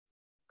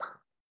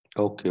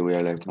Okay, we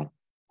are live now.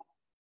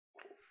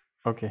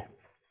 Okay.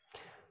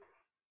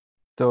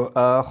 তো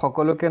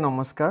সকলোকে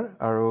নমস্কাৰ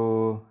আৰু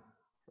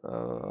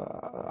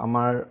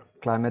আমাৰ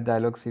ক্লাইমেট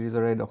ডায়ালগ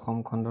সিৰিজৰ এই দশম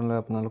খণ্ডলৈ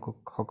আপোনালোক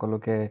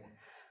সকলোকে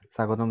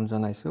স্বাগতম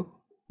জনাইছো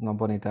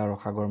নৱনীতা আৰু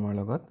সাগৰমৰ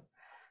লগত।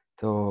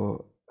 তো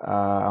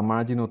আমাৰ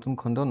আজি নতুন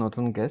খণ্ড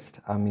নতুন গেষ্ট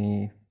আমি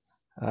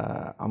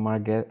আমাৰ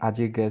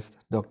আজিৰ গেষ্ট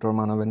ডক্টৰ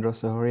মানৱেন্দ্ৰ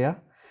চহৰীয়া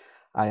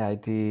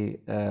IIT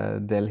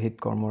দিল্লীত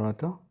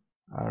কৰ্মৰত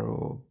আৰু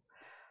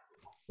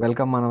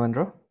ওয়েলকাম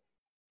মানৱেন্দ্ৰ।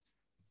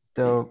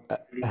 তো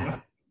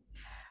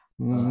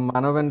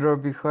মানৱেন্দ্ৰৰ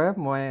বিষয়ে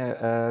মই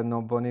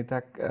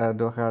নৱনীতাক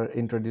দৰকাৰ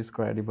ইন্ট্ৰোডিউস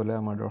কৰাই দিবলৈ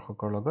আমাৰ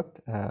দৰ্শকৰ লগত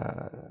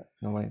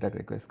নৱনীতাক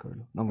ৰিকুৱেষ্ট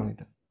কৰিলো।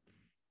 নৱনীতা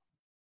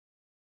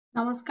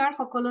নমস্কাৰ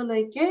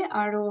সকলোলৈকে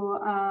আৰু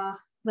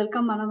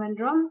welcome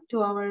Manavendra two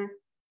hour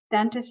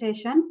 10th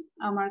session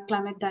আমাৰ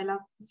ক্লাইমেট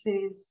ডায়ালগ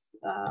সিৰিজ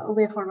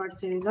ৱে ফৰৱাৰ্ড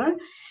সিৰিজৰ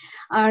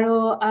আৰু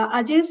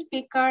আজিৰ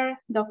স্পিকাৰ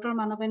ডক্টৰ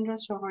মানৱেন্দ্ৰ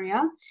চহৰীয়া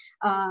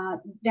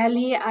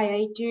Delhi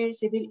IITৰ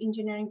Civil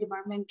Engineering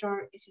Departmentor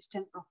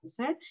Assistant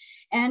Professor,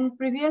 and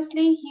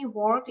previously he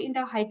worked in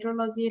the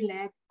Hydrology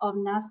Lab of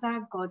NASA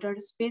Goddard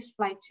Space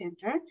Flight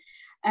Center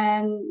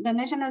and the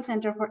National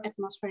Center for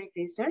Atmospheric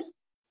Research.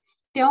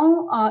 তেওঁ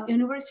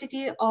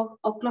University of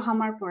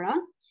Oklahomaৰ পৰা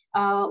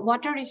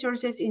Water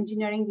Resources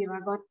Engineering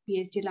বিভাগত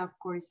PhD লাভ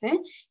কৰিছে।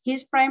 His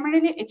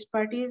primarily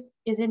expertise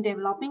is in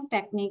developing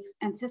techniques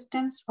and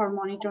systems for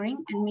monitoring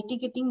and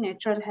mitigating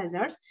natural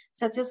hazards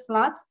such as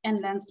floods and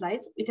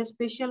landslides with a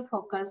special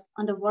focus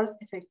on the worst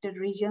affected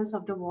regions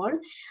of the world.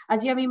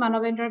 আজি আমি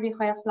মানৱেন্দ্ৰৰ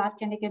বিষয়ে flood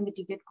কেনেকৈ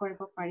mitigate কৰিব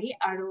পাৰি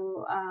আৰু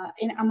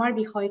আমাৰ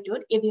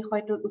বিষয়টোত এই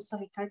বিষয়টোত উচ্চ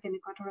শিক্ষাৰ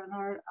কেনেকুৱা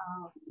ধৰণৰ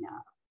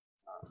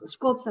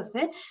স্কোপস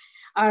আছে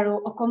আৰু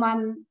অকমান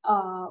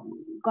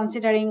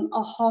কনসিডাৰিং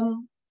অসম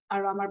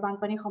আৰু আমাৰ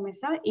বানপানী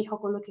সমস্যা এই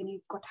সকলোখিনি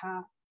কথা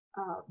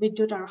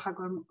বিদ্যুৎ আৰু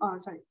সাগৰ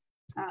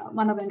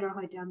মানৱেন্দ্ৰৰ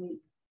সৈতে আমি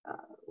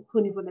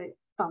শুনিবলৈ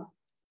পাম।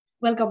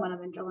 Welcome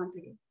Manavendra once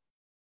again.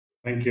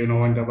 Thank you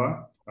Navandaba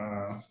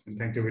and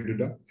thank you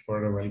Viduda for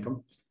the welcome.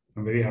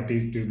 I'm very happy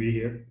to be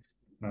here.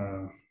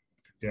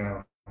 Yeah,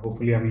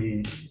 hopefully আমি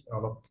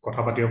অলপ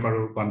কথা পাতিব পাৰো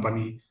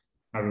বানপানী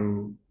আৰু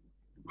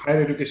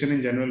higher education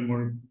in general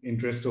more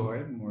interest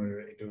হয় মোৰ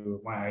এটো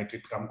মই IIT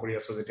কাম কৰি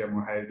আছো যেতিয়া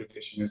মোৰ higher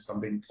education is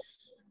something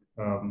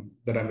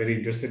that I'm very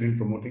interested in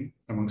promoting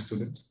among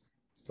students.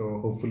 So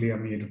hopefully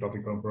আমি এটো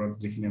টপিকৰ ওপৰত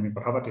যিখিনি আমি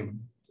কথা পাতিম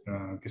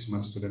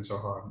কিছুমান ষ্টুডেন্টছৰ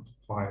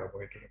সহায় হ'ব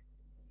এটো।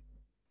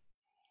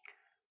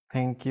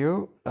 Thank you.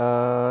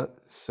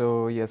 So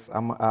yes,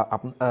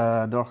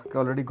 দৰ্শকে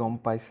অলৰেডি গম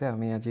পাইছে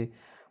আমি আজি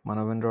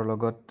মানৱেন্দ্ৰৰ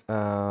লগত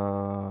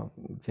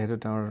যেহেতু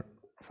তেওঁৰ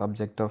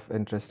subject of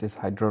interest is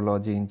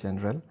hydrology in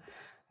general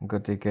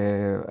গতিকে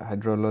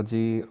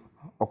হাইড্ৰলজি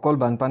অকল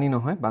বানপানী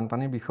নহয়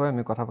বানপানীৰ বিষয়ে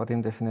আমি কথা পাতিম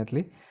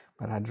definitely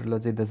but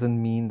hydrology doesn't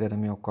mean that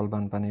আমি অকল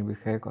বানপানীৰ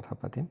বিষয়ে কথা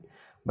পাতিম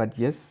বাট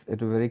ইয়েছ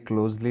এইটো ভেৰি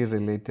ক্লোজলি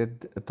ৰিলেটেড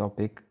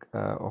টপিক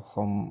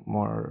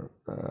অসমৰ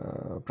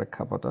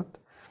প্ৰেক্ষাপটত।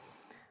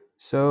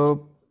 So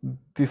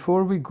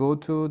before we go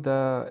to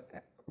the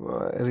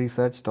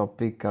research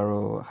topic আৰু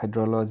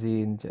hydrology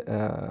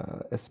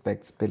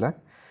aspects বিলাক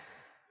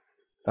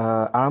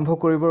আৰম্ভ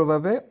কৰিবৰ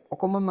বাবে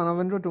অকমান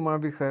মানৱেন্দ্ৰ তোমাৰ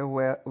বিষয়ে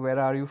where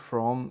are you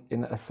from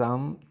in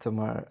Assam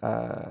তোমাৰ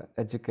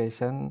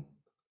education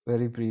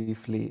very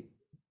briefly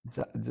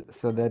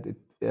so that it,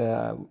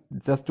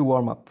 just to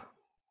warm up.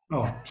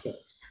 Oh sure.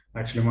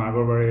 Actually মই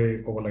আগৰবাৰে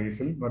ক'ব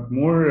লাগিছিল but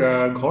মোৰ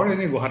ঘৰ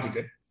এনে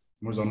গুৱাহাটীতে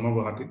মোৰ জন্ম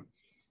গুৱাহাটী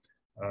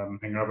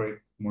হেঙৰাবাৰীত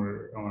মোৰ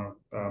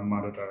মা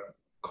দেউতাৰ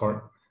ঘৰ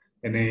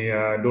এনে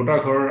দুটা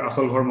ঘৰ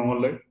আসল ঘৰ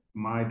মঙলদৈ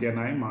মা এতিয়া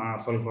নাই মা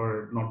আসল ঘৰ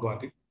north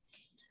Guwahati.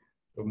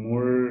 So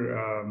more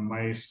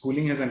my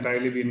schooling has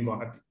entirely been in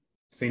Guwahati,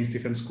 St.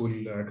 Stephen's School,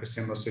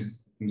 Christian Masjid,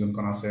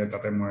 যোনখন আছে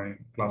তাতে মই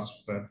ক্লাছ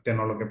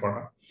 10 লৈকে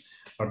পঢ়া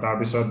আৰু তাৰ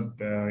পিছত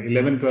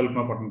 11-12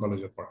 মই কটন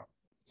কলেজত পঢ়া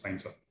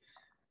সায়েন্সত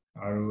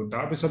আৰু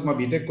তাৰ পিছত মই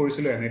বিটেক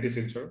কৰিছিলো NIT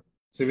শিলচৰ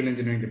সিভিল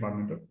ইঞ্জিনিয়াৰিং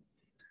ডিপাৰ্টমেন্টত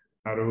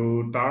আৰু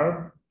তাৰ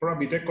পৰা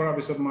বিটেক কৰাৰ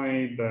পিছত মই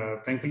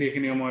থ্যাঙ্কফুলি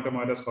এখিনি সময়তে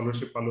মই এটা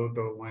স্কলাৰশিপ পালো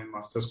তো মই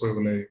মাস্টাৰ্স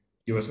কৰিবলৈ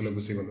US লৈ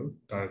গুচি গলো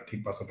তাৰ ঠিক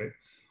পাছতে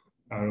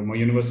আৰু মই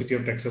university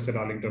of Texas at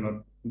আৰ্লিংটনত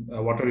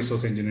water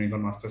resource ইঞ্জিনিয়াৰিংত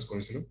মাস্টাৰ্স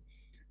কৰিছিলো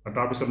আৰু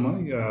তাৰ পিছত মই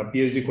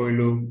PhD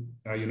কৰিলো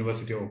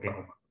ইউনিভাৰ্চিটি অফ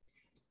ওকলাহোমা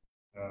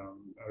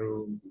আৰু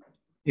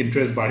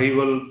ইন্টাৰেষ্ট বাঢ়ি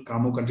গল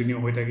কামো কন্টিনিউ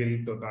হৈ থাকিল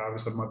তো তাৰ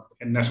পিছত মই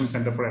নেশ্যনেল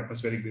চেণ্টাৰ ফৰ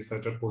এটমছফেৰিক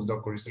ৰিচাৰ্চত পোষ্টডক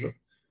কৰিছিলো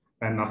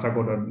এণ্ড নাসা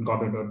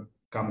গডাৰ্ডত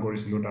কাম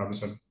কৰিছিলো তাৰ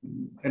পিছত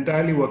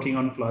entirely working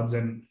on floods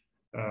and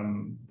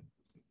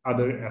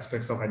other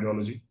aspects of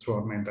hydrology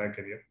throughout my entire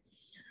career.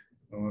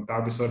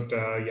 তাৰ পিছত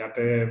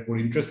ইয়াতে মোৰ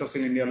ইন্টাৰেষ্ট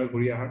আছিল ইণ্ডিয়ালৈ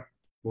ঘূৰি আহাৰ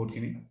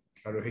বহুতখিনি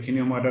আৰু সেইখিনি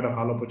সময়ত এটা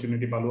ভাল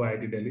অপৰচুনিটি পালো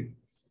IIT দিল্লী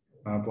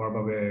পোৱাৰ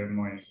বাবে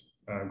মই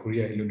ঘূৰি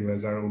আহিলো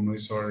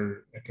 2019ৰ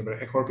একেবাৰে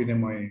শেষৰ পিনে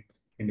মই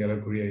ইণ্ডিয়ালৈ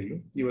ঘূৰি আহিলো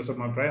ইউএছত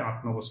মই প্ৰায়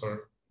 8-9 বছৰ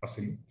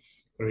আছিলো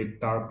আৰু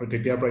তাৰ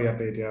তেতিয়াৰ পৰা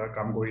ইয়াতে এতিয়া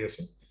কাম কৰি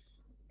আছো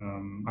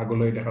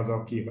আগলৈ দেখা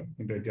যাওক কি হয়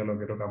কিন্তু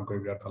এতিয়ালৈকে তো কাম কৰি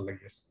বিৰাট ভাল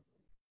লাগি আছে।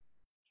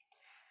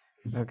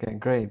 Okay,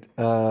 great.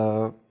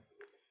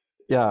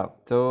 Yeah,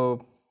 so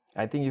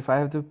I think if I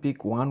have to pick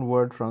one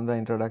word from the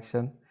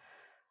introduction,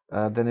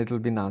 then it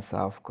will be NASA,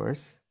 of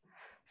course.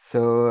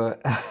 So,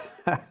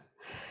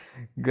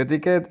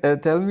 Gatika,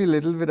 tell me a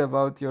little bit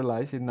about your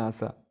life in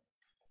NASA.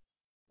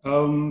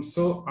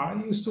 So I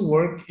used to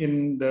work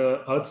in the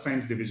Earth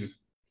Science Division.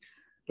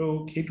 So,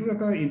 সেইটো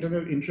এটা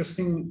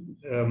interesting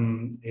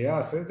এয়া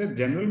আছে যে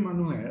general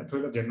মানুহে ধৰি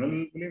লওক general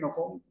বুলি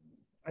নকওঁ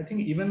I think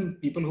even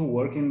people who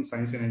work in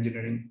science and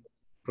engineering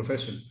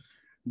profession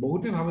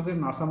বহুতে ভাবে যে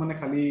NASA মানে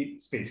খালি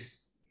space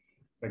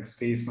like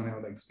space মানে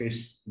like space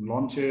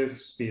launches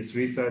space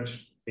research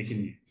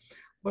এইখিনি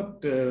but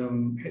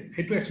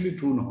সেইটো actually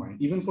true নহয়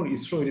even for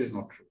ISRO it is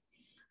not true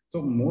so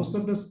most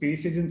of the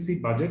space agency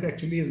budget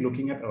actually is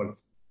looking at Earth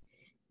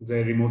the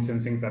remote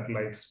sensing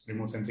satellites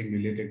remote sensing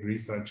related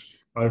research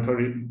Earth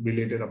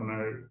related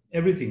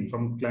everything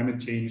from climate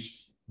change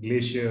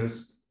glaciers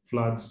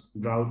floods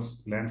droughts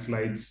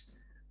landslides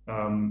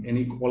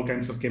all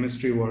kinds of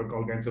chemistry work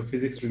all kinds of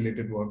physics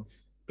related work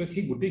তো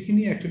সেই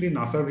গোটেইখিনি actually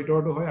নাসাৰ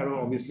ভিতৰতো হয় আৰু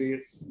obviously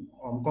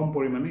কম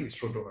পৰিমাণে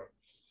ইছৰোটো হয়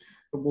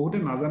তো বহুতে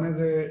নাজানে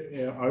যে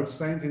earth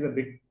science is a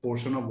big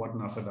portion of what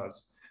NASA does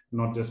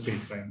not just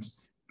space science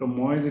তো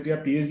মই যেতিয়া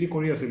PhD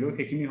কৰি আছিলো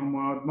সেইখিনি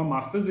সময়ত মই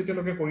মাষ্টাৰ্ছ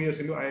যেতিয়ালৈকে কৰি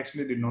আছিলো I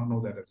actually did not know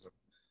that as well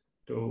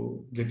তো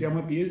যেতিয়া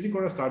মই PhD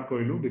কৰা ষ্টাৰ্ট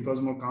কৰিলো বিকজ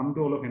মোৰ কামটো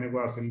অলপ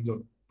এনেকুৱা আছিল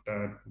য'ত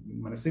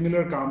মানে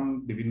সিমিলাৰ কাম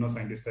বিভিন্ন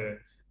সাইন্টিষ্টে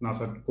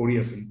নাসাত কৰি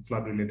আছিল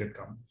ফ্লাড ৰিলেটেড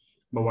কাম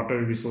বা ৱাটাৰ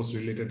ৰিসোৰ্স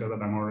ৰিলেটেড এটা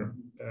ডাঙৰ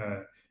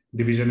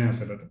ডিভিজনে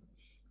আছে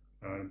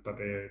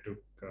তাতে এইটো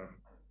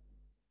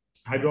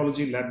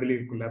হাইড্ৰলজি ল্যাব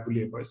বুলি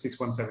কয়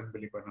 617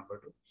 বুলি কয়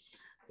নাম্বাৰটো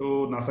তো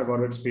NASA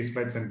Goddard Space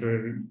Flight Center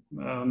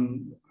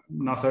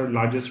NASA's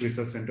largest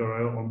research center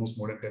almost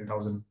more than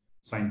 10,000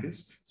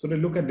 scientists so they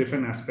look at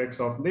different aspects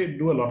of they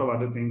do a lot of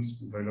other things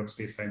very lot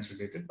space science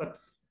related but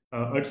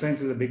earth science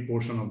is a big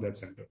portion of that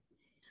center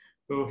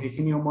so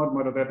সেইখিনি সময়ত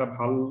মই তাতে এটা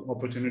ভাল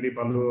opportunity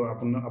পালো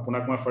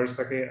আপোনাক মই first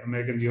থাকে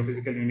আমেৰিকান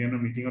জিঅ'ফিজিকেল ইউনিয়নৰ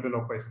মিটিংতে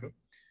লগ পাইছিলো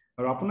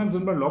আৰু আপোনাক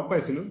যোনবাৰ লগ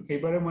পাইছিলো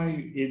সেইবাৰে মই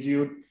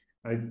AGUত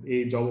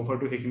এই জব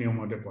অফাৰটো সেইখিনি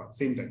সময়তে পোৱা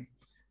সেম টাইম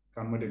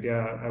কাৰণ মই তেতিয়া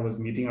I was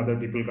meeting other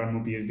people কাৰণ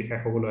মোৰ PhD শেষ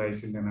হ'বলৈ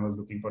আহিছিল and I was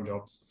looking for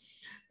jobs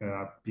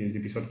PhD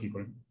পিছত কি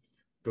কৰিম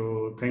তো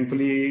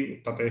thankfully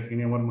তাতে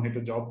সেইখিনি সময়ত মই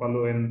সেইটো জব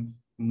পালো and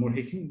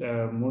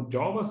মোৰ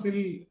জব আছিল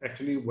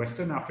actually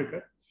western Africa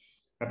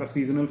এটা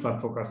seasonal flood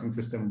forecasting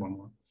system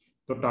বনোৱা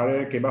তো তাৰে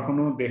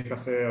কেইবাখনো দেশ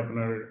আছে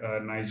আপোনাৰ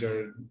নাইজাৰ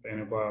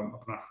এনেকুৱা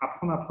আপোনাৰ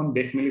 7-8খন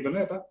দেশ মিলি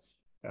পেলাই এটা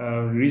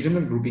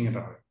ৰিজনাল গ্ৰুপিং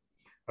এটা হয়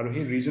আৰু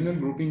সেই ৰিজনাল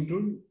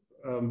গ্ৰুপিংটোৰ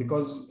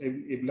because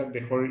এইবিলাক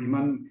দেশৰ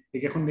ইমান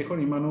একেখন দেশৰ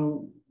ইমানো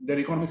their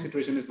economic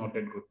situation is not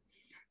that good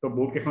তো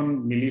বহুত কেইখন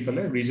মিলি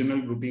ফেলে ৰিজনাল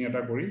গ্ৰুপিং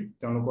এটা কৰি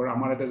তেওঁলোকৰ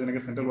আমাৰ এটা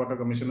যেনেকৈ চেন্ট্ৰেল ৱাটাৰ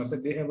কমিশ্যন আছে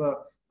they have a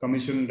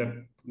commission that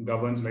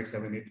governs like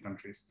 7-8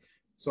 countries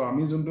so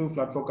আমি যোনটো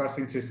ফ্লাড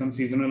ফৰকাস্টিং সিস্টেম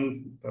সিজনাল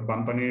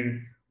বানপানীৰ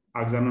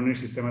আগজাননীৰ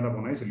সিস্টেম এটা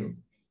বনাইছিলো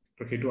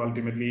তো সেইটো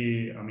আলটিমেটলি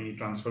আমি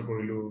ট্ৰান্সফাৰ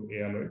কৰিলো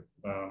এয়ালৈ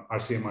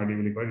RCMRD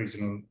বুলি কয়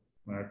ৰিজনাল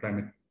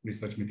ক্লাইমেট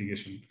ৰিসাৰ্চ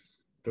মিটিগেশ্যন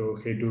তো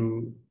সেইটো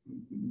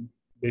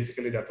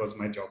basically that was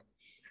my job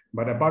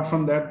but apart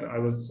from that I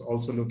was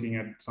also looking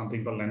at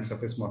something called land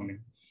surface modeling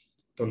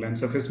so land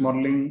surface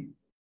modeling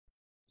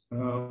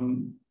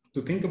to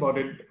think about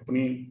it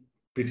apni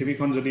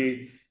পৃথিৱীখন যদি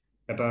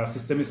এটা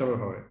system হিচাপে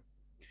হয়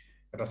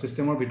এটা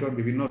সিস্টেমৰ ভিতৰত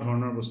বিভিন্ন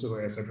ধৰণৰ বস্তু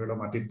হৈ আছে ধৰি লওক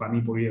মাটিত পানী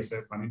পৰি আছে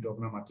পানীটো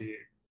আপোনাৰ মাটি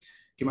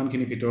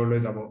কিমানখিনি ভিতৰলৈ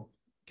যাব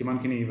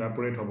কিমানখিনি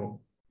ইভাপোৰেট হ'ব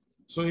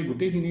so এই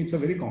গোটেইখিনি it's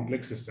a very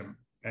complex system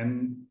and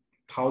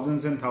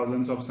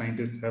thousands of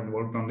scientists have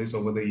worked on this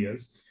over the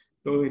years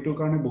so এইটো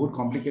কাৰণে বহুত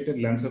complicated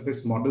land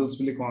surface models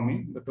বুলি কওঁ আমি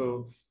তো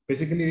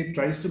basically it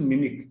tries to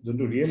mimic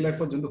যোনটো real life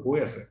যোনটো হৈ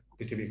আছে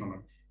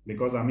পৃথিৱীখনত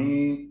because আমি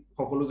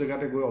সকলো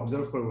জায়গাতে গৈ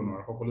অবজাৰ্ভ কৰিব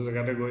নোৱাৰো সকলো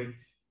জায়গাতে গৈ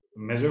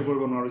মেজাৰ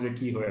কৰিব নোৱাৰো যে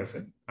কি হৈ আছে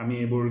আমি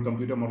এইবোৰ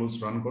কম্পিউটাৰ মডেলস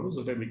ৰান কৰো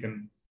so that we can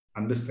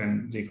understand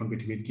যে এখন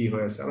পৃথিৱীত কি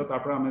হৈ আছে আৰু তাৰ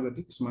পৰা আমি যদি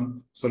কিছুমান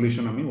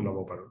সলিউশন আমি উলাব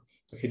পাৰো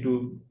তো সেইটো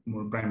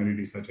মোৰ প্ৰাইমাৰী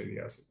ৰিসাৰ্চ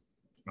এৰিয়া আছে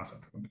নাসা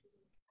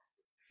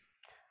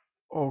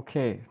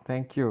Okay,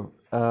 thank you.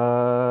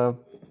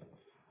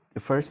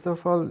 First of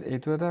all,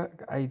 এইটো এটা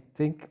I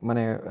think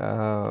মানে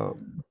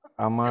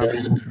আমাৰ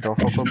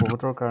দৰ্শকৰ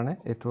বহুতৰ কাৰণে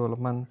এইটো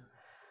অলপমান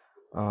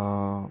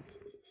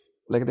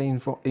like the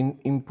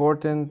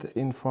important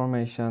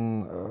information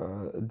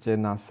যে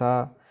NASA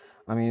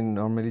I mean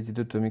normally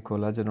যেটো তুমি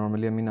ক'লা যে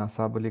normally আমি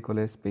NASA বুলি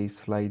ক'লে space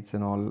flights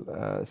and all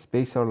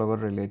space ৰ লগত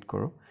relate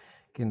কৰো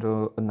কিন্তু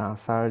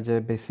নাসাৰ যে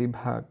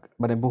বেছিভাগ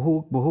মানে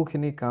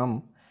বহুখিনি কাম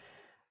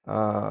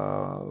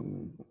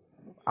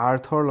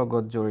আৰ্থৰ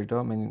লগত জড়িত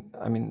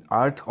I mean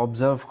আৰ্থ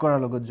অবজাৰ্ভ কৰাৰ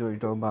লগত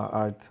জড়িত বা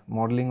আৰ্থ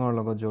মডেলিঙৰ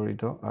লগত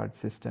জড়িত আৰ্থ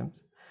সিস্টেমছ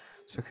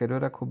সো সেইটো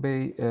এটা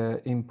খুবেই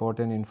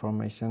important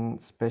information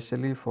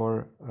specially for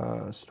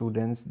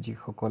students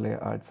যিসকলে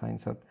আৰ্ট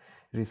ছায়েন্সত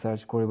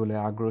ৰিচাৰ্চ কৰিবলৈ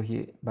আগ্ৰহী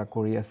বা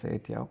কৰি আছে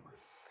এতিয়াও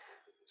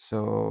সো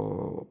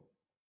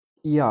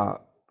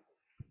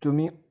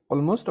তুমি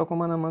অলমোষ্ট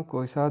অকণমান আমাক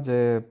কৈছা যে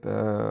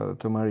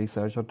তোমাৰ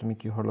ৰিচাৰ্চত তুমি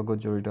কিহৰ লগত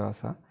জড়িত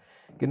আছা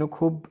কিন্তু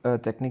খুব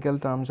টেকনিক্যাল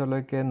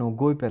টাৰ্মছলৈকে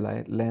নগৈ পেলাই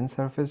লেণ্ড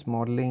সাৰফেস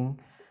মডেলিং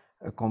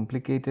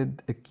কমপ্লিকেটেড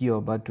কিয়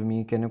বা তুমি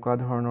কেনেকুৱা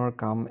ধৰণৰ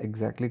কাম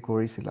এক্স্যাক্টলি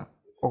কৰিছিলা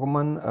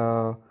অকমান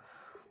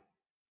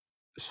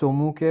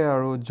চমুকে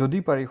আৰু যদি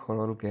পাৰি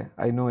সৰলকে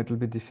I know it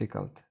will be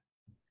difficult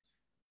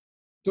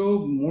তো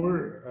মোৰ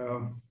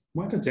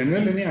মই এটা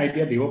জেনেৰেল এনে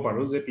আইডিয়া দিব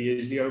পাৰো যে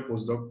পিএইচডি আৰু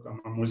পোষ্টডক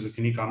মোৰ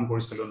যিখিনি কাম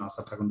কৰিছিলো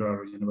নাসা থাকুণ্ডাৰ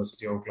আৰু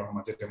ইউনিভাৰ্চিটি অফ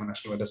ওকলাহোমা যেতিয়া মই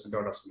নেশ্যনেল ৱেডাৰ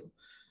চেণ্টাৰত আছিলো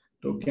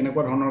তো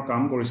কেনেকুৱা ধৰণৰ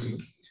কাম কৰিছিলো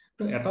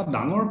তো এটা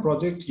ডাঙৰ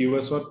প্ৰজেক্ট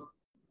ইউএছত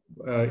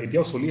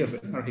এতিয়াও চলি আছে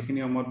আৰু সেইখিনি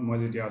সময়ত মই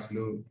যেতিয়া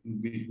আছিলো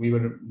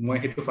মই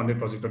সেইটো ফাণ্ডেড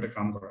প্ৰজেক্টতে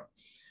কাম কৰা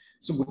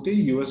চ' গোটেই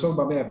ইউএছৰ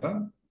বাবে এটা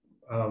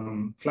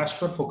ফ্লেশ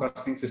ফ্লাড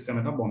ফ'কাছিং চিষ্টেম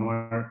এটা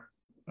বনোৱাৰ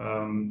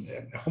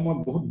এসময়ত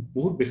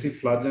বহুত বেছি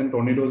ফ্লাডছ এণ্ড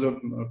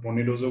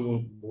টৰ্নেডোজো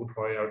বহুত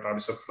হয় আৰু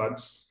তাৰপিছত ফ্লাডছ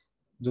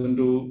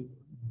যোনটো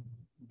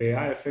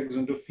বেয়া এফেক্ট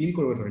যোনটো ফিল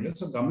কৰিব ধৰিলে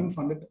চ' government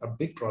funded a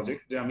big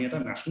project যে আমি এটা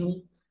নেশ্যনেল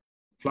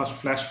ফ্লেশ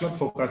ফ্লাড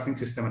ফ'কাছিং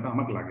চিষ্টেম এটা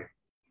আমাক লাগে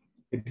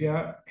এতিয়া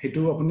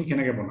সেইটো আপুনি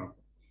কেনেকৈ বনাব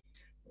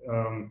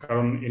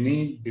কাৰণ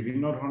এনেই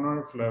বিভিন্ন ধৰণৰ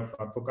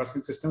ফ্লাড ফ'কাছিং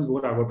চিষ্টেম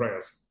বহুত আগৰ পৰাই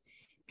আছে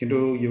কিন্তু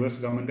ইউএছ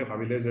গভৰ্ণমেণ্টে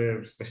ভাবিলে যে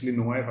স্পেচিয়েলি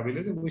নোৱাই ভাবিলে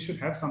যে উই should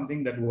have something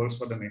that works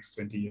for the next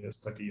 20 years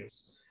 30 years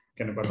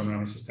কেনেকুৱা ধৰণৰ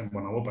আমি চিষ্টেম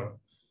বনাব পাৰোঁ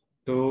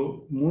তো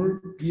মোৰ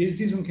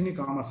পিএইচডি যোনখিনি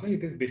কাম আছে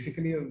it is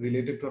basically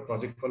related to a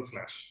project call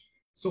flash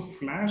so'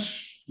 flash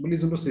বুলি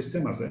যোনটো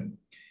চিষ্টেম আছে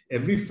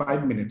every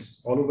 5 minutes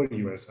all over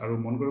US আৰু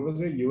মন কৰিব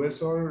যে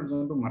ইউএছৰ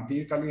যোনটো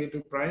মাটিৰ কালি এইটো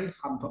প্ৰায়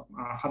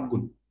 7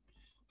 গুণ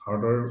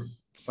ভাৰতৰ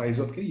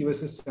চাইজতকৈ ইউএছ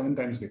ইজ 7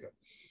 times bigger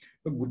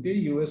তো গোটেই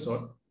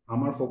ইউএছত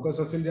আমাৰ ফ'কাছ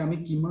আছিল যে আমি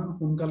কিমান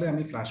সোনকালে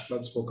আমি ফ্লেশ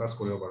ফ্লাডছ ফ'কাছ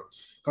কৰিব পাৰোঁ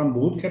কাৰণ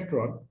বহুত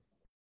ক্ষেত্ৰত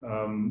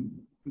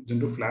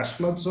যোনটো ফ্লেশ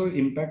ফ্লাডছৰ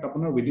ইম্পেক্ট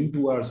আপোনাৰ উইদিন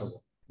 2 hours হ'ব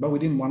বা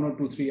within 1 or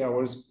 2-3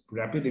 hours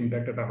rapid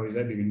impact এটা হৈ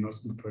যায় বিভিন্ন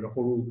ধৰি লওক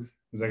সৰু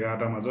জেগা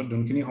এটাৰ মাজত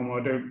যোনখিনি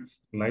সময়তে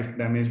লাইফ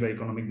ডেমেজ বা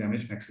ইকনমিক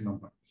ডেমেজ মেক্সিমাম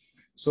হয়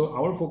চ'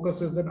 আৱাৰ ফ'কাছ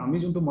ইজ দেট আমি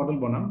যোনটো মডেল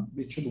বনাম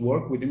it should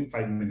work within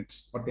 5 minutes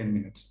or 10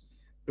 minutes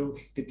তো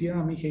তেতিয়া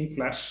আমি সেই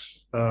ফ্লেশ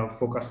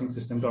ফ'কাছিং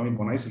চিষ্টেমটো আমি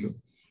বনাইছিলোঁ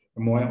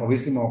মই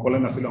অবভিয়াছলি মই অকলে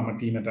নাছিলোঁ আমাৰ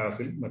টিম এটা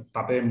আছিল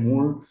তাতে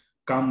মোৰ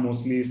কাম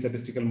mostly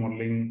statistical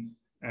modelling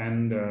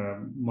and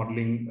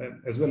modelling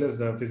as well as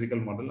the physical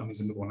model আমি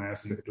যোনটো বনাই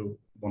আছিলোঁ সেইটো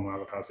বনোৱাৰ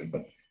কথা আছিল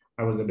বাট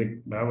I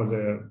was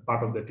a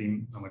part of the team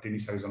আমাৰ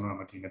 3-4 জনৰ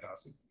আমাৰ টিম এটা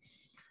আছিল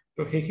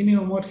তো সেইখিনি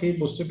সময়ত সেই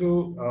বস্তুটো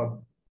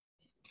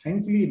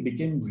thankfully it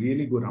became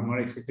really good আমাৰ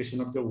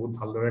এক্সপেক্টেশ্যনতকৈ বহুত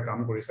ভালদৰে কাম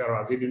কৰিছে আৰু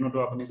আজিৰ দিনতো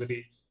আপুনি যদি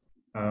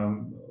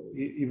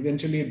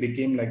eventually it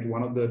became like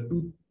one of the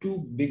two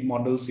big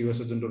models US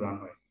যোনটো ৰান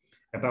হয়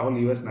এটা হ'ল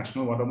US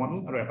নেশ্যনেল ৱাটাৰ মডেল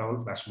আৰু এটা হ'ল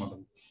ফ্লেশ মডেল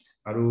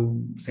আৰু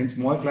সিন্স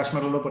মই ফ্লেশ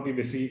মডেলৰ প্ৰতি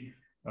বেছি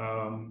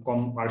কম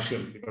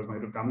পাৰ্চিয়েল বিকজ মই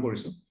এইটো কাম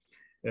কৰিছোঁ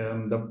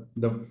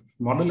the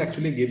model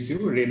actually gives you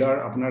radar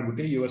আপোনাৰ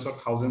গোটেই ইউএছত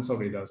thousands of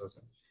radars আছে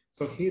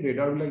so সেই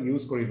radar বিলাক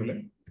ইউজ কৰি পেলাই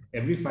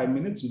every 5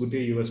 minutes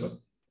গোটেই ইউএছত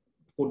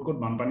ক'ত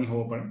বানপানী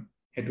হ'ব পাৰে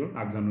হেতুৰ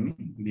আগজাননী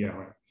দিয়া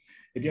হয়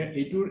এতিয়া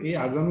এই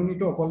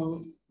আগজাননীটো অকল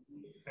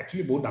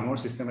actually বহুত ডাঙৰ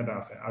সিস্টেম এটা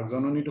আছে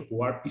আগজাননীটো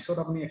হোৱাৰ পিছত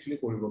আপুনি actually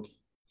কৰিব কি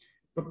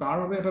তো তাৰ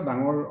বাবে এটা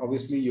ডাঙৰ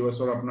obviously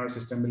ইউএছৰ আপোনাৰ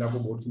সিস্টেম বিলাকো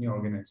বহুতখিনি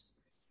অৰ্গেনাইজড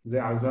যে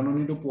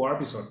আগজাননীটো পোৱাৰ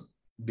পিছত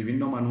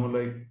বিভিন্ন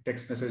মানুহলৈ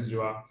টেক্সট মেছেজ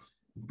যোৱা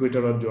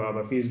টুইটাৰত যোৱা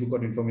বা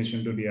ফেচবুকত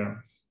ইনফৰমেশ্যনটো দিয়া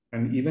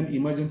এণ্ড ইভেন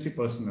ইমাৰ্জেঞ্চি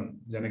পাৰ্চনেল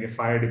যেনেকৈ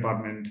ফায়াৰ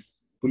ডিপাৰ্টমেণ্ট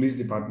পুলিচ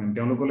ডিপাৰ্টমেণ্ট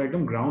তেওঁলোকলৈ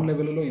একদম ground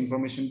লেভেললৈ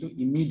ইনফৰমেশ্যনটো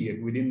immediate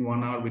within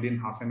 1 hour within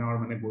half an hour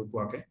মানে গৈ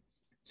পোৱাকৈ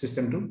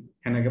চিষ্টেমটো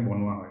সেনেকৈ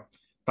বনোৱা হয়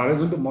তাৰে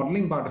যোনটো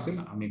মডেলিং পাৰ্ট আছিল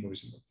আমি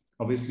কৰিছিলোঁ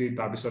অবভিয়াছলি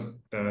তাৰপিছত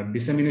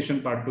ডিছেমিনেশ্যন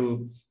পাৰ্টটো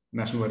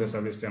নেশ্যনেল ৱেডাৰ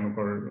ছাৰ্ভিচ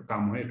তেওঁলোকৰ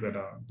কাম হয় এইটো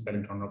এটা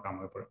বেলেগ ধৰণৰ কাম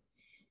হৈ পৰে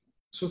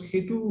চ'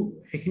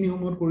 সেইখিনি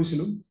সময়ত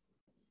কৰিছিলোঁ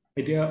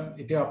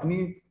এতিয়া আপুনি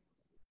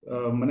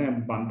মানে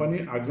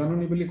বানপানীৰ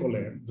আগজাননী বুলি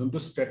ক'লে যোনটো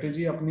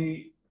ষ্ট্ৰেটেজি আপুনি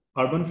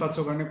আৰ্বান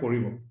ফ্লাডছৰ কাৰণে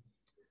কৰিব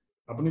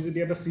আপুনি যদি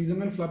এটা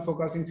ছিজনেল ফ্লাড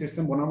ফ'কাছিং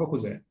চিষ্টেম বনাব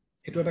খোজে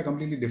সেইটো এটা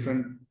কমপ্লিটলি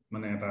ডিফাৰেণ্ট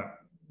মানে এটা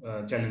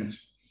চেলেঞ্জ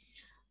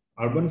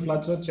আৰ্বান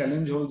ফ্লাডছৰ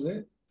চেলেঞ্জ হ'ল যে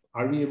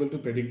R we able to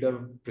predict the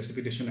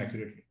precipitation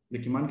accurately যে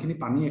কিমানখিনি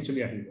পানী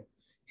একচুৱেলি আহিব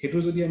সেইটো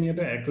যদি আমি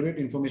এটা একুৰেট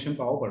ইনফৰমেশ্যন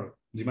পাব পাৰোঁ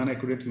যিমান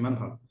একুৰেট সিমান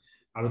ভাল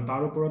আৰু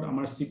তাৰ ওপৰত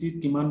আমাৰ চিটিত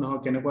কিমান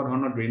কেনেকুৱা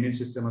ধৰণৰ ড্ৰেইনেজ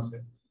চিষ্টেম আছে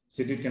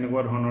চিটিত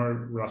কেনেকুৱা ধৰণৰ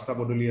ৰাস্তা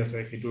পদূলি আছে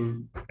সেইটোৰ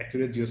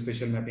একুৰেট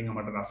জিঅ'স্পেচিয়েল মেপিং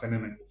আমাৰ তাত আছেনে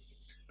নাই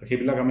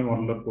সেইবিলাক আমি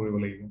মডেলত কৰিব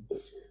লাগিব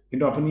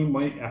কিন্তু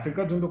মই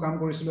আফ্ৰিকাত যোনটো কাম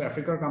কৰিছিলোঁ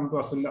আফ্ৰিকাৰ কামটো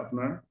আছিলে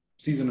আপোনাৰ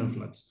ছিজনেল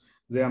ফ্লাডছ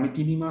যে আমি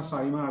 3 মাহ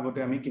 4 মাহ আগতে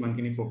আমি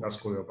কিমানখিনি ফ'কাছ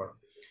কৰিব পাৰোঁ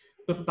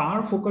তো তাৰ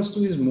ফ'কাছটো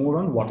ইজ মোৰ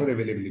অন ৱাটাৰ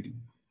এভেইলেবিলিটি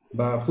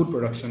বা ফুড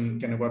প্ৰডাকশ্যন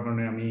কেনেকুৱা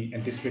ধৰণে আমি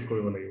এণ্টিচিপেট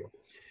কৰিব লাগিব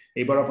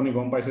এইবাৰ আপুনি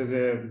গম পাইছে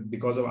যে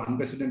বিকজ অফ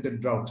আনপ্ৰেচিডেণ্টেড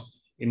ড্ৰাউট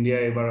ইণ্ডিয়া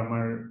এইবাৰ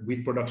আমাৰ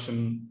হুইট প্ৰডাকশ্যন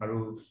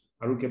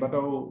আৰু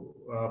কেইবাটাও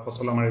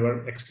ফচল আমাৰ এইবাৰ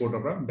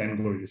এক্সপৰ্টৰ পৰা বেন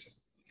কৰি দিছে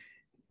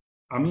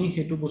আমি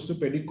সেইটো বস্তু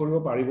প্ৰেডিক্ট কৰিব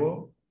পাৰিব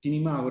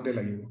 3 মাহ আগতে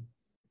লাগিব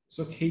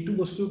চ' সেইটো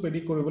বস্তু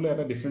প্ৰেডিক্ট কৰিবলৈ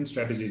এটা ডিফাৰেণ্ট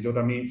ষ্ট্ৰেটেজি য'ত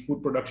আমি ফুড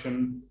প্ৰডাকশ্যন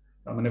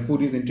মানে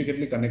food is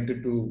ইণ্টিগ্ৰেটলি connected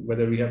to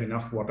weather we have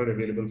enough water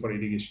available for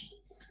irrigation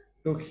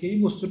তো সেই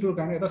বস্তুটোৰ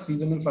কাৰণে এটা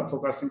ছিজনেল ফ্লাড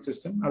ফ'কাছিং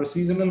চিষ্টেম আৰু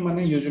ছিজনেল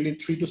মানে ইউজুৱেলি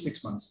 3 to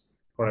 6 months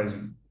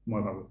হৰাইজন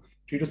মই ভাবোঁ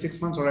 3 to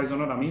 6 months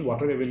হৰাইজনত আমি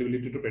ৱাটাৰ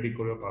এভেইলেবিলিটিটো প্ৰেডিক্ট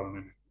কৰিব পাৰোঁ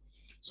নে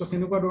চ'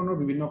 সেনেকুৱা ধৰণৰ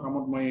বিভিন্ন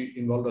কামত মই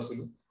ইনভলভ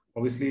আছিলোঁ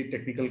অবভিয়াছলি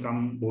টেকনিকেল কাম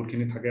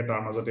বহুতখিনি থাকে তাৰ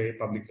মাজতে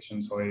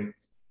পাব্লিকেশ্যনছ হয়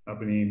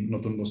আপুনি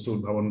নতুন বস্তু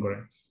উদ্ভাৱন কৰে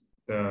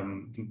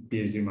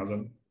PhDৰ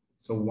মাজত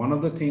So one of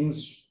the things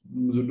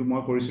যোনটো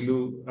মই কৰিছিলো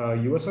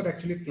ইউএছত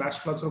একচুয়ালি ফ্ল্যাশ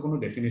ফ্লাডছৰ কোনো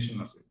ডেফিনেশন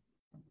আছে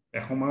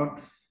এসময়ত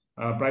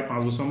প্ৰায়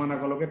 5 বছৰ মান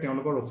আগলৈকে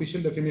তেওঁলোকৰ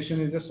অফিচিয়েল ডেফিনেশন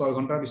ইজ যে 6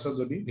 ঘণ্টাৰ পিছত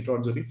যদি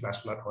ভিতৰত যদি ফ্ল্যাশ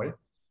ফ্লাড হয়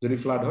যদি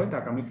ফ্লাড হয়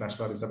তাক আমি ফ্ল্যাশ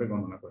ফ্লাড হিচাপে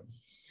গণনা কৰিম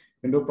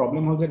কিন্তু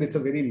প্ৰবলেম হ'ল যে ইটস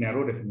আ ভেৰি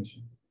ন্যাৰো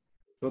ডেফিনেশন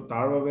তো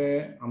তাৰ বাবে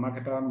আমাক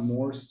এটা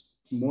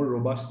মোৰ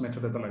ৰবাস্ট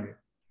মেথড এটা লাগে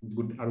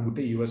আৰু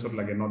গোটেই ইউএছত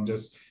লাগে নট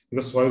জাস্ট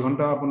বিকজ 6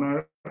 ঘণ্টা আপোনাৰ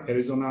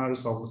এৰিজোনা আৰু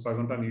 6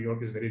 ঘণ্টা New York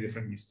is very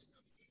different beast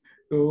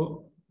তো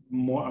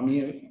আমি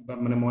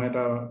মানে মই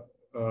এটা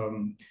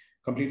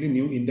completely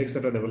new index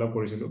এটা ডেভেলপ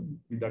কৰিছিলো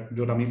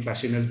য'ত আমি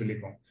ফ্ল্যাশিনেস বুলি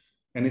কওঁ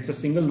and it's a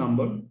single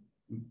number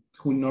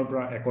 0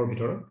 পৰা 1 ৰ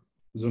ভিতৰত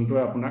যোনটো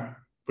আপোনাক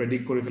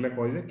প্ৰেডিক্ট কৰি ফেলে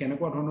কয় যে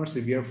কেনেকুৱা ধৰণৰ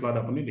সিভিয়াৰ ফ্লাড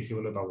আপুনি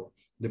দেখিবলৈ পাব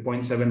যে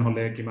 0.7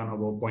 হলে কিমান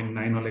হ'ব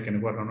 0.9 হলে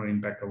কেনেকুৱা ধৰণৰ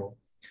ইম্প্যাক্ট হ'ব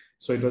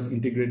so it was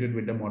integrated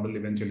with the model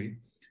eventually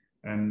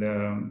and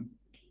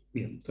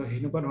yeah so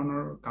হেনেকুৱা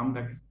ধৰণৰ কাম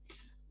থাকে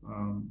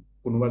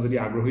কোনোবা যদি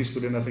আগ্ৰহী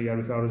ষ্টুডেন্ট আছে ইয়াৰ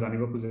বিষয়ে আৰু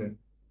জানিব খোজে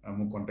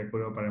মোক কন্টাক্ট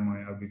কৰিব পাৰে মই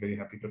I'll be very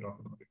happy to talk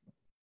about it.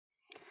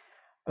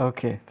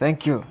 Okay, thank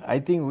you. I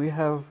think we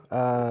have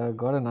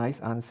got a nice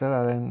answer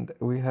and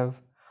we have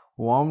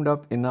warmed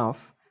up enough.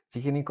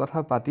 Jikhini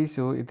kotha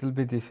patisu, it will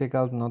be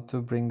difficult not to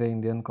bring the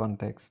Indian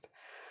context.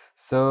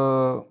 So,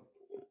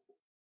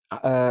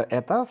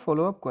 eta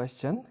follow-up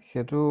question.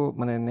 Hetu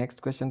mane next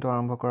question to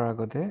arambho korar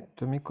agote.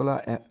 Tumi kola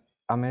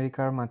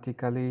Americar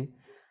matikali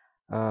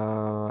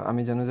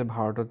ami janu je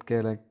Bharatot ke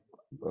like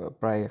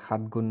pray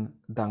 7 গুণ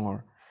dangor.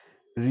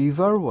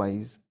 River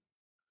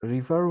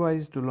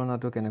wise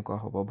তুলনাটো কেনেকুৱা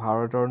হ'ব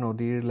ভাৰতৰ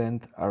নদীৰ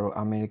length আৰু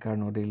আমেৰিকাৰ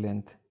নদীৰ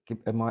length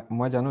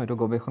মই জানো এটো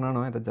গৱেষণা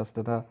নহয় এটা জাস্ট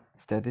এটা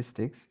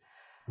স্ট্যাটিস্টিক্স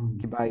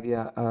কিবা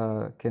idea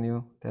can you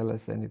tell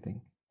us anything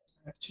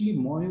actually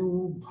মই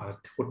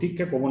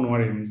সঠিককে ক'ব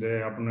নোৱাৰিম যে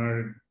আপোনাৰ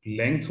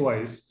লেন্থ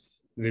ওয়াইজ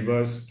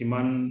ৰিভাৰ্স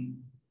কিমান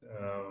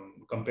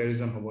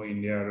কম্পাৰিজন হ'ব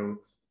ইন্ডিয়া আৰু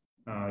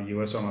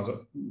ইউএছ ৰ মাজত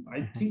আই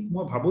থিংক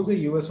মই ভাবো যে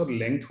ইউএছ ৰ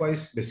লেন্থ ওয়াইজ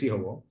বেছি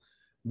হ'ব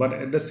but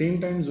at the same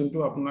time যোনটো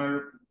আপোনাৰ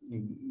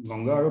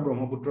গংগা আৰু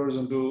ব্ৰহ্মপুত্ৰৰ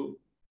যোনটো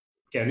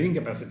carrying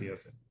capacity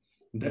আছে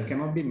that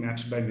cannot be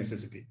matched by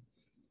Mississippi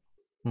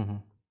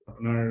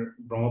আপোনাৰ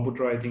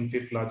Brahmaputra I think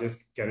 5th largest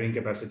carrying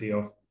capacity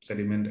of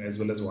sediment as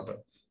well as water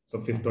so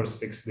 5th or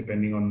 6th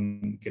depending on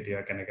কেতিয়া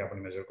কেনেকৈ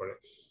আপুনি মেজার কৰে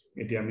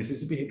এতিয়া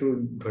Mississippi হেতু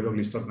ধৰক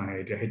লিষ্টত নাই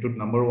এতিয়া হেতুত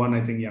নাম্বাৰ 1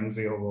 I think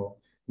য়াংজে হ'ব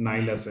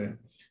নাইল আছে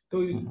তো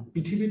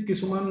পৃথিৱীত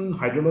কিছুমান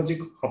হাইড্ৰলজিক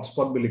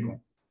হটস্পট বুলি কওঁ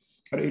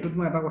আৰু এটুত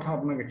মই এটা কথা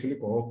আপোনাক একচুয়ালি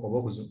ক'ব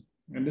খুজো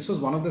and this was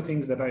one of the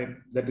things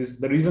that is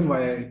the reason why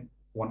I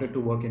wanted to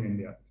work in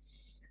India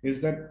is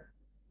that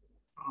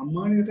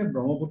amar eta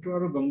brahmaputra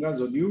aru ganga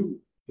jodiu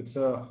it's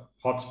a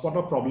hotspot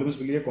of problems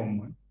buliye kom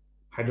moi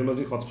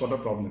hydrologic hotspot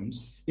of problems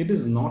it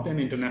is not an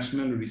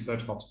international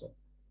research hotspot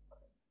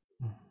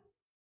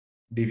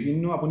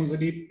বিভিন্ন আপনি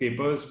যদি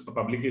papers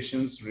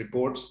publications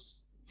reports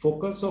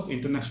focus of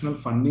international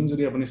funding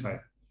যদি আপনি চাই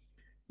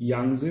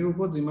য়াংজেৰ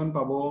ওপৰত যিমান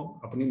পাব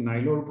আপনি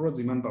নাইলৰ ওপৰত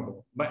যিমান পাব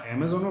বা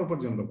আমাজনৰ ওপৰত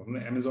যিমান পাব মানে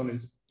Amazon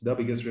is the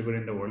biggest river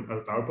in the world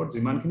আৰু তাৰ ওপৰত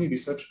যিমানখিনি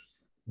ৰিসাৰ্চ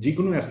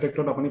যিকোনো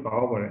এসপেক্টত আপুনি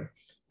পাব পাৰে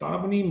তাৰ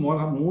আপুনি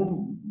মোৰ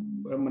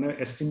মানে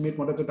এস্টিমেট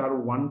মতে তাৰ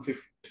 1/5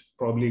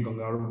 probably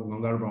গংগা আৰু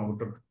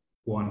ব্ৰহ্মপুত্ৰ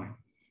পোৱা নাই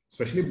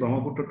স্পেশালি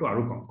ব্ৰহ্মপুত্ৰটো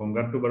আৰু কম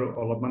গংগাটো বাৰু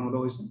অলপমান হলো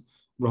হৈছে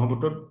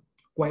ব্ৰহ্মপুত্ৰত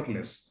quite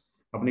less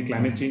আপনি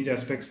climate change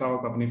aspects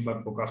চাওক আপনি flood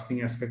forecasting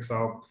aspects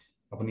চাওক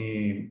আপনি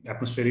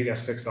atmospheric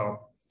aspects চাওক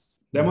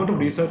the amount of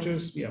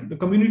researchers the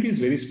community is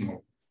very small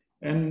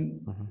and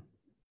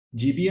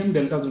GBM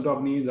delta যোনটো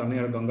আপনি জানে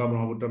আৰু গংগা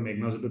ব্ৰহ্মপুত্ৰ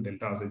মেঘনা যোনটো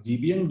ডেল্টা আছে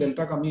GBM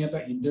ডেল্টা আমি এটা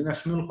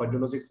ইন্টাৰনেশনাল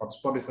হাইড্ৰলজিক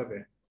হটস্পট হিচাপে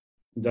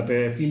যাতে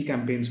ফিল্ড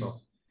ক্যাম্পেইনছ হওক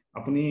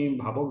আপুনি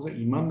ভাবক যে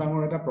ইমান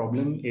ডাঙৰ এটা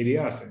প্ৰবলেম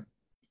এৰিয়া আছে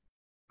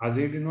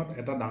আজিৰ দিনত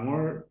এটা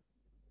ডাঙৰ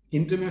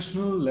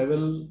ইন্টাৰনেশনাল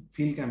লেভেল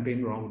ফিল্ড ক্যাম্পেইন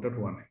ব্ৰহ্মপুত্ৰত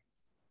হোৱা নাই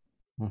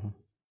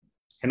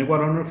এনেকুৱা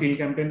ধৰণৰ field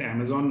campaign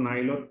Amazon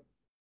নাইলত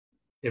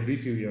every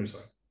few years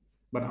হয়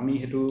but আমি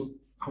হেতু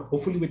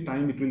hopefully with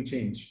time it will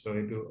change so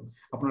it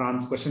apnar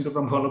answer question to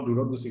from all of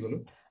durot gusi golo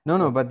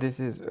no but this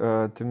is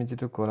tumi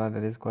jitu kola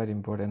that is quite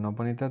important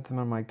Napanita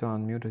tumar mic to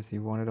unmute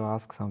you wanted to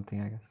ask something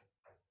I guess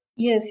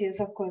yes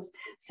of course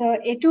so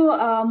etu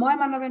moi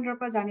manavendra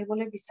pa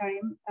janibole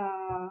bisarim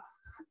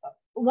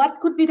what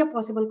could be the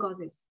possible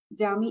causes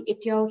je ami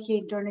etiao he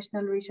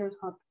international research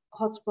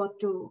hotspot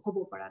to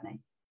hobo para nai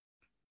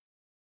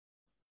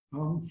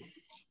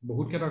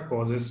বহুত কেটা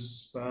causes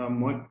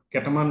মই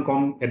কেটামান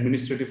কম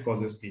administrative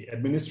causes কি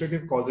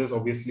administrative causes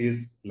obviously is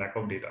lack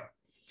of data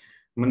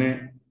মানে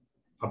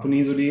আপুনি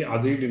যদি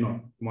আজিৰ দিনত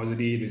মই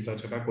যদি ৰিসাৰ্চ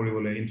এটা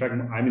কৰিবলে in fact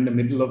I'm in the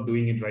middle of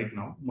doing it right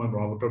now মই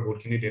ব্ৰহ্মপুত্ৰৰ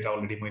বহুতখিনি ডেটা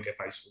অলৰেডি মই এটা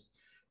পাইছো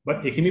বাট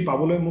এখিনি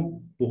পাবলৈ মোক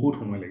বহুত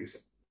সময় লাগিছে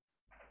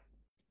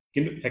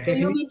কিন্তু so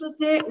you mean to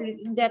say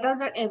data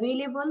are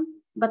available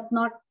but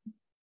not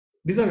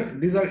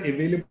these are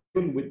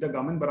available with the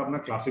government but apna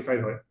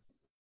classified হয়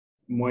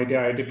মই এটা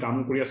আইটি কাম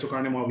কৰি আছো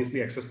কাৰণে মই obviously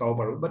access পাব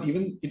পাৰো but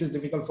even it is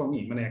difficult for me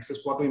মানে access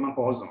পোৱাটো ইমান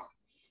সহজ নহয়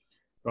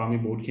তো আমি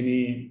বহুতখিনি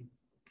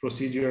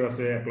procedure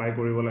আছে apply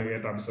কৰিব লাগে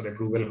তাৰ পিছত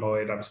approval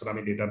হয় তাৰ পিছত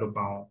আমি ডেটাটো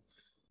পাও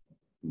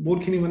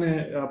বহুতখিনি মানে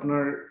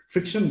আপোনাৰ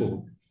friction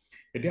বহুত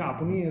এতিয়া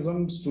আপুনি এজন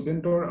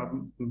ষ্টুডেন্টৰ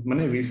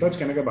মানে ৰিসাৰ্চ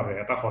কেনেকৈ বাঢ়ে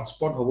এটা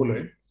হটস্পট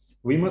হ'বলৈ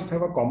we must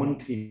have a common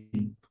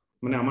theme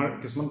মানে আমাৰ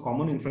কিছুমান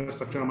কমন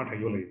ইনফ্ৰাষ্ট্ৰাকচাৰ আমাৰ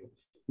থাকিব লাগিব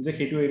যে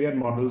সেইটো এৰিয়াত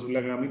মডেলছ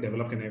বিলাক আমি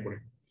ডেভেলপ কেনেকৈ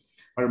কৰিম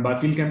আৰু বা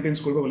ফিল্ড কেম্পেইনছ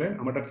কৰিব হ'লে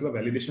আমাৰ তাত কিবা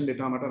ভ্যালিডেশন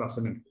ডেটা আমাৰ তাত আছে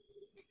নে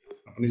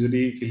আপুনি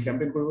যদি ফিল্ড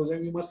কেম্পেইন কৰিব যায়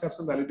we must have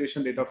some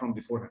validation data from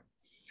beforehand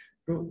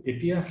তো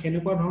এতিয়া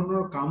কেনেকুৱা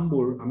ধৰণৰ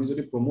কামবোৰ আমি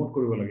যদি প্ৰমোট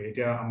কৰিব লাগে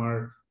এতিয়া আমাৰ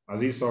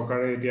আজি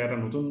চৰকাৰে এতিয়া এটা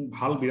নতুন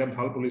বিৰাট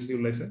ভাল পলিচি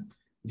ওলাইছে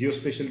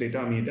জিঅ'স্পেশাল ডেটা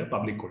আমি এটা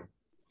পাব্লিক কৰিম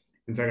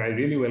in fact I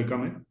really welcome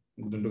it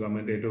যোনটো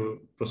গভৰ্ণমেণ্টে এইটো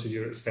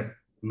প্ৰচিডিউৰ ষ্টেপ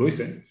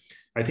লৈছে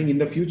I think in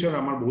the future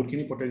আমাৰ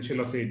বহুতখিনি পটেনশিয়াল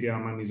আছে এতিয়া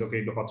আমাৰ নিজকে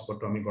এইটো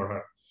হটস্পটটো আমি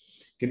গঢ়াৰ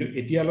কিন্তু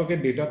এতিয়ালৈকে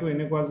ডেটাটো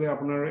এনেকুৱা যে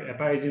আপোনাৰ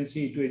এটা এজেন্সি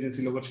ইটো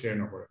এজেন্সিৰ লগত শ্বেয়াৰ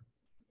নকৰে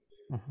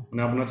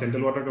মানে আপোনাৰ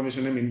সেন্ট্ৰেল ওয়াটাৰ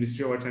কমিশনে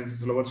মিনিষ্ট্ৰি অফ আৰ্ট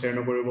সায়েন্সেছৰ লগত শ্বেয়াৰ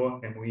নকৰিব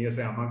এমওই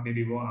আছে আমাক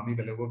নিদিব আমি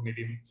বেলেগক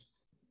নিদিম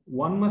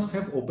one must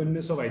have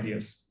openness of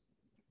ideas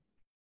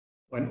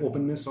and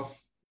openness of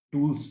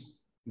tools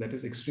that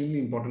is extremely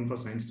important for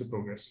science to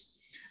progress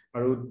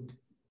আৰু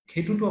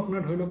হেতুটো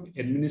আপোনাৰ ধৰি লওক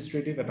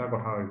এডমিনিষ্ট্ৰেটিভ এটা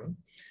কথা হৈ গ'ল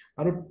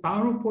আৰু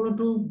তাৰ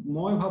ওপৰতো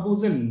মই ভাবো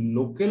যে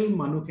লোকেল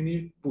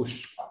মানুহখিনিৰ পুশ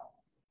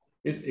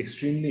is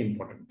extremely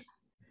important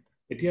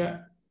এতিয়া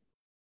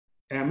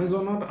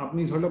এমাজনত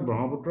আপনি ধৰি লওক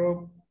ব্ৰহ্মপুত্ৰ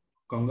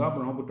গংগা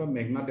ব্ৰহ্মপুত্ৰ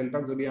মেঘনা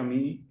ডেল্টাক যদি আমি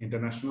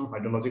ইন্টাৰনেশ্যনেল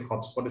হাইড্ৰলজিক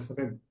হটস্পট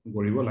হিচাপে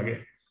গঢ়িব লাগে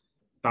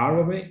তাৰ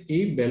বাবে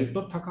এই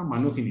বেল্টত থকা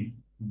মানুহখিনি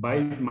বাই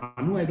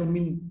মানুহ আই ডোন্ট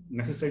মিন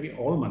নেসেসাৰিলি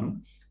অল মানুহ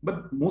বাট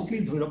মোস্টলি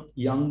ধৰি লওক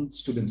young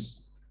students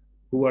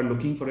who are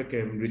looking for a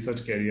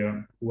research career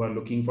who are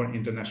looking for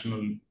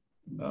international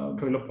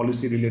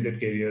policy related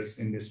careers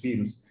in these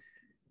fields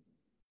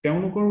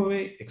তেওঁলোকৰ বাবে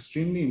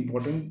extremely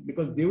important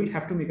because they will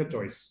have to make a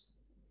choice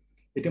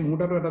এটা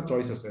মোটাটো এটা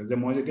choice আছে যে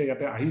মই যেতিয়া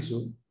ইয়াতে আহিছো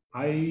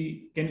I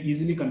can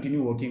easily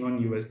continue working on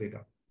US data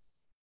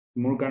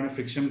মোৰ কাৰণে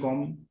ফ্ৰিকশন কম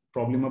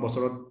প্ৰবলেম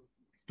বছৰত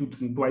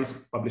twice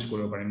publish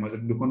কৰিব পাৰিম মই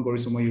যদি দুখন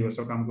কৰিছো মই US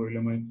ৰ কাম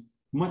কৰিলে মই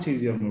much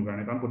easier মোৰ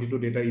কাৰণে কাৰণ প্ৰতিটো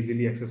ডেটা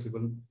easily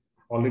accessible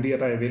already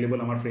এটা available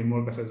আমাৰ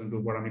framework আছে যোনটো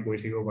ওপৰত আমি কৰি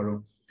থাকিব পাৰো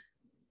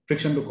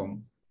ফ্ৰিকশন তো কম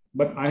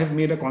but I have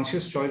made a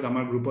conscious choice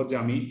আমাৰ গ্ৰুপত যে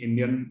আমি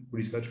ইন্ডিয়ান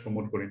ৰিসাৰ্চ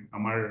প্ৰমোট কৰিম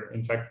আমাৰ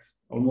in fact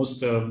almost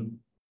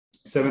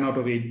 6 out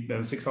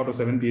of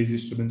 7 PhD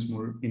students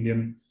more Indian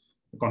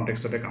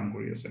context তে কাম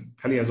কৰি আছে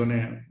খালি এজনে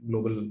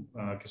গ্লোবাল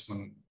কিছুমান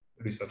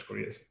ৰিসাৰ্চ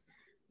কৰি আছে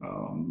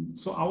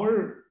so our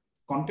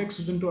context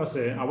যোনটো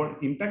আছে our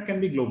impact can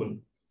be global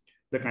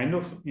the kind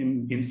of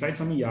insights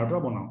আমি ইয়াৰ পৰা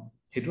বনাও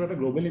হেতু এটা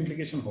গ্লোবাল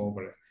ইমপ্লিকেশন হ'ব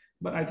পাৰে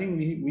but I think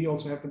we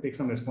also have to take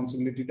some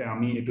responsibility তে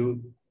আমি এটো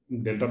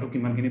ডেল্টাটো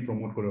কিমানখিনি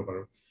প্ৰমোট কৰিব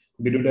পাৰো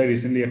বিদুদাই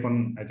ৰিসেন্টলি এখন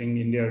I think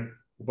ইন্ডিয়াৰ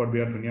ওপৰত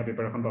বিৰাট ধুনীয়া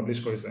পেপাৰ এখন পাবলিশ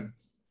কৰিছে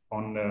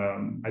on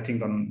I think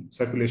on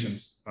circulations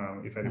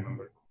if I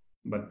remember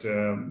but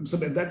so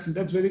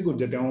that's very good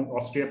that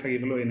Austria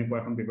thagibolo enekwa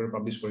এখন paper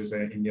publish korise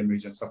Indian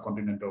region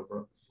subcontinent over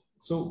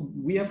so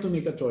we have to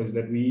make a choice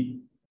that we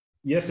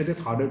yes it is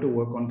harder to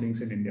work on things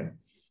in India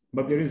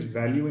but there is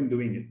value in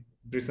doing it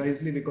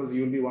precisely because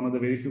you will be one of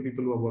the very few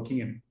people who are working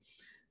in it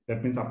that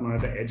means apnar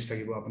eta edge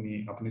thagibo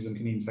apni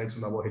jonkhini insights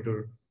ulabo hetur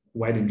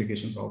wide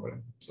implications over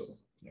so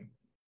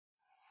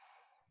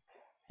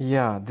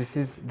Yeah, this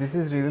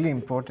is really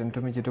important to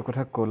me যেটো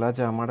কথা কলা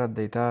যে আমাৰ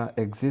data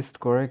exist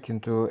কৰে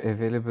কিন্তু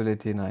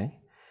availability নাই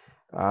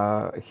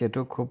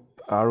হেতু খুব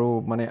আৰু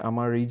মানে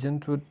আমাৰ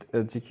ৰিজনটোত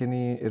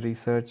যিখিনি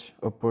ৰিসাৰ্চ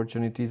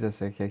অপৰচুনিটিজ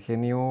আছে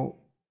সেইখিনিও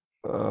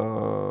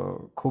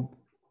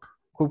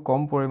খুব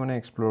কম পৰিমাণে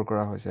এক্সপ্লোৰ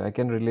কৰা হৈছে I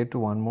can relate to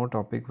one more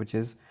topic which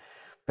is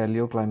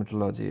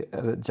paleoclimatology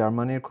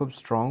জাৰ্মানীৰ খুব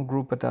ষ্ট্ৰং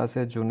গ্ৰুপ এটা আছে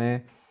যোনে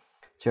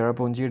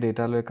চেৰাপুঞ্জিৰ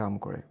ডেটা লৈ কাম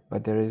কৰে but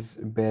there is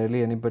barely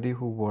anybody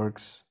who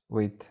works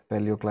with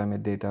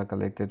paleoclimate data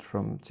collected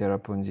from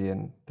Cherrapunji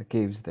and the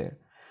caves there.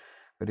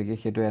 But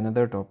again,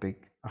 another topic.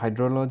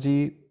 Hydrology,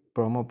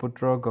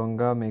 Brahmaputra,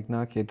 Ganga,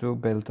 Meghna, Ketu,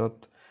 Beltot,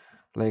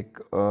 like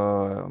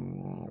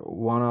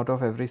 1 out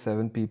of every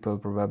 7 people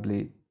probably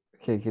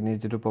hekhini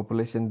jetu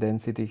population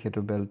density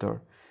Ketu Beltor.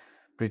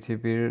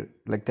 Prithibir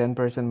like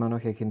 10% mano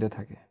hekhinde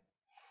thake.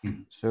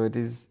 So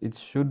it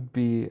should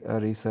be a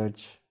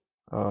research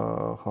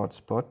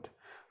hotspot.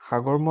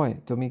 Hagormoy,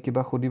 tumi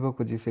kiba khudibo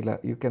khujisila,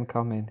 you can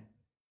come in.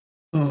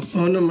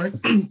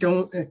 No,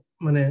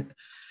 মানে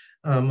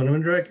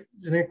মনোমেন্দ্ৰ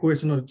যেনে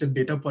question হচ্ছে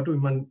data পাটো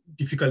ইমান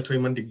difficult হয়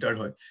ইমান দিগদাৰ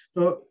হয়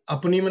তো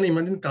আপুনি মানে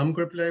ইমান দিন কাম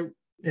কৰি পেলাই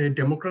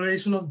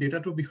ডেমোক্ৰেটাইজেশ্যন অফ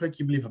ডেটাটোৰ বিষয়ে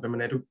কি বুলি ভাবে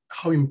মানে এইটো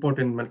হাউ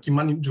ইম্পৰ্টেণ্ট মানে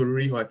কিমান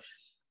জৰুৰী হয়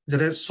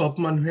যাতে সব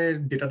মানুহে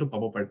ডেটাটো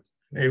পাব পাৰে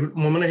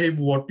মই মানে সেই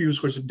ৱৰ্ডটো ইউজ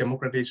কৰিছো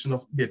ডেমোক্ৰেটাইজেশ্যন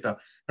অফ ডেটা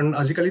কাৰণ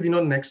আজিকালি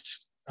দিনত নেক্সট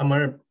আমাৰ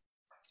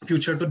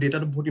ফিউচাৰটো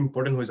ডেটাটো বহুত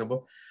ইম্পৰ্টেণ্ট হৈ যাব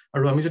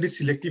আৰু আমি যদি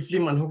সিলেক্টিভলি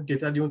মানুহক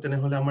ডেটা দিওঁ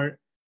তেনেহলে আমাৰ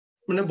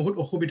মানে বহুত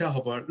অসুবিধা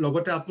হ'ব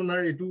লগতে আপোনাৰ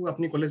এটো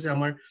আপুনি কলে যে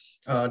আমাৰ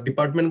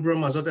ডিপাৰ্টমেন্টবোৰৰ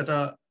মাজত এটা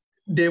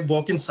দে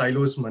ৱৰ্ক ইন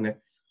সাইলোজ মানে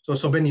সো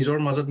সবে নিজৰ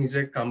মাজত নিজে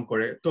কাম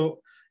কৰে তো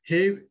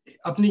সেই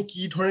আপুনি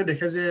কি ধৰণে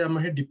দেখে যে আমাৰ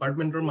সেই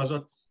ডিপাৰ্টমেন্টৰ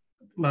মাজত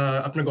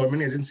আপোনাৰ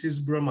গভৰ্ণমেন্ট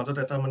এজেন্সিজবোৰৰ মাজত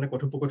এটা মানে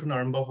কথোপকথন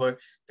আৰম্ভ হয়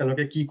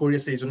তেওঁলোকে কি কৰি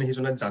আছে ইজনে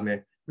সিজনে জানে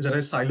যাতে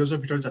সাইলোজৰ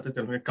ভিতৰত যাতে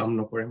তেওঁলোকে কাম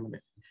নকৰে মানে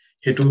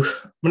হেতু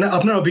মানে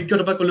আপোনাৰ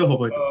অভিজ্ঞতা পৰা কলে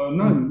হ'ব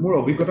না মোৰ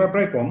অভিজ্ঞতা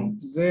প্ৰায় কম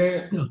যে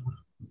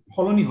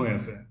ফলনি হৈ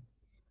আছে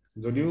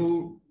যদিও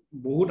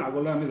বহুত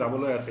আগলৈ আমি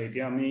যাবলৈ আছে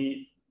এতিয়া আমি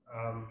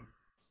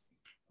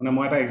মানে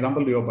মই এটা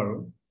এক্সাম্পল দিব পাৰো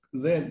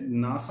যে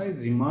নাসাই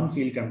যিমান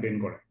ফিল্ড কেম্পেইন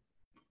কৰে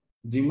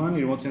যিমান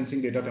ৰিমোট সেন্সিং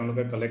ডেটা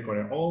তেওঁলোকে কালেক্ট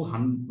কৰে অল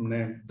মানে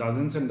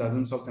ডাজেন্স এণ্ড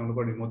ডাজেন্স অফ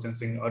তেওঁলোকৰ ৰিমোট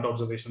সেন্সিং আৰ্থ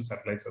অবজাৰভেশ্যন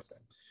স্যাটেলাইটস আছে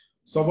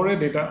সবৰে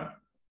ডেটা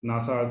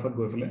নাসা আৰ্থত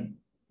গৈ ফেলে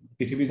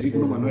পৃথিৱীৰ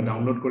যিকোনো মানুহে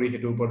ডাউনলোড কৰি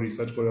হেতুৰ ওপৰত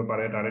ৰিসাৰ্চ কৰিব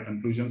পাৰে তাৰে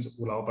কনক্লুজনছ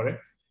ওলাব পাৰে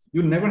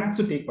U never have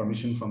to take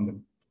permission from them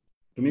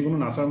তুমি কোনো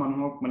নাসাৰ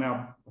মানুহক মানে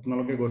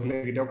আপোনালোকে গৈ ফেলে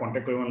কেতিয়াও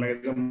কন্টেক্ট কৰিব নালাগে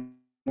যে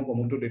মোক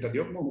অমুকটো ডেটা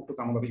দিয়ক মই অমুকটো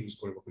কামৰ বাবে ইউজ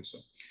কৰিব খুজিছো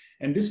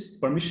and this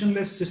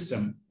পাৰমিশনলেছ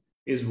system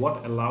is what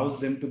allows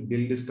them to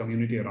build this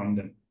community around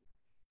them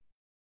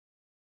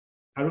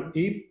আৰু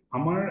এই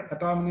আমাৰ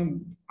এটা মানে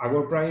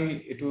আগৰ প্ৰায়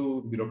এটো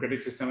বিউৰোক্ৰেটিক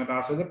সিস্টেম এটা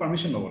আছে যে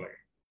পাৰমিশন লব লাগে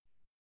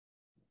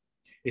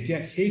এতিয়া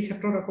সেই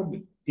ক্ষেত্ৰত আকৌ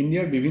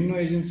ইণ্ডিয়াৰ বিভিন্ন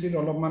এজেন্সিৰ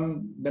অলপমান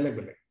বেলেগ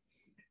বেলেগ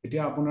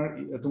এতিয়া আপোনাৰ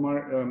তোমাৰ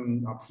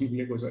আপনি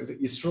বুলি কৈছে এটা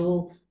ইছৰো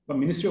বা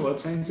ministry of earth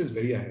science is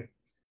very high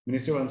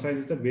ministry of earth science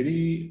is a very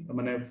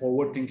মানে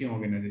ফৰৱাৰ্ড থিংকিং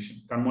অৰ্গেনাইজেশ্যন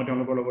কাৰণ মই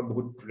তেওঁলোকৰ লগত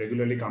বহুত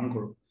ৰেগুলাৰলি কাম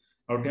কৰো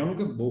আৰু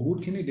তেওঁলোকে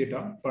বহুতখিনি ডেটা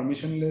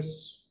পাৰমিশনলেছ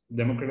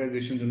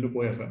ডেমোক্ৰেটাইজেশ্যন যোনটো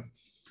কৈ আছে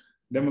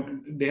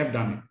দে হেভ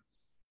ডান ইট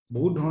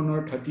বহুত ধৰণৰ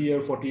 30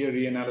 ইয়াৰ 40 ইয়াৰ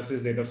ৰিএনালিসিস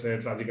ডেটা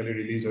সেটস আজিকালি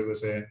ৰিলিজ হৈ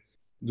গৈছে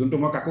যোনটো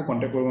মই কাকো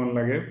কন্টেক্ট কৰিব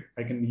নালাগে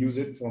আই can use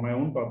it for my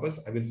own পাৰপাস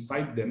I will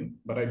site them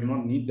but I do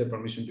not need the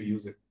permission to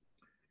use it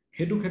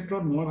হেতু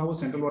ক্ষেত্ৰত মই ভাবো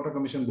সেন্ট্ৰেল ওয়াটাৰ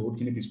কমিশন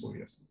বহুতখিনি পিছ পৰি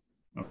আছে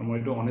মই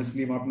এইটো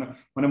অনেষ্টলি মই আপোনাৰ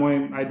মানে মই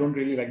আই don't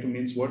really like to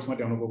means ওয়াৰ্ডছ মই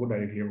তেওঁলোককো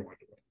ডাইৰেক্টলি কওঁ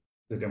এইটো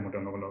যেতিয়া মই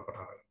তেওঁলোকৰ লগত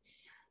কথা হয়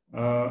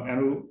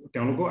আৰু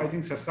তেওঁলোকো আই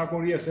থিংক চেষ্টা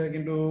কৰি আছে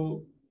কিন্তু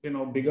you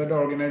know bigger the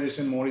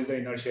organization more is the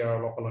inertia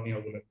অলপ হলনি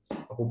হ'বলে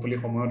hopefully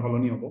সময়ত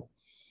হলনি হ'ব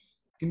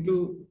কিন্তু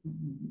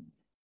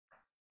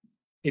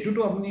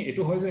এটুটো আপনি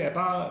এটু হয় যে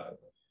এটা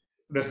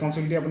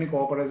ৰেসপন্সিবিলিটি আপনি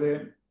কব পাৰে যে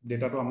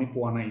ডেটাটো আমি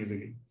পোৱা নাই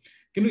ইজিলি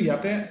কিন্তু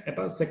ইয়াতে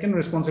এটা সেকেন্ড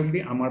ৰেসপন্সিবিলিটি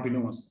আমাৰ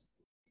পিনও আছে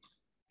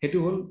হেতু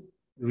হল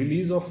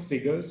release of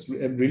ফিগাৰ্স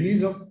release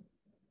of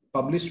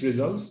published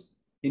ৰিজাল্টস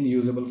in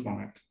usable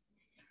format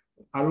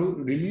আৰু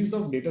release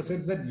of data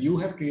sets that you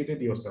have created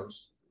yourselves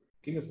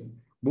ঠিক আছে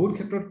বহুত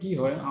ক্ষেত্ৰত কি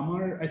হয়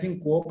আমাৰ আই থিংক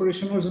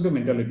কোঅপাৰেশনৰ যোনটো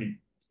মেন্টালিটি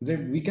যে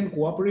we can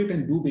cooperate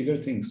and do bigger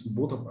things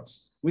both of us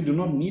we do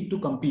not need to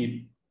compete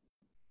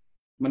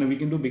মানে we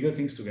can do bigger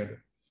things together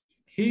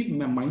he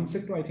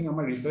mindset to I think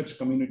আমাৰ research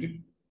community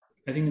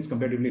I think it's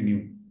comparatively new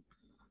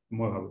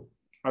মই ভাবো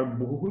আৰু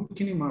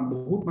বহুতখিনি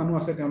বহুত মানুহ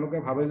আছে তেওঁলোকে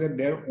ভাবে যে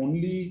their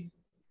only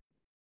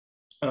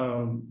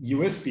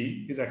USP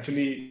is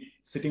actually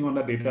sitting on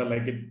the data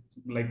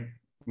like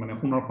মানে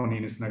হুনৰ খনি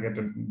নিচিনাকে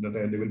that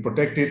they will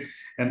protect it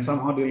and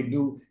somehow they will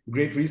do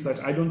great research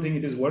I don't think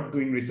it is worth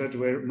doing research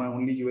where my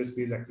only USP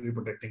is actually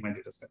protecting my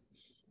data set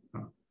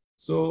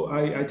so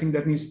I think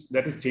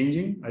that is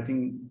changing I think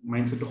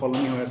mindset to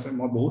holoni hoy ase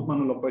moi bahut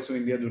manu log paisu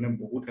India jone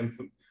bahut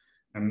helpful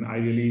and I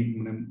really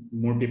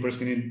more papers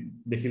kini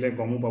dekhile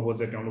gomu pabo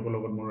je teologor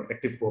logot more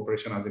active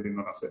cooperation aji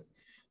dinot ase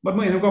but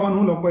moi enokwa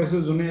manu log paisu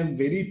jone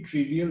very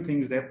trivial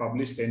things they have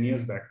published 10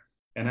 years back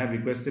and I have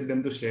requested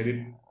them to share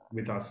it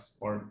with us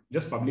or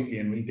just publicly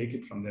and we'll take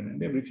it from them and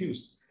they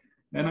refused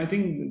and I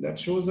think that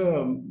shows a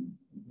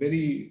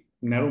very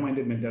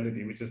narrow-minded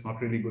mentality which is not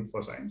really good for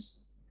science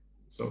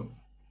so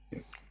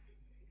yes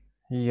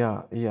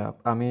yeah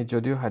আমি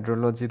যদিও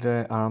হাইড্ৰলজিৰে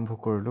আৰম্ভ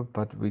কৰিলো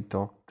but we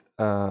talked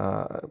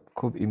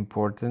খুব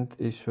important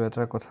issue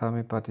এটাৰ কথা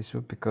আমি পাতিছো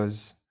because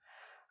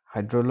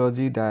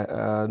hydrology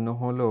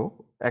নহলো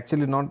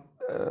actually not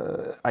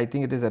I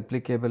think it is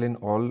applicable in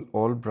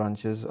all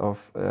branches of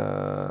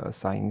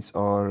science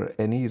or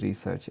any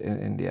research in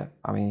India.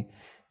 I mean,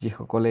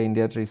 যিসকলে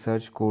ইণ্ডিয়াত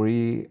ৰিসাৰ্চ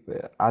কৰি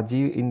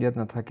আজি ইণ্ডিয়াত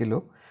নাথাকিলো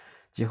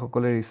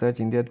যিসকলে ৰিসাৰ্চ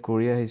ইণ্ডিয়াত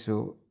কৰি আহিছো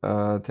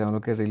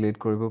তেওঁলোকে ৰিলেট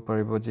কৰিব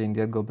পাৰিব যে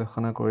ইণ্ডিয়াত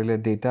গৱেষণা কৰিলে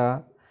ডেটা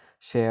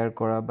শ্বেয়াৰ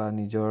কৰা বা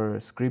নিজৰ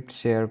স্ক্ৰিপ্ট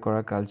শ্বেয়াৰ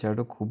কৰা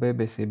কালচাৰটো খুবেই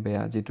বেছি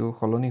বেয়া যেটো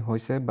হলনি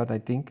হৈছে বাট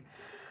আই থিংক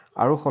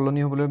আৰু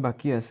হলনি হ'বলৈ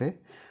বাকি আছে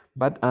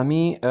But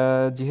আমি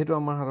যেহেতু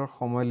আমাৰ হাতৰ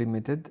সময়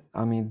লিমিটেড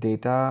আমি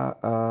ডেটা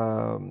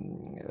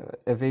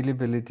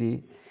এভেইলেবিলিটি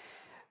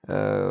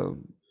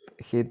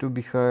হেতু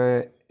বিষয়ে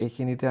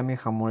এইখিনিতে আমি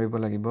সামৰিব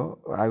লাগিব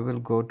I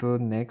will go to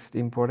next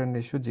important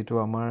issue যেটো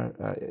আমাৰ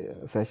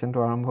সেশনটো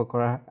আৰম্ভ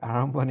কৰা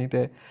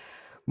আৰম্ভণিতে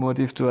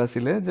মোটিভটো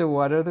আছিল যে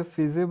what are the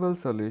feasible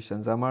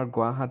solutions আমাৰ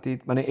গুৱাহাটীত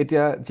মানে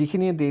এতিয়া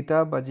যিখিনি ডেটা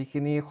বা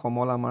যিখিনি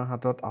সমল আমাৰ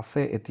হাতত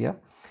আছে এতিয়া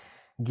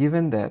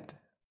given that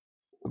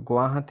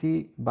গুৱাহাটী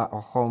বা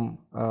অসম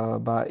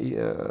বা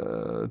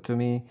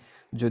তুমি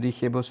যদি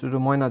সেই বস্তুটো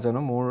মই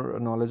নাজানো মোৰ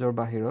নলেজৰ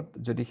বাহিৰত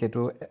যদি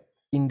হেতু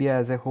ইণ্ডিয়া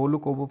এজ এ হোল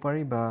ক'ব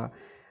পাৰি বা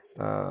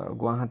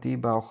গুৱাহাটী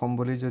বা অসম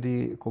বুলি যদি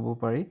ক'ব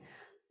পাৰি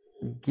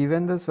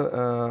given the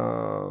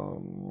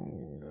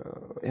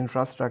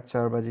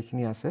infrastructure বা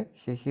যিখিনি আছে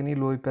সেইখিনি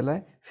লৈ পেলাই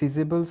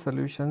feasible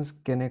solutions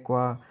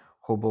কেনেকুৱা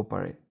হ'ব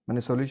পাৰে মানে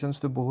solutions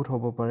তো বহুত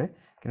হ'ব পাৰে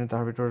কিন্তু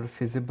তাৰ ভিতৰত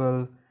feasible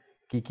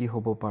কি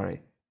হ'ব পাৰে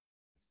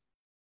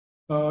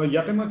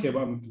ইয়াতে মই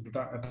কেবা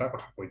এটা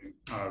কথা কৈ দিম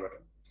আগতে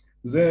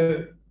যে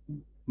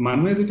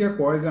মানুহে যেতিয়া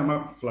কয় যে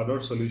আমাক ফ্লাডৰ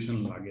সলিউশন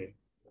লাগে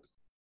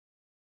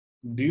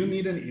do you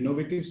need an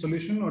innovative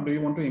solution or do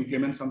you want to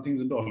implement something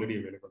that already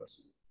available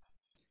আছে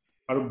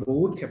আৰু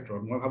বহুত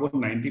ক্ষেত্ৰত মই ভাবো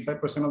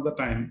 95% অফ দা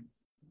টাইম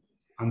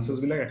আনসাৰ্স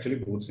বিলাক একচুয়ালি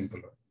বহুত সিম্পল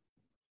হয়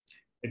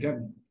এটা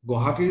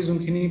গুৱাহাটীৰ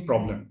যোনখিনি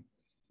problem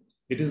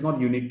it is not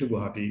unique two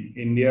Guwahati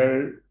ইণ্ডিয়াৰ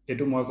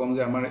এটো মই কম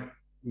যে আমাৰ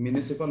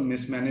মিউনিসিপাল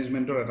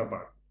মিসম্যানেজমেন্টৰ এটা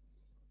পাৰ্ট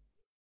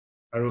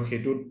আৰু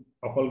হেতু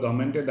অকল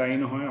গভৰ্নমেন্টে দায়ী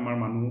নহয় আমাৰ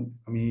মানুহ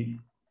আমি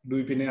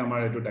দুই পিনে আমাৰ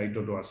এটো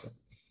দায়িত্বটো আছে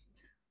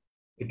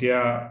এতিয়া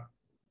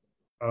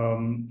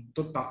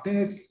তো তাতে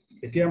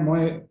এতিয়া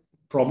মই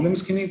প্ৰবলেমছ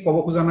খিনি ক'ব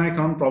খোজা নাই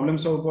কাৰণ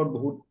প্ৰবলেমছৰ ওপৰত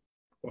বহুত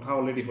কথা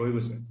অলৰেডি হৈ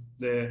গৈছে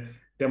যে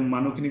তে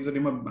মানুহখিনিক যদি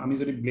আমি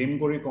যদি ব্লেম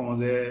কৰি কওঁ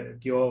যে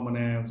কিয়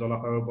মানে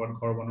জলাশয়ৰ ওপৰত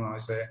ঘৰ বনোৱা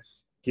হৈছে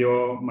কিয়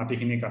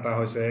মাটিখিনি কাটা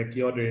হৈছে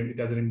কিয়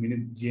এটা যদি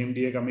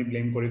জিএমডিএক আমি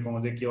ব্লেম কৰি কওঁ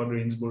যে কিয়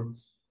ড্ৰেইনছবোৰ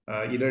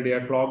ইদাৰ দে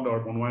আৰ ক্লগড অৰ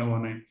বনোৱা হোৱা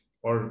নাই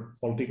অৰ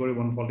ফল্টি কৰি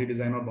ফল্টি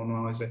ডিজাইনত বনোৱা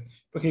হৈছে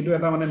তো সেইটো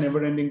এটা মানে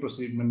never ending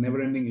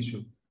never ending issue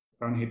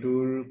কাৰণ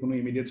হেতুৰ কোনো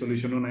ইমিডিয়েট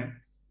সলিউশনো নাই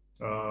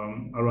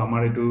আৰু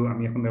আমাৰ এটো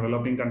আমি এখন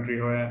ডেভেলপিং কান্ট্ৰি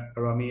হয়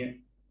আৰু আমি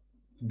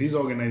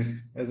disorganized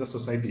as a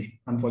society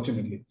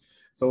unfortunately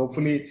so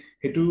hopefully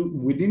hetu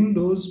within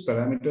those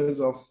parameters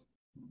of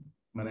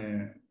mane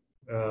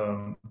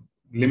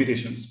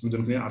limitations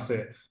jonki ase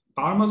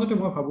tar majote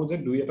moi bhabu je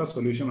dui eta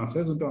solution ase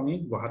jonto ami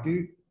Guwahati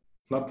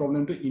flood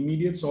problem to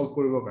immediate solve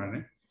koribo karone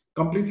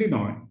completely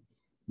noy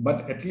but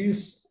at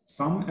least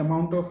some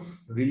amount of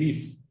relief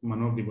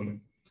manok dibole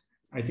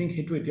I think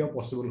hetu etia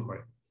possible hoy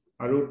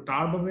aru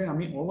tar babe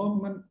ami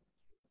অলপমান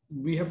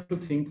we have to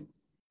think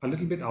a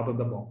little bit out of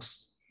the box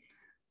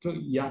so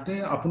yate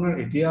apunar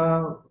etia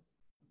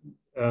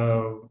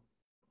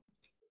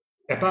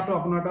eta to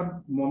apunar ta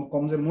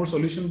kom je more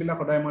solution bila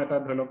kodai moi eta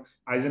dholok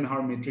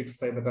Eisenhower matrix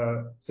type eta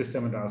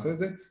system eta ase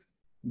je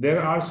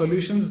there are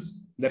solutions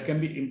that can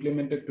be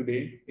implemented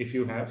today if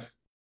you have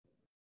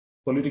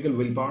political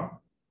willpower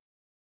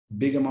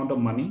big amount of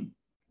money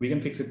we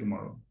can fix it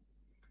tomorrow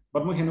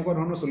but moi henoko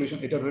dhৰণৰ solution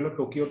eta dholok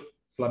Tokyo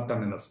flood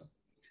tunnel ase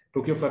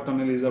Tokyo flood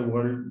tunnel is a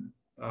world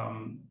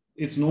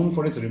it's known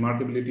for its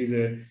remarkability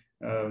je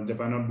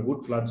Japan বহুত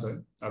floods হয়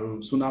আৰু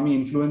tsunami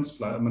influence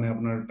flood মানে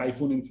আপোনাৰ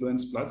typhoon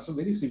influence floods so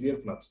very severe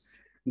floods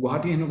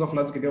Guwahati হেনকা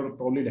floods কেতিয়াও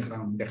probably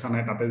দেখা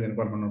নাই তাতে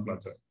যেনেকুৱা ধৰণৰ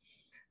floods হয়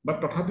but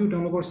তথাপিও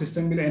তেওঁলোকৰ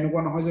system বিলা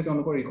এনেকুৱা নহয় যে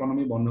তেওঁলোকৰ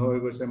ইকোনমি বন্ধ হৈ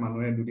গৈছে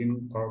মানুহে দুদিন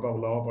ঘৰৰ পৰা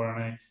ওলাব পৰা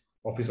নাই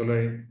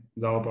অফিচলৈ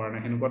যাব পৰা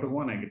নাই হেনকুৱাটো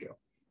হোৱা নাই কেতিয়াও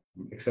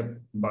except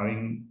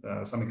barring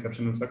some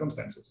exceptional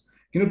circumstances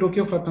কিন্তু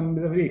Tokyo flood tunnel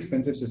is a very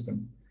expensive system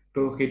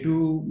তো হেতু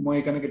মই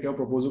এখানে কেতিয়াও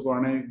propose কৰা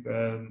নাই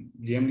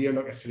GMDR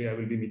lock actually I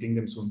will be meeting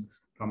them soon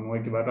মই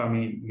কিবা এটা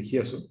আমি লিখি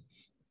আছো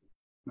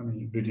আমি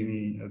দুইজনী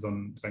এজন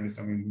সাইন্টিষ্ট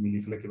আমি মিলি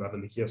ফেলে কিবা এটা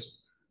লিখি আছো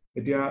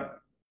এতিয়া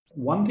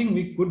one thing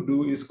we could do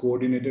is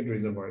coordinated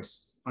reservoirs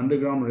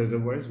underground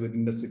reservoirs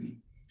within the city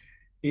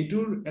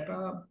এটোৰ এটা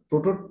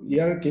প্ৰটোট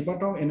ইয়াৰ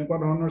কেইবাটাও এনেকুৱা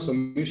ধৰণৰ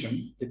সলিউশন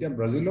এতিয়া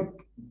ব্ৰাজিলত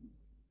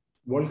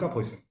ওয়াৰ্ল্ড কাপ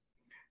হৈছে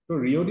তো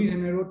ৰিও ডি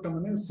জেনেৰোত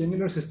মানে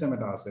সিমিলাৰ সিস্টেম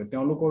এটা আছে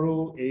তেওঁলোকৰো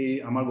এই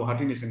আমাৰ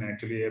গুৱাহাটী নিচিনা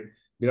একচুয়ালি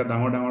বিৰা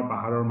ডাঙৰ ডাঙৰ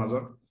পাহাৰৰ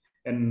মাজত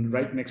and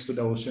right next to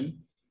the ocean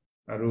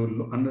আৰু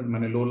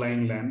মানে low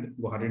lying land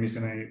গুৱাহাটীৰ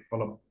নিচিনাই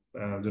অলপ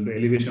যোনটো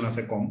এলিভেশন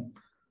আছে কম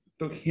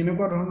তো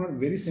হেনেকুৱা ধৰণৰ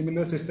very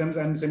similar systems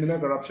and similar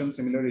corruption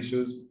similar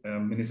issues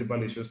municipal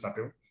issues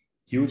তাতেও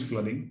huge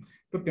flooding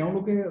তো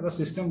তেওঁলোকে এটা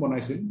সিস্টেম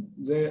বনাইছিল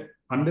যে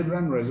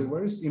underground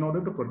reservoirs in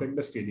order to protect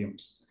the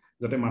stadiums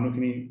যাতে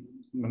মানুহখিনি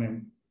মানে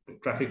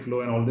traffic flow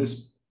and all this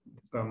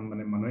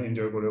মানে মানুহে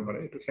এনজয় কৰিব পাৰে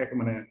এটো খেক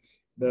মানে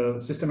the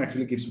system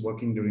actually keeps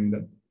working during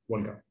the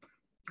World Cup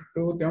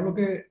so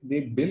they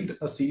built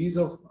a series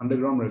of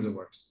underground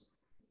reservoirs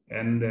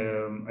and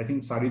I think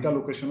Sarita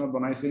location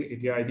banaisil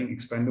etia I think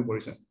expand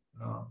korise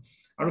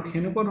aru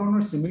khenukor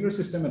dhৰণৰ similar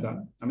system eta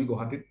ami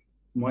Guwahatit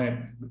moi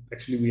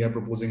actually we are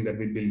proposing that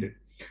we build it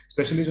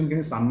especially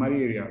jonkini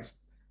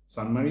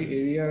Sanmari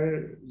area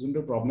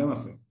junto problem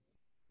ase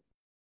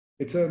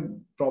it's a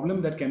problem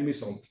that can be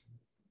solved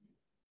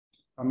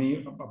ami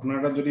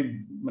apnara jodi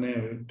mane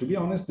to be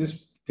honest these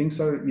things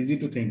are easy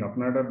to think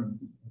apnara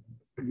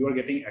you are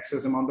getting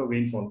excess amount of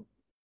rainfall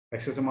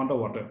excess amount of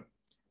water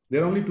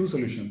there are only two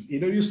solutions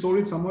either you store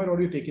it somewhere or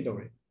you take it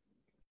away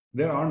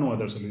there are no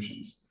other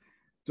solutions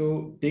so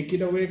take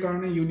it away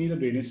karone you need a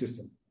drainage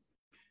system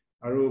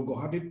aru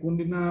Guwahatit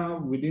kundina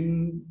within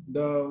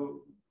the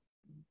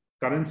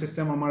current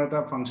system amar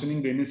eta functioning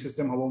drainage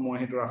system hobo moi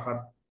hetu rakhat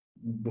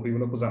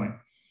bohibolo khoja nai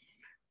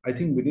I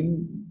think within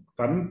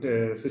current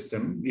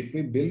system if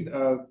we build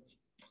a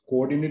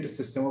coordinated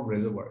system of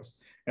reservoirs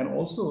and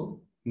also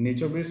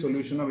nature-based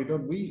solution of it,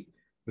 we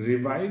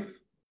revive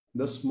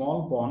the small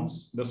ponds,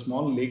 the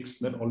small lakes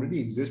that already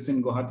exist in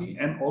Guwahati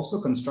and also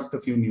construct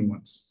a few new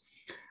ones.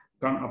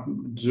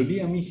 Jodi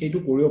ami hetu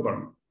koribo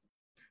paru.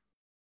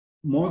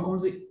 Moi kon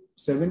je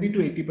 70 to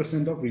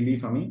 80% of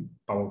relief ami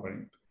pabo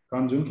parim.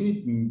 Karon jonki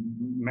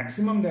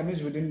maximum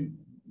damage within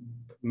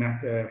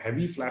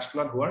heavy flash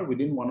flood hoar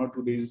within 1 or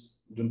 2 days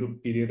jonto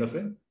period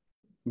ase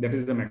that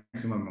is the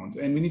maximum amount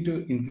and we need to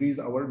increase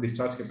our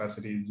discharge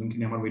capacity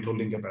jonki amar weight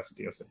holding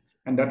capacity ase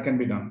and that can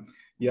be done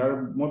yar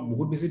moi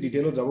bahut beshi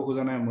detail jabo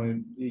khoja nai moi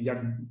yak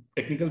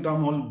technical term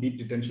hol deep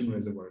detention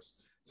reservoirs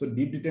So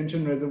deep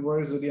detention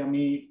reservoirs যদি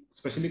আমি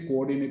specially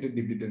coordinated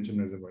deep detention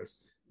reservoirs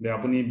যে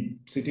আপুনি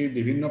সিটিৰ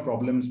বিভিন্ন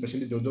problem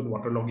specially য'ত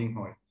water logging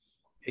হয়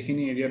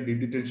এখিনি area deep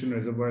detention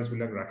reservoirs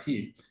বিলাক ৰাখি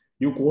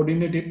you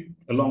coordinate it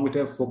along with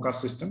a focus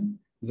system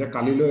যে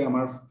কালিলৈ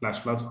আমাৰ flash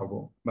floods হ'ব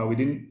বা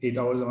within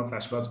 8 hours আমাৰ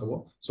flash floods হ'ব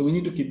so we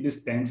need to keep these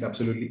tanks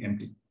absolutely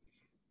empty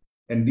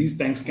and these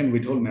tanks can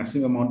withhold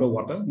massive amount of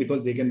water because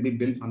they can be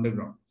built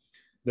underground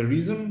the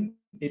reason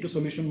এইটো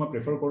solution মই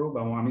prefer কৰো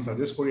বা আমি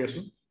suggest কৰি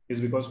আছো is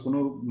because কোনো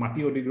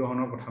মাটি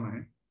অধিগ্ৰহণৰ কথা নাই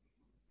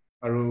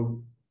আৰু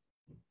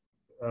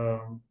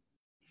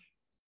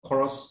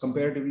খৰচ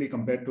comparatively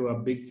compared to a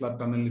big flood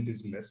tunnel it is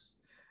less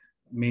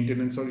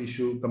maintenance or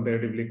issue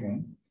comparatively com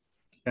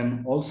and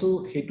also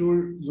hetur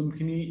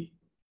junkhini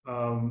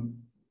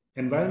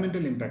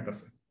environmental impact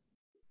ase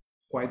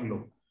quite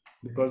low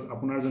because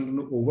apunar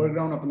jontu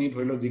overground apuni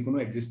dhoilo jikono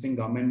existing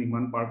government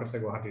niman park ase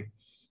Guwahati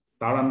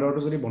tar under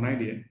to jodi banai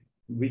die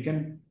we can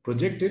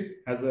project it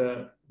as a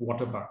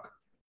water park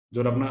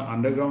jod apna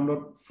underground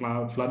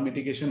flood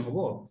mitigation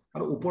hobo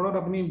aru uporot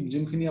apuni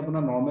jinkhini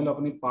apuna normal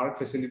apuni park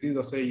facilities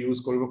ase use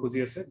koribo khoji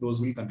ase those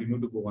will continue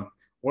to go on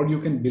or you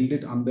can build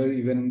it under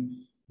even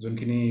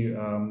যোনখিনি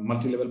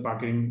multi level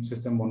parking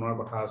system বনোৱাৰ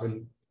কথা আছিল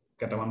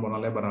কেটামান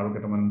বনালে বা আৰু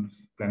কেটামান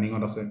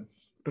প্ল্যানিংত আছে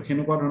তো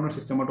হেনেকুৱা ধৰণৰ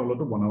সিস্টেমত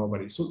অলটো বনাব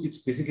পাৰি so it's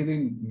basically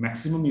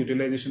maximum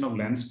utilisation of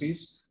land space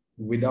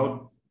without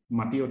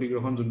মাটি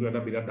অধিগ্ৰহণ যোনটো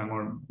এটা বিৰাট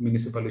ডাঙৰ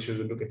মিউনিসিপাল ইস্যু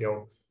যোনটো কেতিয়াও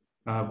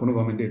কোনো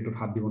গভৰ্নমেন্টে এটো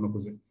হাত দিব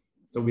নখোজে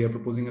so we are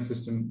proposing a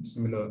system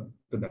similar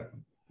to that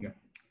yeah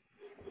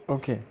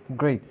okay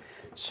great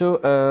so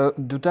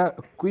duta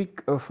quick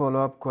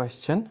follow up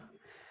question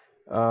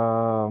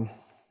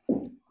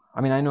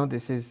I mean, I know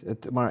this is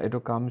it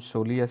comes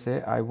solely as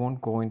I won't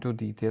go into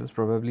details.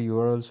 Probably you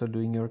are also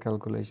doing your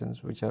calculations,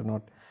 which are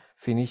not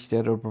finished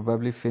yet, or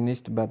probably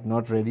finished but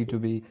not ready to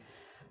be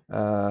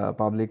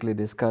publicly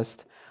discussed.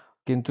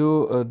 Kintu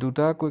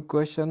duta quick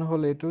question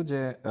hol etu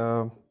je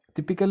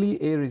typically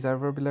a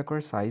reservoir bilakor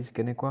size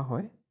kenekwa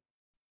hoy.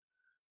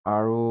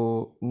 Aru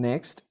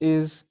next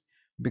is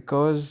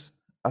because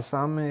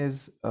Assam is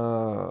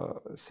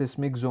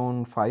seismic zone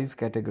 5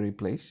 category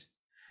place.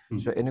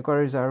 So এনেকুৱা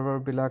reservoir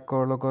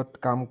বিলাকৰ লগত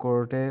কাম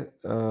কৰোতে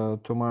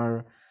তোমাৰ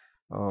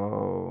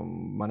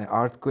মানে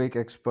earthquake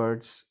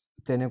experts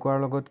তেনেকুৱাৰ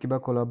লগত কিবা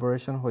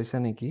কোলাবৰেচন হৈছে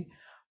নেকি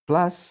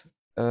প্লাছ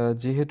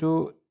যেহেতু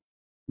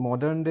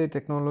modern day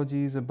technology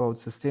is about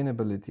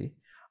sustainability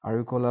are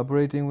you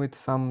collaborating with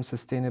some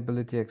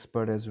sustainability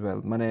expert as well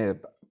মানে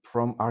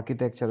from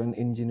architecture and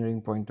engineering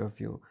point of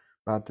view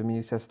বা তুমি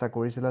চেষ্টা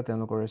কৰিছিলা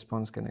তেওঁলোকৰ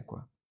ৰেসপন্স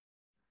কেনেকুৱা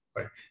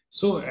right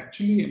so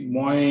actually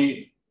মই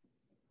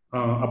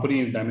আপনি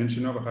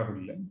ডাইমেনশনৰ কথা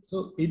কইলে সো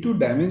এইটো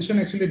ডাইমেনশন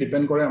একচুয়ালি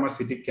ডিপেন্ড কৰে আমাৰ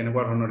সিটি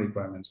কেনেকুৱা ধৰণৰ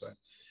ৰিকোয়াৰমেন্টস হয়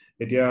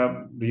এতিয়া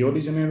ৰিও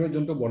ডি জেনেৰো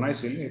যোনটো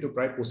বনাইছিল এটো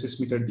প্ৰায়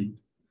 25 মিটাৰ ডিপ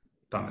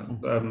টানেল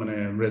মানে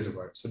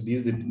reservoir so this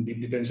deep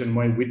detention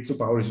মই with two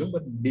power is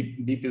but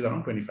deep is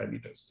around 25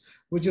 meters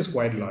which is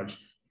quite large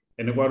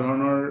এনেকুৱা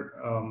ধৰণৰ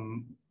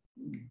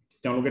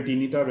তেওঁলোকে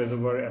তিনিটা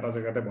ৰিজাৰ্ভাৰ এটা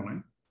জায়গাতে বনায়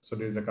so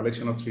there is a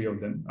collection of 3 of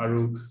them আৰু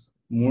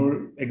more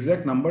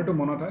exact number to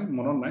monot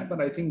নাই but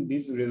I think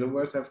these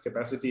reservoirs have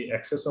capacity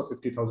excess of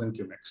 50,000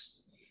 cumex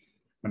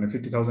মানে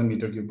 50,000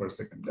 meter cube per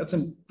second that's a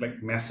like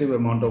massive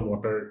amount of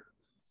water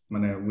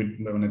মানে with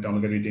মানে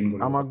তেওঁলোকে retain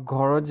কৰে আমাৰ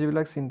ঘৰত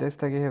যিবিলাক সিনটেক্স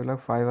থাকে হেবিলাক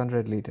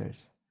 500 liters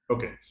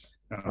okay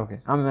okay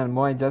I mean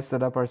মই just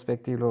that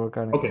perspective lower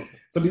কাৰণে okay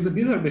so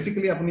these are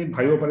basically apuni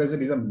bhaibo pare je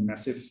these are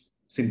massive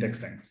syntax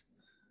tanks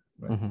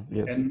right?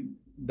 Yes and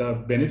the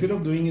benefit of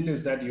doing it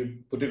is that you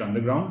put it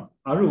underground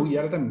aru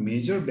yar eta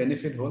major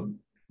benefit hol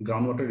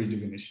groundwater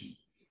rejuvenation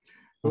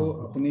so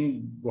apuni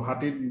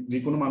Guwahati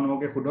jikono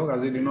manuhoke khudok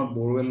aji dinot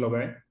borewell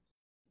logai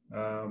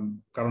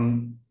karon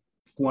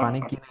kuat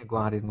pani ki nai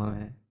Guwahati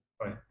mane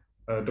hoy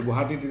to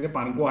Guwahati je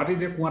pani Guwahati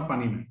je kuat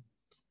pani nai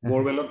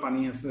borewellot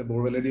pani ase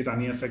borewell edi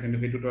tani ase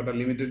kintu hetu to eta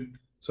limited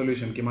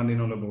solution kiman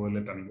dinole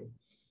borewell tanibo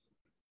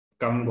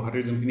karon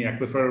Guwahati jonkhini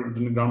aquifer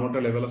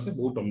groundwater level ase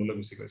bahut tolole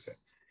gusi goise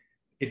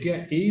etia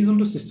ei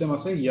jonto system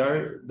ase yar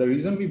the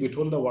reason we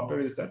withhold the water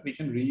is that we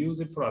can reuse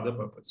it for other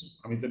purpose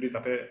ami jodi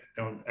tate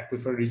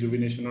aquifer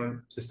rejuvenation or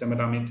system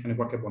eta ami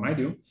enekwa ke banai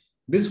diu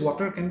this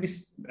water can be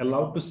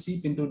allowed to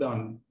seep into the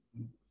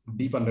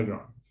deep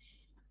underground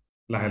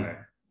lahe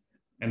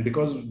and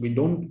because we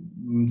don't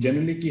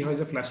generally ki hoy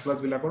je flash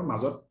floods bilakor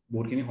majot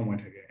বহুতখিনি সময়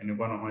থাকে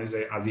এনেকুৱা নহয় যে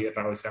আজি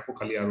এটা হৈছে আকো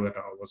খালি আৰু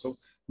এটা হ'ব so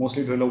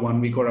mostly ধৰিলো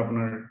 1 week or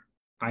আপোনাৰ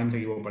time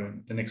থাকিব পাৰে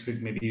the next week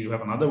maybe you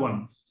have another one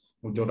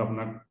jod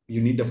apnak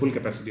you need the full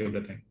capacity of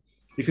the thing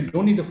if you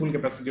don't need the full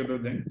capacity of the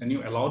thing then you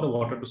allow the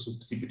water to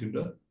seep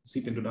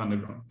into the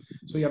underground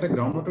so yata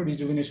groundwater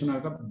rejuvenation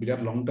eta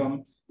birat long term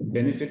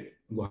benefit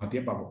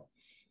Guwahati pabo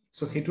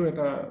so hetu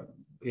eta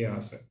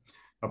ase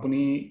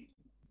apuni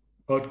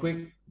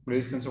earthquake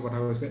resistance কথা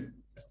কৈছে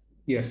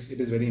yes it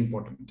is very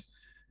important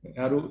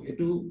আৰু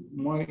এটো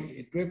মই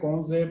এটোৱে কওঁ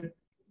যে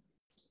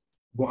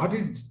Guwahati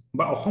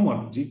বা অসমত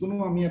যিকোনো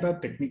আমি এটা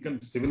টেকনিক্যাল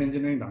সিভিল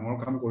ইঞ্জিনিয়াৰিং ডাঙৰ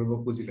কাম কৰিব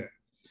খুজিলে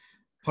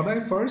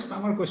সদায় ফাৰ্স্ট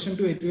আমাৰ কোৱেশ্চন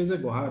টু এটো যে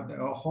Guwahati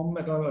অসম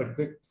এটা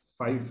earthquake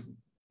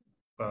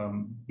 5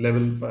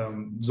 level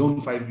zone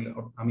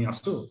 5 আমি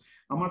আছো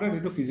আমাৰ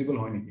এটা feasible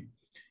হয় নেকি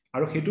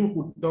আৰু হেতু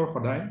উত্তৰ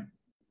সদায়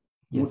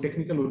মোৰ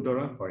technical উত্তৰ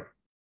হয়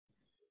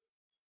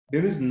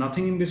there is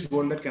nothing in this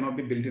world that cannot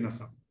be built in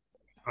Assam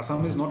Assam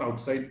is not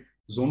outside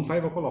zone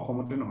 5 অকল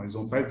অসমতে নহয়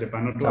zone 5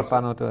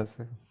 জাপানতো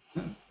আছে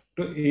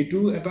তো এইটো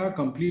এটা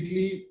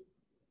completely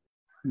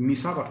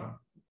মিছা কথা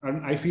and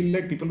I feel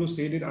like people who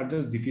said it are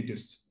just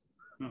defeatists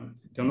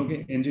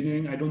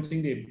engineering I don't think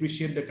they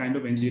appreciate the kind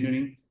of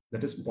engineering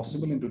that is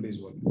possible in today's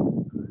world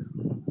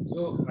so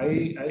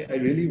I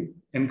really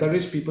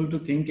encourage people to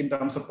think in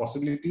terms of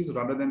possibilities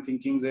rather than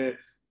thinking যে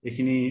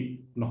এখিনি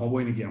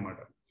নহবই নেকি আমাৰ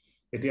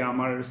এতিয়া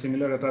আমাৰ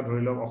সিমিলাৰ এটা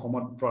ধৰিলক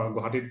অসমত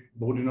গুৱাহাটীত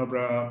বহুত দিনৰ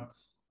পৰা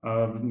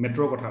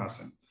মেট্ৰো কথা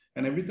আছে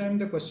and every time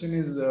the question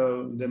is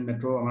the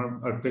metro আমাৰ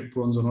earthquake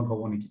prone zone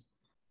হ'ব নেকি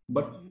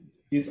but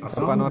is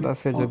Assam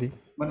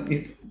but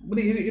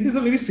it is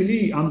a very silly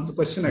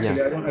question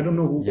actually I don't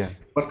know who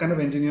what kind of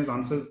engineers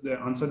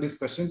answer these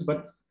questions but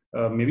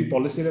maybe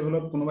policy level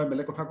of konoba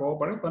bele kotha kobo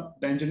pare but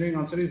the engineering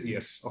answer is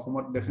yes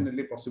Ahomot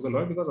definitely possible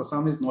hoy because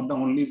Assam is not the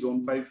only zone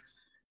 5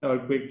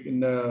 earthquake in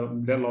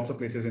there are lots of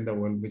places in the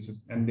world which is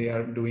and they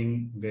are doing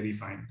very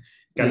fine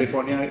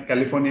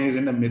California is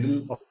in the middle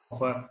of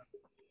a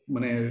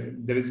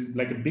there is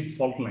like a big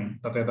fault line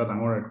tate eta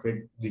dangor earthquake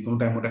jikono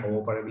time ote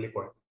hobo pare bili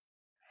koy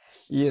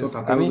yes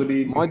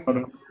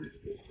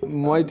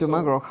moi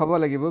tumak rakhabo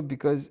lagibo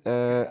because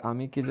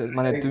ami ki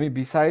mane tumi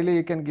bisarile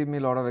you can give me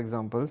a lot of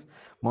examples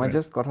moi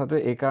just kotha to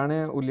e karone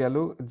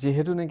ulialu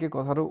jehetu neki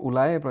kotha to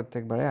ulaye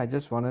prottek bare I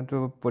just wanted to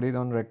put it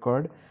on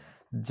record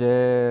je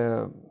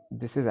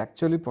this is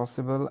actually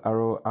possible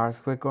aro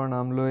earthquake or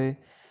naam loi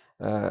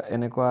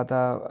eneko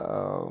ata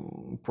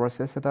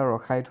process eta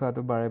rakhai thua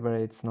to bare bare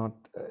it's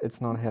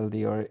not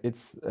healthy or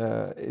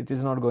it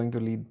is not going to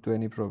lead to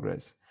any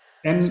progress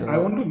and so, I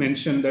want to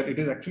mention that it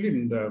is actually in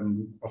the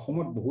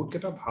Ahomot bahut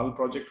keta bhal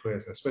project hoy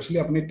ase especially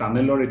apni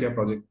tunnelor etia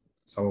project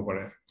sabo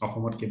pare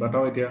Ahomot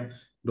kibatao etia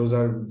those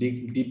are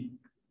deep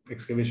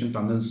excavation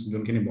tunnels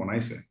jonkini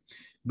bonaise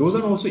those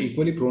are also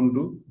equally prone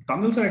to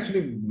tunnels are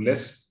actually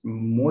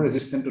more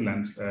resistant to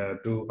lands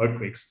to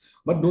earthquakes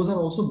but those are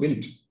also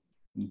built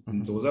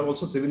those are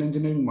also civil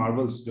engineering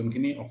marvels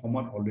jonkini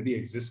Ahomot already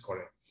exist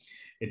kore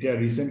etia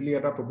recently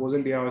eta proposal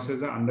dia hoise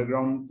je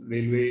underground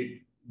railway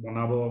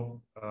bonabo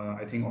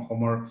I think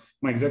Ahomor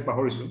my exact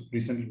pahorisu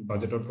recent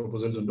budget or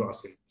proposal jonto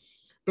asil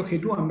to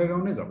hetu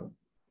underground e jabo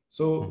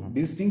so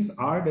these things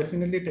are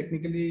definitely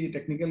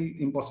technical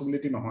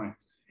impossibility nohoy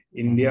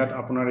India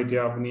apunar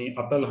etia apni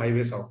Atal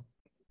highway sao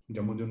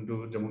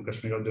Jammu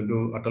Kashmir jonto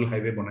Atal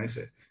highway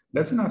bonaise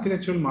that's an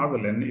architectural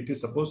marvel and it is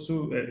supposed to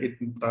it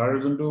tar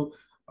jonto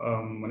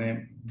mane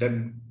that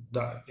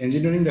the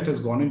engineering that has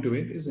gone into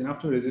it is enough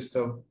to resist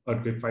a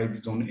earthquake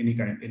 5 zone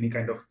any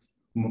kind of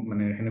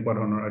মানে হেনেকুৱা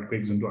ধৰণৰ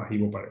earthquake যোনটো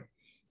আহিব পাৰে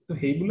তো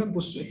হেইবুলা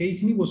বস্তু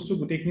হেইখিনি বস্তু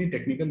গুটেখিনি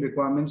technical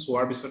ৰিকোয়াৰমেন্টস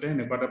হোৱাৰ পিছতে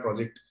হেনেকুৱা এটা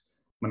প্ৰজেক্ট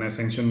মানে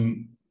স্যাংশন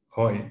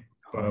হয়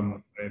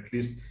at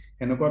least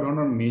হেনেকুৱা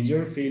ধৰণৰ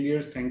মেজৰ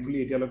ফেইলিয়াৰস থ্যাঙ্কফুলি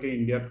এতিয়ালৈকে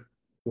ইন্ডিয়াত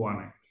হোৱা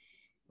নাই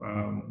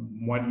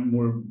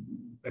মোৰ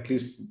at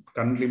least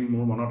currently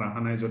মোৰ মনত আহা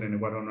নাই যে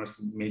হেনেকুৱা ধৰণৰ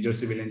major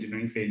civil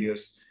engineering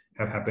ফেইলিয়াৰস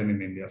have happened in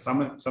India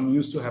some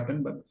used to happen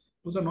but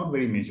those are not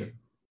very major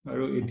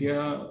আৰু এতিয়া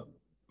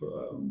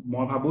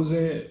মই ভাবো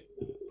যে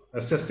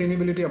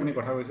sustainability apni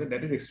kotha hoise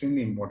that is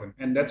extremely important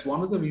and that's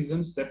one of the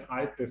reasons that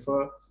I prefer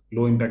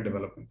low impact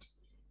development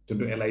to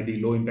LID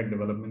low impact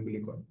development bili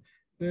koy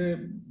the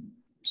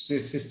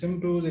system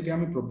to jeti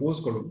ami propose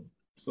koru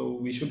so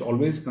we should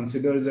always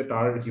consider that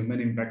our human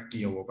impact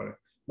ki hobo pare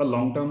but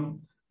long term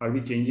are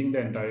we changing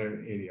the entire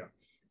area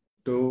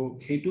to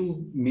hetu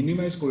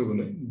minimize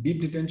koribole deep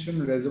detention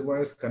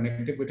reservoirs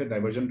connected with a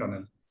diversion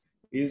tunnel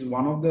is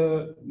one of the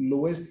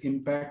lowest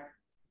impact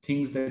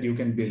things that you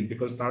can build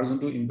because tar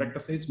jonto impact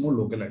ase it's more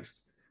localized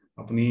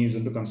apni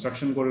jonto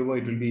construction koribo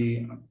it will be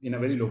in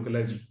a very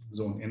localized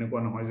zone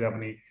eneko nohoy je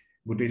apni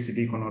gutei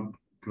city khonot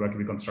kiba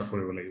kibi construct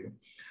koribo lagibo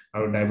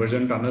aru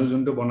diversion tunnel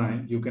jonto banai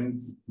you can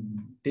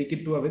take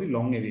it to a very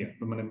long area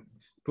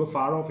to a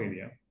far off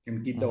area and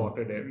keep the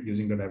water there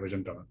using the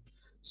diversion tunnel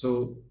so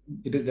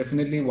it is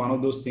definitely one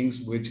of those things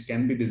which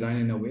can be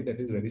designed in a way that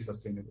is very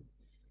sustainable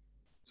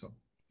so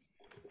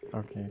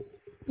okay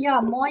Yeah,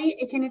 মই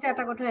এখানেতে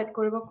এটা কথা add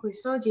কৰিব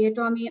খুজিছো যেহেতু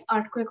আমি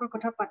আৰ্থকুৱেকৰ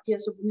কথা পাতি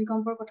আছো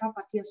ভূমিকম্পৰ কথা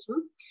পাতি আছো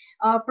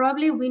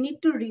probably we need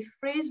to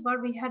rephrase what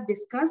we had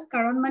discussed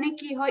কারণ মানে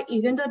কি হয়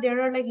even though there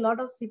are like lot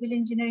of civil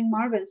engineering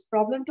marvels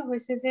problem to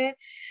hoise je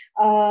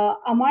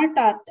amar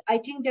tat I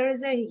think there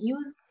is a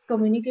huge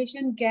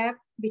communication gap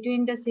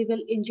between the civil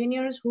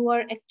engineers who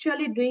are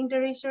actually doing the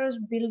research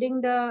building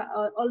the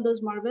all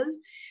those marvels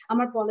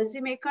amar policy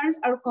makers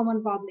or common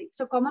public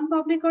so common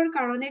public or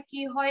karone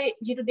ki hoy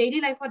jitu daily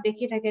life or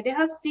dekhi thake they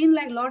have seen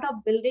like lot of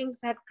buildings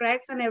had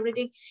cracks and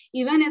everything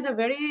even as a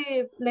very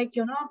like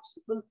you know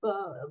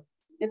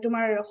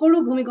তোমার হৰু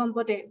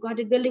ভূমিকম্পতে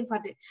গুৱাহাটীত building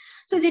ফাটে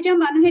so যেতিয়া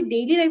মানুহে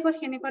daily লাইফত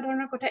হেনেকুৱা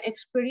ধৰণৰ কথা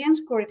experience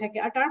কৰি থাকে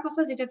আৰু তাৰ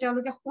পাছত যেতিয়া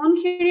তেওঁলোকে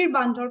হনখেৰিৰ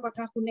বান্ধৰ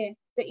কথা শুনে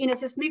যে in a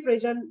seismic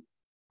region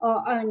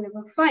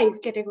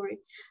 5 category.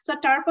 So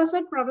tar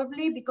pasot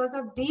probably because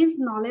of these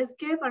knowledge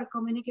gap or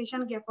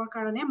communication gap or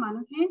karone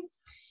manuhe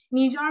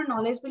নিজৰ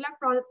knowledge বিলাক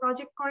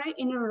project কৰে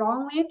in a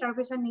wrong way, tar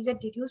pisot nije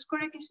deduce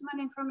কৰে কিছুমান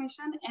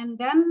information and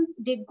then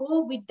they go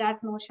with that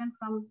notion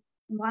from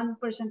one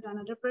person to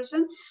another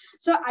person.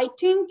 So I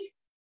think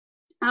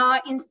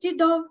instead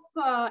of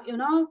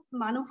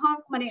মানুহক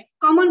মানে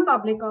common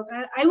public,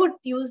 I would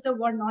use the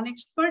word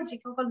non-expert,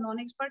 যিসকল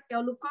non-expert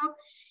তেওঁলোকক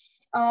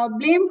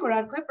blame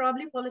কৰাতকৈ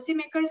probably policy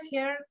makers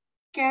here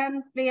can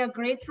play a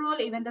great role,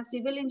 even the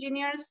civil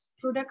engineers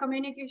through the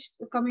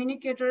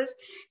communicators.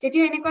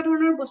 যেতিয়া এনেকুৱা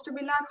ধৰণৰ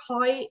বস্তুবিলাক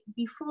হয়,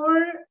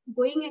 before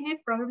going ahead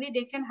probably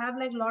they can have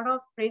like lot of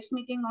press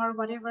meeting or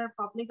whatever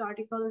public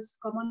articles,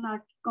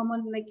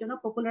 common like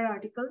popular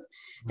articles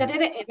যাতে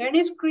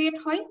awareness create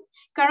হয়,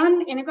 কাৰণ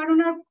এনেকুৱা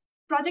ধৰণৰ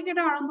project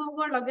এটা আৰম্ভ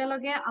হোৱাৰ লগে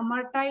লগে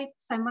আমাৰ তাইত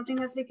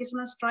simultaneously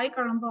কিছুমান strike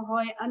আৰম্ভ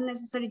হয়,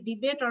 unnecessary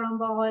debate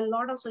আৰম্ভ হয়,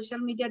 lot of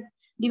social media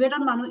debate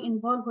on মানুহ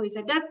involve হৈ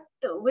যায়, that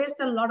waste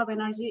a lot of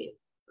energy,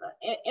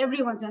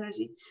 everyone's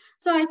energy.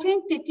 So I think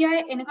তেতিয়াই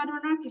এনেকুৱা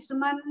ধৰণৰ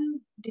কিছুমান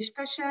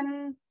discussion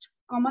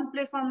common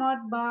platform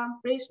বা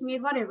press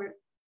meet whatever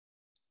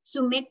to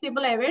make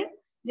people aware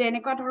যে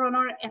এনেকুৱা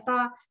ধৰণৰ এটা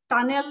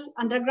tunnel,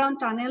 underground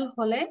tunnel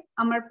হলে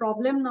আমাৰ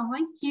problem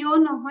নহয়, কিয়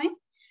নহয়,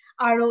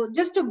 আৰু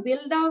just to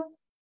build up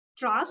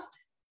trust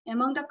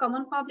among the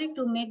common public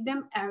to make them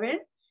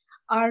aware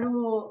or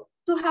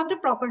to have the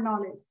proper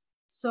knowledge.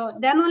 So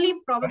then only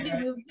probably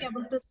we will be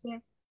able to say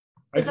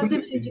it's a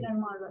civil engineer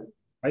model.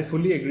 I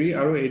fully agree.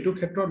 Aru etu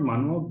khetrot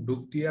manuk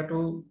dukh diya to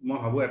moi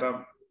bhabu eta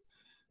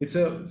it's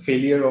a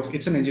failure of,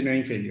 it's an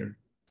engineering failure.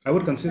 I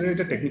would consider it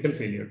a technical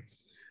failure.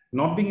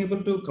 Not being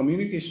able to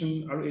communication,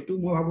 aru etu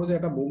moi bhabu je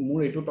eta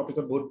mur etu topic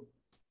ot bahut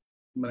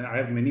I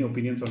have many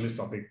opinions on this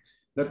topic,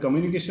 that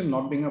communication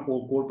not being a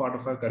core part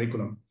of our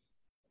curriculum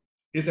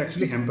is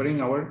actually hampering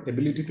our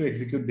ability to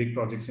execute big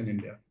projects in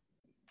India.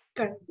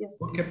 Correct, yes.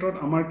 ক্ষেত্ৰত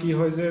আমাৰ কি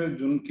হয় যে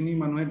যোনখিনি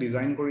মানুহে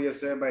design কৰি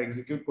আছে বা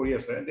এক্সিকিউট কৰি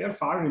আছে, they are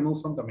far removed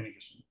from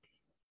communication.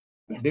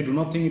 They do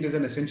not think it is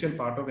an essential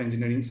part of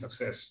engineering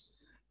success.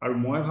 আৰু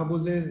মই ভাবো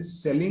যে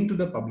selling to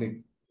the public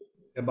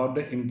about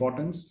the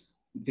importance,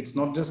 it's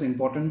not just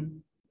important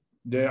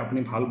যে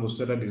আপুনি ভাল বস্তু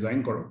এটা ডিজাইন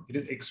কৰক, it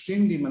is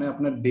extremely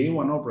আপোনাৰ day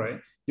one of পৰাই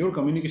your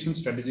communication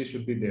strategy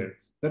should be there,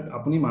 that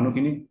আপুনি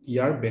মানুহখিনি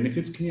ইয়াৰ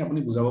benefits খিনি আপুনি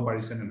বুজাব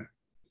পাৰিছে নে নাই,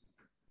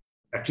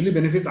 actually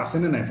benefits আছে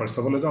নে নাই, first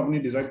of all আপুনি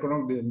ডিজাইন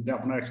কৰক যে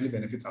আপোনাৰ actually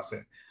benefits আছে,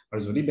 আৰু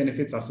যদি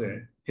benefits আছে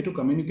হেতু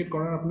communicate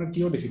কৰাৰ আপোনাৰ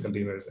কিয়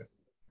difficulty হৈ আছে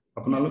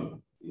আপোনালোক,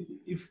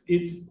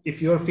 if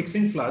you are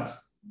fixing floods,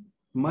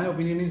 my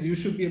opinion is you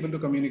should be able to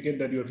communicate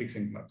that you are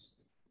fixing floods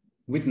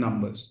with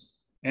numbers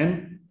and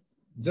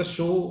just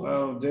show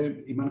যে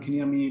ইমানখিনি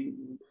আমি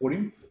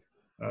কৰিম,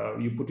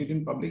 you put it in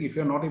public. If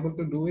you are not able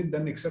to do it,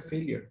 then accept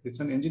failure. It's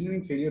an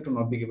engineering failure to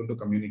not be able to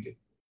communicate.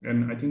 And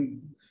I think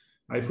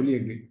I fully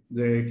agree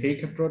যে সেই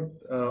ক্ষেত্ৰত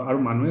আৰু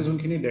মানুহে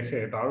যোনখিনি দেখে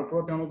তাৰ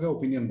ওপৰত তেওঁলোকে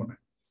অপিনিয়ন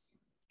বনায়,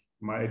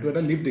 এইটো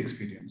এটা লিভড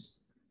এক্সপিৰিয়েঞ্চ,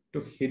 তো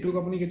সেইটোক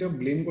আপুনি কেতিয়াও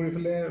ব্লেম কৰি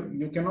ফেলে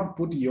you cannot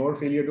put your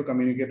failure to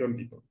communicate on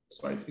people.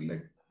 So I feel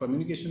like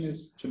communication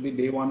should be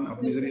day one.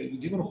 আপুনি যদি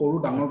যিকোনো সৰু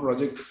ডাঙৰ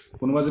প্ৰজেক্ট,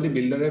 কোনোবা যদি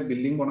বিল্ডাৰে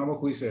বিল্ডিং বনাব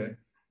খুজিছে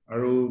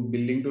আৰু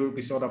বিল্ডিংটোৰ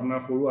পিছত আপোনাৰ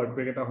সৰু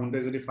আৰ্থকুৱেক এটা হওঁতে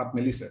যদি ফাট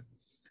মেলিছে,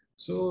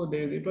 so the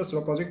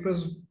project was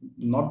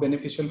not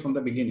beneficial from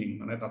the beginning,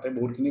 তাতে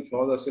বহুতখিনি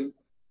ফ্লজ আছিল,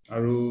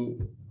 আৰু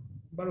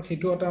বাৰু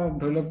সেইটো এটা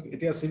ধৰি লওক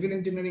এতিয়া চিভিল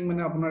ইঞ্জিনিয়াৰিং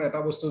আপোনাৰ এটা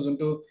বস্তু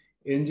যোনটো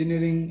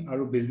ইঞ্জিনিয়াৰিং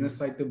আৰু বিজনেছ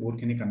চাইডটো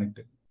বহুতখিনি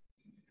কানেক্টেড,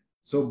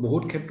 so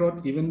বহুত ক্ষেত্ৰত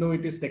even though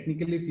it is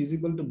technically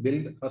feasible to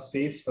build a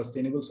safe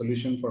sustainable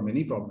solution for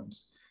many problems,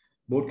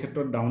 বহুত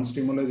ক্ষেত্ৰত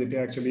ডাউনষ্ট্ৰীমলৈ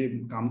যেতিয়া একচুৱেলি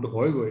কামটো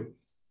হয় গৈ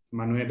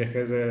মানুহে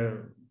দেখে যে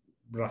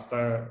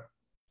ৰাস্তাৰ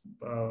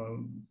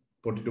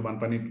প্ৰতিটো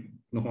বানপানীত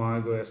নোহোৱা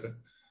হৈ গৈ আছে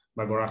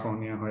বা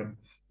গৰাখহনীয়া হয়,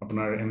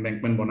 আপোনাৰ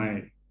এম্বেংকমেণ্ট বনাই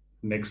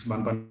নেক্সট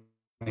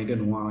বানপানীতে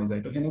নোহোৱা হৈ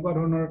যায়, তো সেনেকুৱা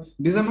ধৰণৰ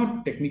these are not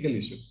technical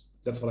issues,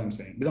 that's what I'm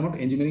saying, these are not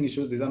engineering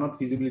issues, these are not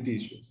feasibility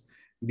issues,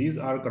 these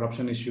are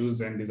corruption issues,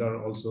 and these are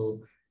also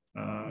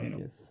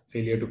yes,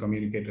 failure to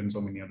communicate and so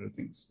many other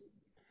things.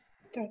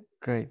 Okay.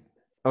 Great.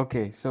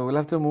 Okay, so we'll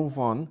have to move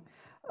on.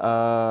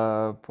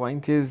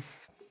 Point is,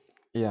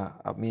 yeah,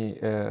 I mean,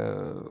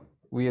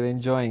 we are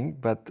enjoying,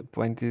 but the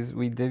point is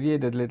we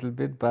deviated a little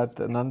bit, but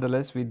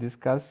nonetheless we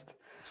discussed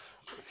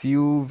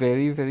few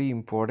very, very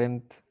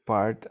important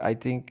part. I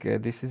think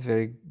this is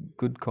very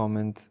good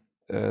comment.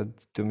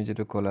 তুমি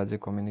যেটো কলা যে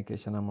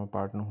communication আমাৰ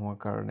part নোহোৱাৰ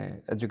কাৰণে,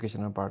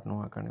 educational part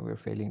নোহোৱাৰ কাৰণে we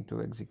are failing to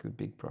execute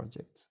big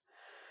projects.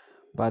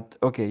 But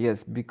okay, yes,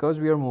 because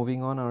we are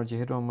moving on, our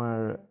যেহেতু আমাৰ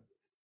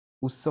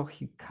উচ্চ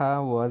শিক্ষা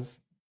was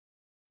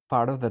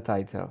part of the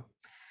title.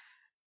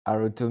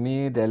 আৰু তুমি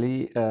দিল্লী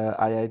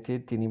IIT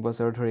 3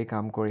 বছৰ ধৰি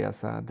কাম কৰি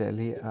আছা,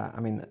 Delhi I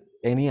mean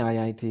any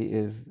IIT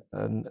is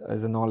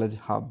a knowledge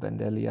hub, and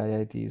Delhi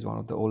IIT is one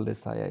of the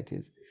oldest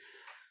IITs.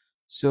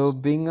 So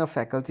being a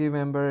faculty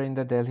member in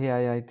the Delhi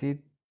IIT,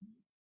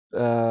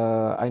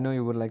 I know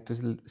you would like to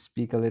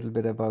speak a little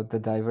bit about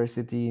the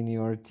diversity in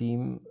your team,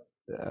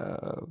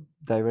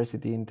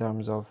 diversity in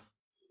terms of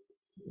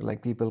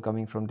like people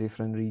coming from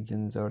different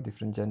regions or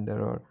different gender,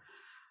 or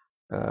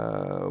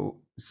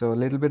so a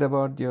little bit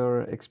about your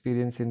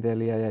experience in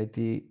Delhi IIT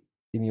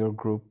in your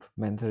group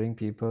mentoring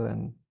people,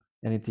 and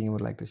anything you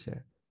would like to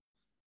share.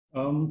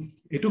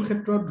 এটো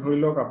ক্ষেত্ৰত ধৰি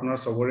লওক আপোনাৰ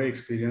সবৰে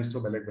এক্সপেৰিয়েন্সটো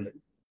বেলেগ বেলেগ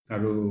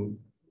আৰু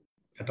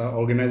এটা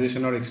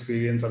অৰ্গানাইজেচনৰ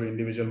এক্সপেৰিয়েন্স আৰু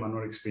ইন্ডিভিজুৱেল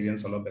মানুহৰ এক্সপেৰিয়েন্স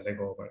অলপ বেলেগ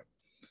হ'ব পাৰে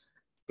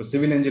তো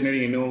সিভিল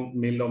ইঞ্জিনিয়াৰিং ইনো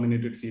মেল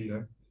ডমিনেটেড ফিল্ড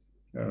হয়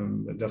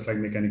জাস্ট লাইক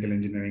মেকানিক্যাল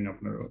ইঞ্জিনিয়াৰিং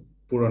আপোনাৰ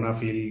পুৰণা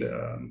ফিল্ড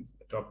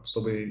টপ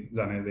সবে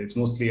জানে যে it's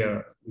mostly a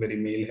very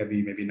male heavy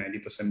maybe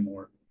 90%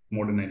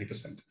 more than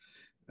 90%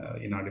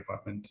 in our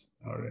department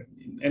or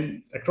and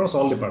across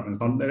all departments,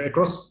 not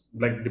across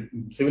like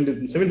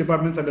civil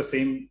departments are the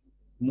same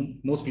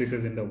most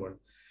places in the world.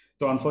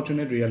 So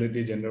unfortunate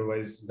reality gender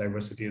wise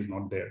diversity is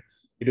not there.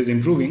 It is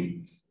improving,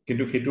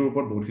 kintu hetur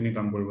upor bahutkhini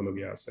kaam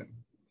koribologia ase.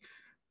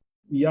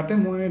 Yate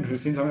moi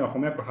since ami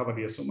Assamia kotha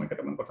pati asu moi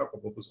ketaman kotha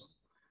kobo khojo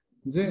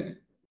je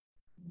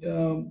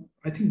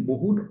I think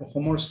bahut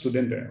Assamor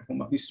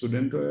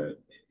student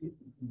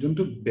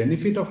junto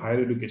benefit of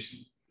higher education,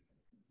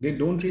 they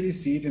don't really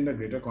see it in the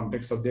greater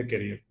context of their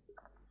career.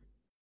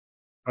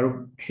 আৰু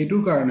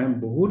হেতুৰ কাৰণে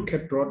বহুত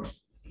ক্ষেত্ৰত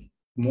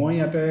মই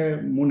ইয়াতে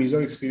মোৰ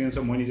নিজৰ experience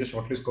মই নিজে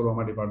শৰ্টলিষ্ট কৰো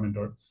আমাৰ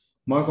ডিপাৰ্টমেন্টৰ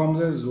মই কম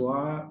যে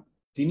যোৱা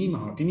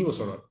 3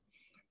 বছৰত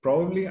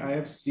probably I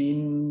have seen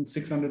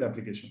 600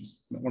 applications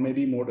or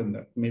maybe more than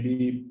that, maybe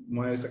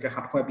মই সকে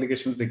 700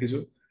 applications দেখিছো,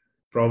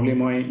 probably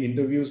মই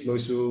interviews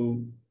লৈছো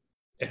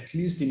at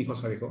least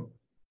 300-400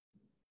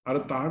 আৰু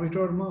তাৰ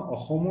ভিতৰত মই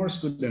অসমৰ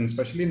student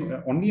specially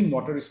only in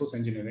water resource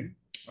engineering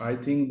I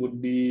think would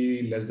be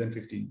less than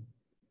 15.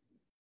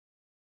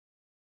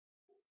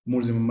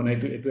 More মানে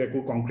এটো একো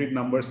কংক্রিট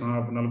নাম্বারস না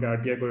আপোনালোকে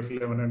আরটিআই কৰি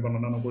ফিলে মানে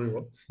গণনা নকৰিব,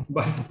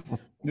 but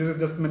this is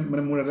just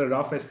মানে মোৰ এটা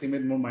rough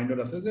estimate মোৰ মাইন্ডত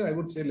আছে যে I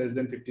would say less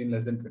than 15,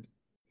 less than 20,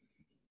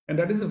 and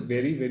that is a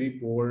very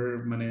poor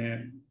মানে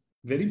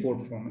very poor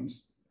performance.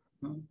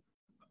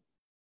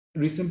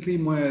 Recently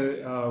মই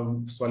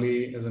ছোৱালী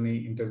এজনী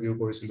ইন্টাৰভিউ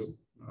কৰিছিলো,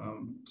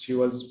 she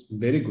was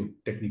very good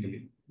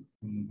technically.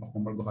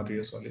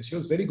 She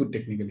was very good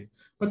technically,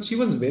 but she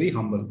was very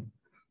humble,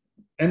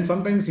 and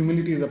sometimes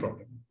humility is a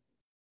problem.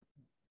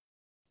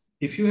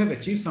 If you have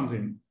achieved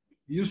something,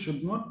 you should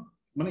not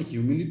মানে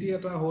humility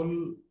at a whole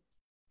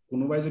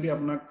কোনোবাই যদি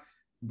আপোনাক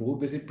বহুত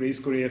বেছি praise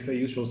কৰি আছে,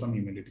 you show some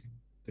humility,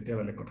 তেতিয়া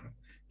বেলেগ কথা,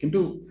 কিন্তু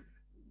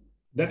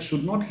that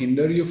should not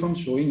hinder you from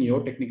showing your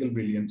technical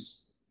brilliance.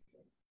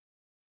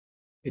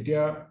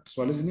 এতিয়া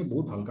ছোৱালীজনী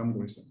বহুত ভাল কাম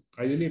কৰিছে,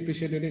 I really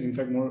appreciated it. In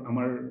fact, more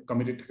আমাৰ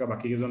কমিটিত থকা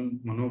বাকি এজন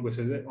মানুহ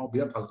কৈছে যে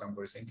বিৰাট ভাল কাম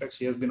কৰিছে. In fact,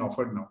 she has been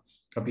offered now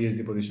a PhD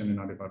position in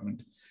our department,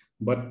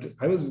 but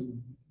I was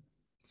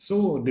so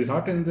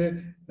disheartened that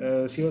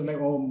she was like,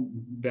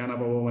 beya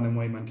napabo mane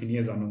moi iman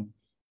khiniye jano.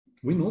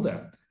 We know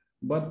that,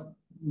 but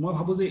moi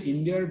bhabo je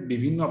India'r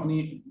bibhinno apni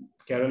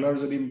Kerala'r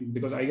jodi,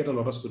 because I get a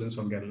lot of students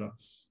from Kerala,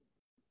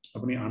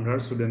 apni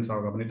Andhra'r students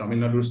are, apni Tamil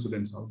Nadu'r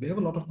students are, they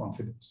have a lot of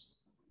confidence.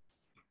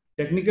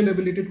 Technical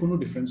ability কোনো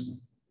difference নাই.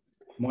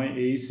 মই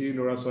AEC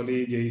লৰা ছোৱালী,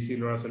 JEC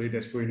লৰা ছোৱালী,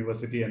 Teachপুৰ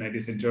University, NIT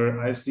Center,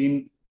 I have seen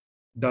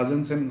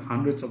dozens and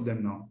hundreds of them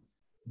now,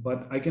 but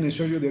I can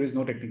assure you there is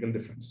no technical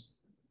difference.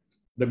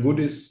 The good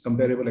is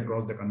comparable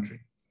across the country.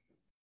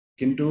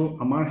 Kintu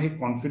amar he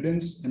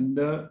confidence and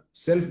the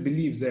self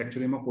belief যে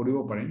actually মই কৰিব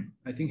পাৰিম,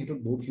 I think হেতু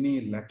বহুতখিনি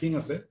lacking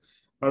আছে.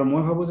 আৰু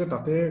মই ভাবো যে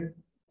তাতে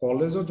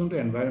কলেজৰ যোনটো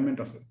environment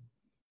আছে,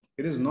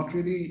 it is not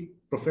really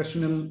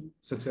professional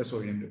success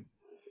oriented.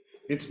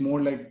 It's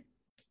more like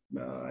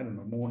I don't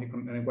know, more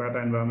এনেকুৱা এটা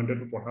environment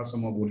to পঢ়া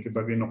সম বহুত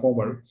কিবা কি নকওঁ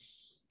বাৰু,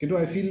 কিন্তু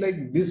I feel like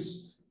this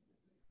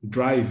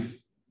drive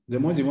যে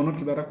মই জীৱনত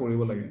কিবা এটা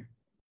কৰিব লাগে,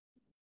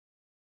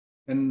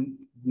 and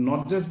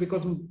not just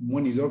because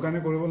মই নিজৰ কাৰণে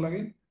কৰিব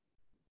লাগে,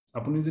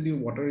 আপুনি যদি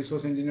water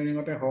resource engineering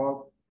অতে হওক,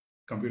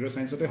 computer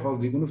science অতে হওক,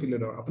 যিকোনো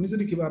ফিল্ডত হওক, আপুনি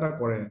যদি কিবা এটা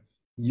কৰে,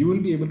 you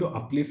will be able to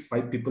uplift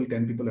 5 people,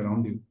 10 people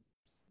around you.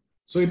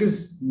 So it is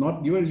not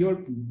you are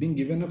being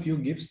given a few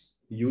gifts,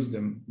 use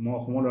them. মই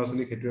অসমৰ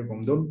ল'ৰা-ছোৱালী ক্ষেত্ৰত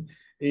কম দম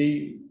এই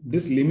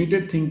this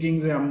limited thinking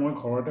যে মই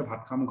ঘৰতে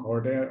ভাত খাম,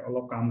 ঘৰতে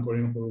অলপ কাম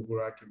কৰিম, সৰু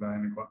সুৰা কিবা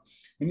এনেকুৱা,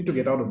 we need to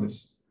get out of this.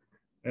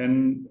 And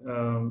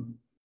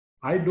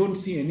I don't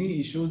see any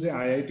issue যে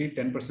IIT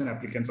 10%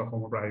 applicants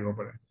অসমৰ পৰা আহিব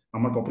পাৰে.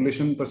 আমাৰ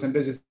population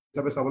percentage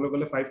হিচাপে চাবলৈ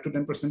গ'লে 5 to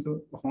 10%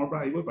 অসমৰ পৰা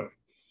আহিব পাৰে,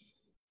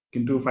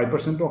 কিন্তু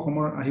 5%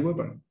 অসমৰ আহিব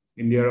পাৰে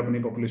ইণ্ডিয়াৰ আপুনি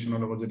পপুলেশ্যনৰ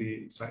লগত যদি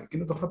চাই,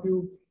 কিন্তু তথাপিও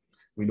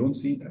we don't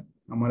see that.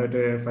 আমাৰ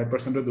এতে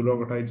 5% দূৰৰ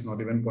কথা, it's not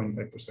even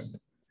 0.5%,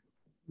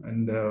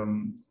 and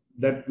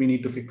that we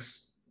need to fix.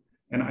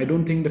 And I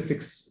don't think the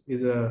fix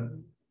is a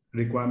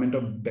requirement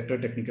of better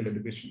technical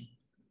education.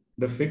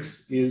 The fix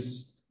is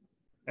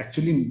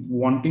actually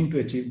wanting to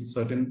achieve a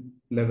certain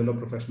level of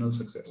professional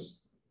success.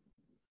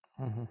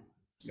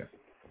 Yeah.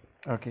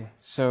 Okay,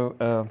 so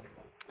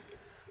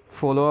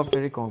follow up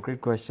very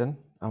concrete question.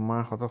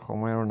 Amar hoto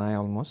সময় or নাই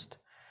almost.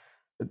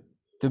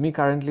 তুমি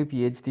currently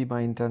PhD বা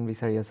intern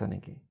বিচাৰি আছা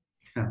নেকি?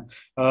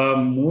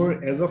 More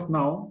as of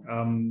now,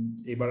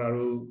 এবাৰ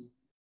আৰু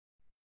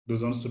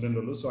দুজন ষ্টুডেন্ট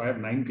হলো, so I have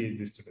 9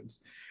 PhD students.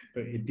 তো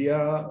এতিয়া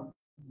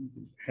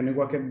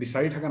হেনেকুৱাকে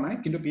বিচাৰি থাকা নাই,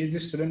 কিন্তু PhD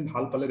ষ্টুডেন্ট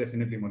ভাল পালে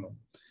ডেফিনেটলি মই ল'ম.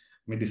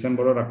 আমি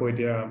ডিসেম্বৰত আকৌ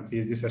এতিয়া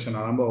PhD সেশন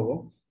আৰম্ভ হ'ব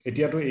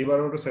এতিয়াতো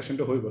এইবাৰৰটো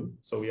সেশনটো হৈ গ'ল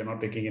so we are not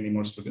taking any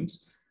more students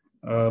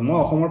মই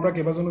অসমৰ পৰা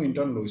কেইবাজনো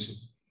ইন্টাৰ্ন লৈছো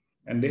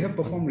and they have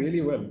performed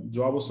really well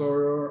যোৱা বছৰ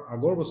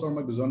আগৰ বছৰ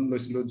মই দুজন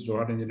লৈছিলো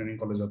যোৰহাট ইঞ্জিনিয়াৰিং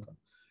কলেজত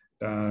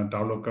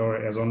তেওঁলোকৰ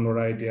এজন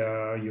ল'ৰা এতিয়া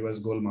US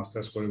গ'ল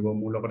মাষ্টাৰ্ছ কৰিব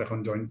মোৰ লগত এখন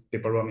জয়েন্ট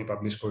পেপাৰো আমি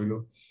পাবলিশ কৰিলো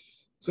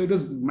so it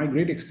was my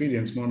great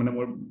experience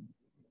মোৰ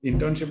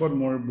internshipত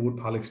মোৰ বহুত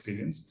ভাল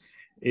এক্সপেৰিয়েন্স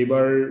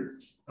এইবাৰ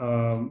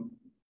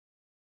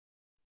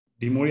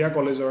ডিমৰিয়া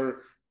কলেজৰ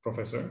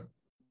প্ৰফেসৰ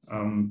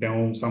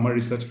তেওঁ সামাৰ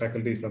ৰিসাৰ্চ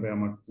ফ্যাকাল্টি হিচাপে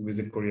আমাক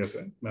ভিজিট কৰি আছে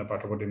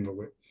পাঠকটিম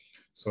গগৈ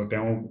সো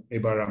তেওঁ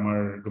এবাৰ আমাৰ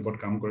গ্ৰুপত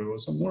কাম কৰিব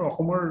সো মোৰ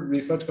অসমৰ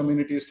ৰিসাৰ্চ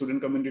কমিউনিটি ষ্টুডেন্ট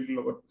কমিউনিটিৰ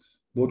লগত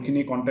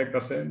বহুতখিনি কন্টাক্ট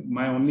আছে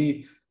মাই অনলি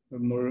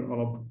মোৰ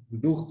অলপ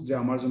দুখ যে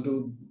আমাৰ যোনটো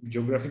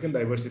জিওগ্ৰাফিকেল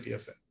ডাইভাৰ্সিটি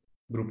আছে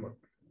গ্ৰুপত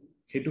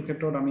সেইটো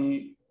ক্ষেত্ৰত আমি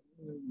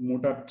মোৰ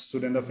তাত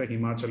ষ্টুডেন্ট আছে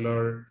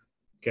হিমাচলৰ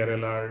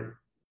কেৰালাৰ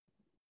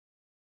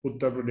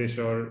উত্তৰ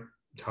প্ৰদেশৰ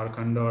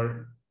ঝাৰখণ্ডৰ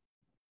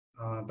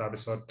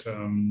তাৰপিছত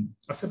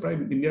আছে প্ৰায়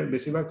ইণ্ডিয়াৰ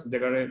বেছিভাগ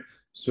জেগাৰে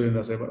ষ্টুডেন্ট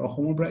আছে বাট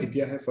অসমৰ পৰা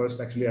এতিয়াহে first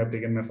actually I have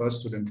taken my first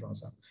student from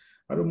Assam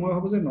আৰু মই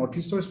ভাবো যে নৰ্থ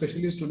ইষ্টৰ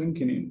স্পেশালি ষ্টুডেন্ট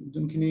খিনি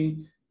যোনখিনি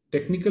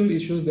technical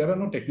issues there are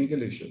no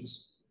technical issues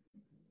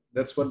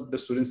that's what the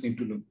students need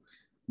to do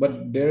but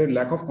their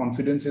lack of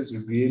confidence is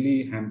really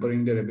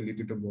hampering their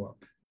ability to go up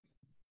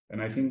and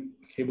I think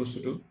hey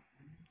bostuto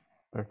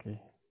okay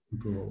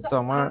improve so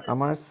amar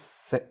আমাৰ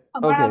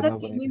আজি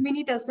 3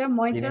 minute আছে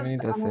মই just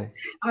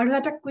আৰু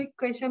এটা quick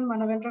question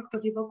মানৱেন্দ্ৰক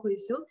সুধিব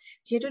খুজিছো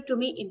যেহেতু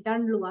তুমি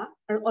ইন্টাৰ্ন লোৱা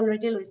আৰু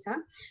অলৰেডি লৈছা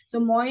সো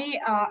মই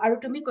আৰু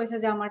তুমি কৈছা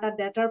যে আমাৰ এটা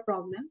ডেটাৰ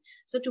প্ৰবলেম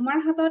সো তোমাৰ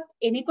হাতত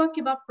এনেকুৱা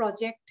কিবা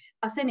প্ৰজেক্ট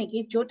আছে নেকি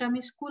য'ত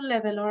আমি স্কুল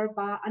লেভেলৰ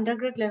বা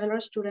আন্ডাৰগ্ৰেড লেভেলৰ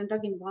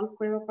ষ্টুডেন্টক ইনভলভ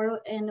কৰিব পাৰো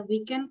and we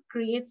can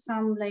create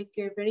sum like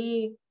a very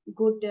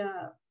good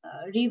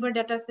river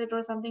data set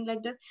or something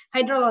like that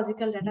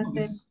hydrological data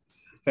set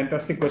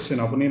fantastic question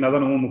apuni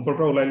nazano mo mukhor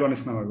পৰা ওলাই লোৱা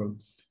নিচিনা হৈ গ'ল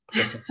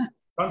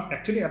But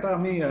actually,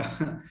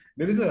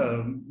 there is a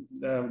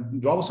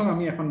job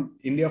আমি এখন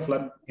India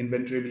flood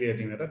inventory বুলি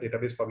এটা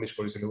database publish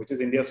কৰিছিল which is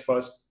India's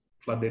first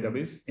flood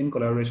database in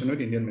collaboration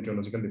with Indian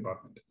Meteorological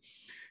Department.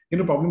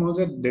 কিন্তু problem হ'ল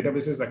যে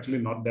database is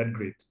actually not that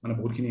great মানে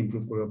বহুতখিনি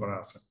improve কৰিব পৰা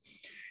আছে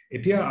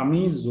এতিয়া আমি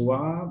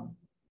যোৱা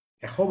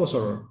 100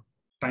 বছৰৰ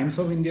টাইমছ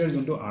অফ ইণ্ডিয়াৰ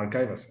যোনটো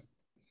আৰ্কাইভ আছে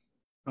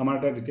আমাৰ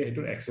তাত এতিয়া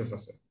হেতুৰ এক্সেস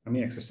আছে আমি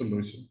এক্সেসটো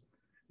লৈছো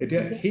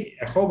এতিয়া সেই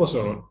 100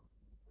 বছৰত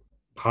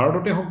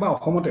ভাৰততে হওক বা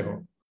অসমতে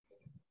হওক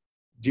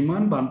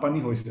যিমান বানপানী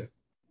হৈছে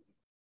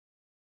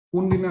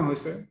কোন দিনা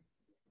হৈছে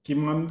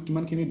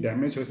কিমানখিনি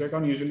ড্যামেজ হৈছে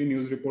কাৰণ ইউজুয়ালি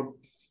নিউজ ৰিপৰ্ট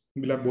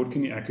বিলাক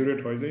বহুতখিনি একুৰেট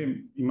হয় যে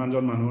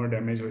ইমানজন মানুহৰ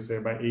ড্যামেজ হৈছে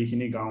বা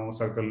এইখিনি গাঁও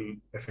সাৰ্কেল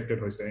এফেক্টেড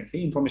হৈছে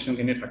সেই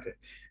ইনফৰমেশনখিনি থাকে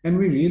and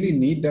we really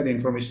need that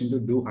information to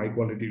do high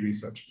quality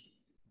research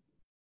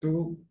তো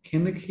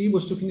সেই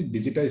বস্তুখিনি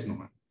ডিজিটাইজ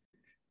নহয়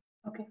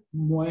okay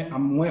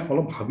মই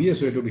অলপ ভাবি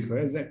আছো এটো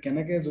বিষয়ে যে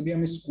কেনেকে যদি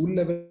আমি স্কুল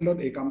লেভেলত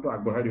এই কামটো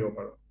আগবঢ়াই দিব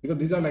পাৰো because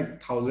these are like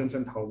thousands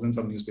and thousands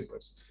of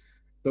newspapers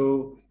so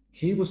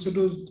সেই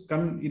বস্তুটো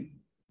কাম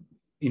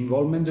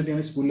involvement যদি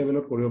আমি স্কুল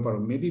লেভেলত কৰিব পাৰো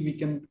maybe we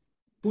can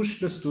push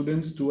the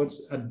students towards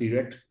a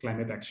direct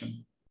climate action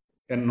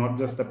and not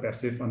just a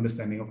passive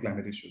understanding of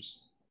climate issues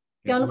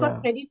তেওঁলোকৰ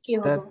credit কি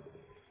হ'ব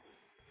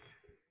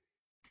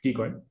কি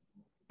কয়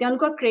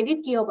তেওঁলোকৰ ক্ৰেডিট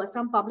কি হ'ব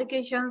some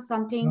publication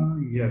something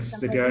yes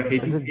তেতিয়া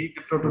এই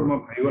ক্ষেত্ৰটো মই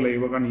ভাবিব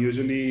লাগিব কাৰণ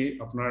usually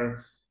আপোনাৰ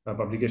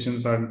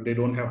publications are they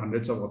don't have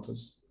hundreds of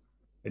authors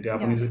এতিয়া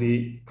আপুনি যদি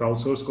ক্ৰাউড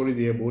সোৰ্স কৰি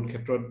দিয়ে বহুত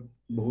ক্ষেত্ৰত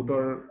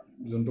বহুতৰ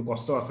যোনটো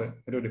কষ্ট আছে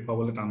এটো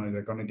দেখাবলৈ টান হৈ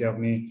যায় কাৰণ এতিয়া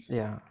আপুনি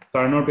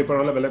সাৰ্নৰ পেপাৰ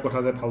হলে বেলেগ কথা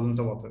যে thousands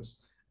of authors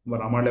but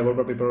আমাৰ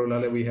লেভেলৰ পেপাৰ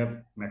হলে we have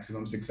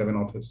maximum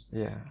 6-7 authors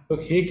so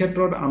সেই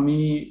ক্ষেত্ৰত আমি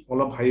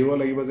অলপ ভাবিব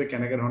লাগিব যে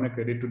কেনেকে ধৰণে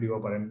ক্ৰেডিটটো দিব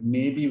পাৰে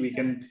maybe we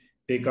can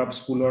take up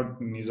schoolor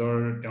নিজৰ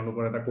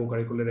তেওঁলোকৰ এটা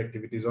co-curricular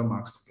activities or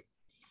marks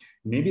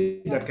maybe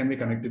that can be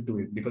connected to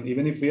it because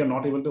even if we are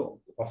not able to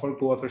offer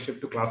co-authorship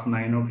to class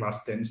 9 or class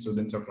 10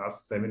 students or class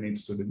 7-8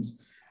 students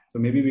so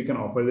maybe we can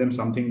offer them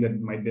something that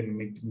might then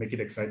make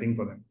it exciting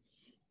for them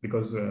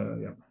because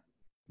yeah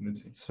let's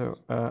see so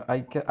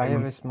I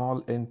have a small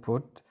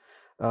input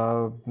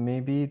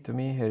maybe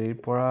tumi herir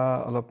pora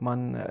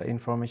alopman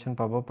information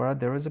pabo para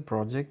there is a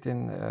project in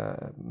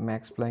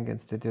Max Planck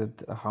Institute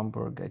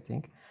Hamburg I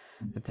think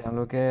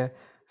তেওঁলোকে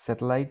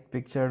satellite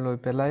picture লৈ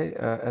পেলাই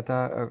এটা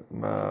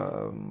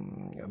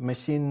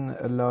machine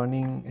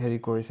learning হেৰি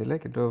কৰিছিলে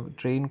কিন্তু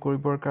train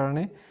কৰিবৰ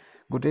কাৰণে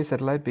গোটেই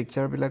satellite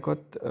picture বিলাকত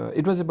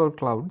it was about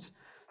clouds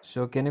so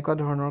কেনেকুৱা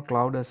ধৰণৰ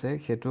cloud আছে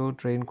হেতু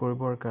ট্ৰেইন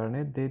কৰিবৰ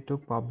কাৰণে they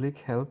took public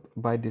help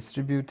by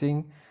distributing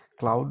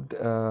cloud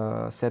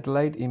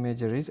satellite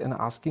imageries and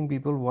asking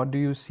people what do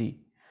you see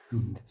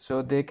so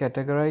they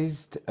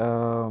categorized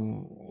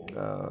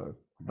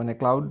মানে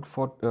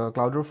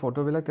ক্লাউডৰ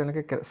ফটো বিলাক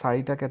তেনেকে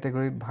চাৰিটা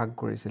ক্যাটাগৰীত ভাগ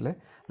কৰিছিলে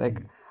লাইক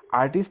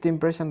আৰ্টিষ্ট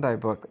ইমপ্ৰেছন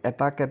টাইপত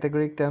এটা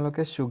ক্যাটাগৰীক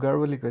তেওঁলোকে সুগাৰ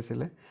বুলি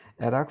কৈছিলে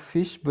এটাক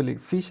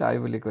ফিশ আই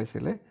বুলি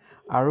কৈছিলে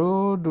আৰু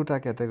দুটা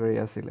ক্যাটাগৰী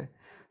আছিলে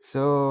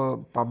সো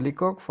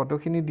পাব্লিকক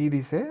ফটোখিনি দি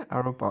দিছে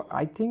আৰু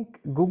আই থিংক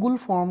গুগল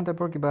ফৰ্ম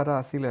টাইপৰ কিবা এটা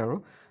আছিল আৰু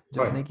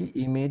য'ত নেকি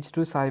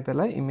ইমেজটো চাই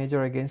পেলাই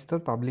ইমেজৰ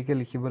এগেইনষ্টত পাব্লিকে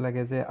লিখিব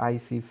লাগে যে আই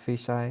চি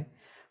ফিছ আই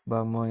বা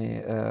মই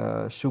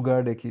চুগাৰ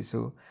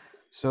দেখিছোঁ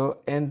চ'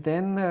 এণ্ড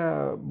দেন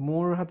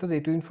মোৰ হাতত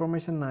এইটো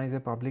ইনফৰমেশ্যন নাই যে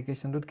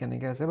পাব্লিকেশ্যনটোত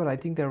কেনেকৈ আছে বাট আই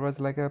থিংক দেৰ ৱাজ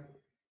লাইক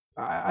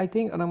আই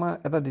থিংক আমাৰ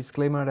এটা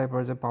ডিছক্লেইমাৰ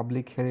টাইপৰ যে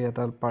পাব্লিক হেৰি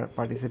এটা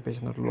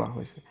পাৰ্টিচিপেশ্যনত লোৱা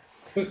হৈছে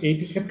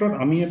এইটো ক্ষেত্ৰত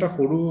আমি এটা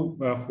সৰু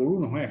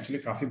নহয় একচুৱেলি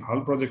কাফি ভাল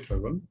প্ৰজেক্ট হৈ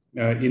গ'ল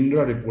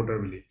ইন্দ্ৰা ৰিপৰ্টাৰ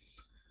বুলি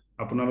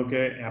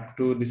আপোনালোকে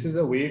এপটো this is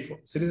a way for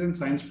citizen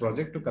science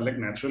project to collect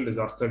natural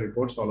disaster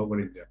reports all over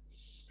India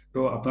তো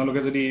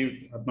আপোনালোকে যদি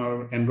আপোনাৰ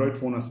এণ্ড্ৰইড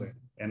ফোন আছে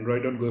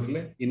এণ্ড্ৰইডত গৈ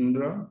পেলাই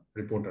ইন্দ্ৰা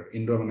ৰিপৰ্টাৰ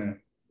ইন্দ্ৰা মানে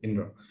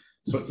ইন্দ্ৰা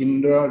চ'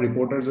 ইন্দ্ৰা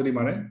ৰিপৰ্টাৰ যদি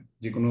মাৰে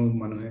যিকোনো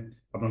মানুহে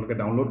আপোনালোকে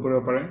ডাউনলোড কৰিব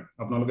পাৰে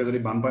আপোনালোকে যদি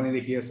বানপানী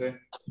দেখি আছে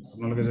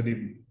আপোনালোকে যদি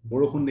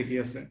বৰষুণ দেখি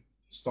আছে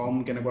ষ্টৰ্ম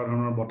কেনেকুৱা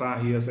ধৰণৰ বতাহ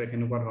আহি আছে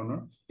কেনেকুৱা ধৰণৰ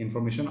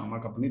ইনফৰমেশ্যন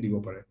আমাক আপুনি দিব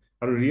পাৰে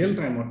আৰু ৰিয়েল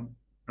টাইমত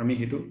আমি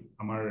হেতু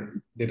আমাৰ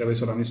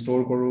ডেটাবেছত আমি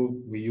ষ্ট'ৰ কৰোঁ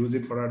উই use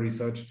it for R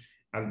research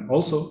and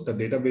also' the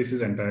database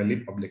is এণ্টায়াৰলি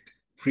public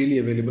freely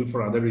available for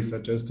other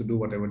researchers to do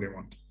whatever they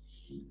want.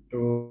 So,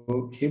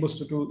 সেই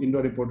বস্তুটো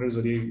ইন্ডিয়া ৰিপৰ্টাৰ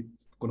যদি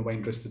কোনোবা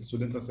ইন্টাৰেষ্টেড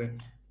ষ্টুডেণ্টছ আছে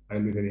I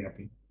will be very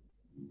happy.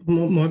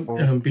 মই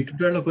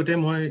বিটুটাৰ লগতে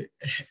মই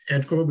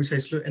add কৰিব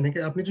বিচাৰিছিলো এনেকে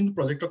আপুনি যোনটো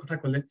প্ৰজেক্টৰ কথা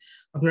ক'লে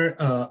আপোনাৰ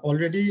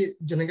অলৰেডি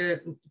যেনেকে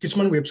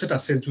কিছুমান ৱেবছাইট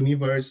আছে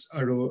জুনিভাৰ্ছ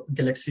আৰু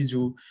গেলেক্সি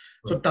জু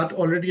চ' তাত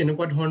অলৰেডি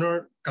এনেকুৱা ধৰণৰ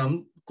কাম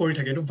কৰি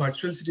থাকে এইটো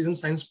ভাৰ্চুৱেল চিটিজেন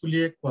চায়েন্স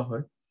বুলিয়ে কোৱা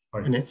হয়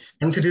মানে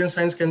কাৰণ citizen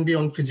science can B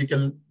on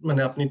physical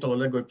মানে আপুনি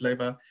তললৈ গৈ পেলাই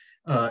বা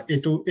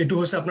এইটো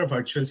হৈছে আপোনাৰ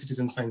ভাৰ্চুৱেল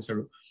চিটিজেন চায়েন্স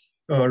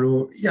আৰু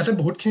ইয়াতে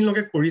বহুতখিনি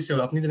লগে কৰিছে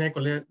আপুনি যেনেকৈ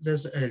ক'লে যে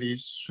হেৰি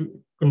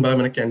কোনোবা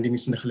মানে কেণ্ডি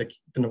নিচিনা দেখালে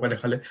তেনেকুৱা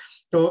দেখালে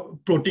তো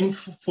প্ৰটিন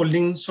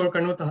ফল্ডিংছৰ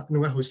কাৰণেও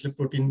তেনেকুৱা হৈছিলে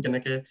প্ৰটিন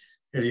কেনেকৈ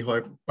হেৰি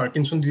হয়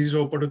পাৰ্কিনছন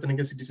ডিজিজৰ ওপৰতো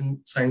তেনেকৈ চিটিজেন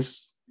চায়েন্স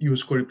ইউজ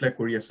কৰি পেলাই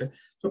কৰি আছে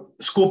তো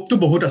স্কোপটো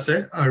বহুত আছে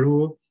আৰু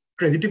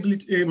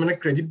ক্ৰেডিটেবিলিটি মানে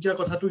ক্ৰেডিট দিয়াৰ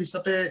কথাটো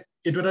হিচাপে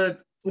এইটো এটা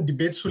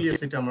ডিবেট চলি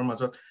আছে এতিয়া আমাৰ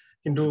মাজত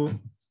কিন্তু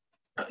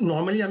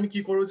নৰ্মেলি আমি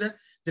কি কৰোঁ যে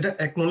যেতিয়া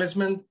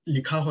একনলেজমেণ্ট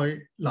লিখা হয়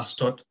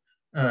লাষ্টত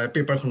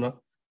পেপাৰখনত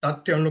তাত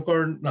তেওঁলোকৰ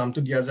নামটো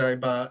দিয়া যায়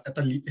বা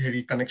এটা হেৰি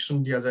কানেকশ্যন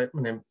দিয়া যায়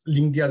মানে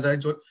লিংক দিয়া যায়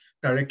য'ত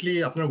ডাইৰেক্টলি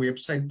আপোনাৰ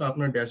ৱেবছাইট বা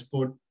আপোনাৰ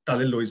ডেছবৰ্ড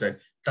তালৈ লৈ যায়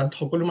তাত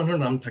সকলো মানুহৰ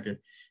নাম থাকে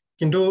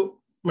কিন্তু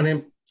মানে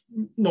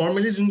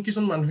নৰ্মেলি যোন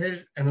কিছুমান মানুহে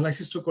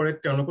এনালাইচিছটো কৰে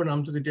তেওঁলোকৰ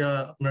নামটো যেতিয়া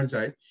আপোনাৰ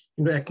যায়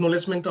কিন্তু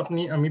একনলেজমেণ্টটো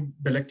আমি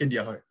বেলেগকৈ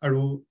দিয়া হয়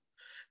আৰু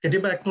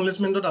কেতিয়াবা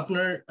একনলেজমেণ্টত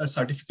আপোনাৰ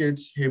চাৰ্টিফিকেটছ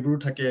সেইবোৰো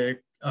থাকে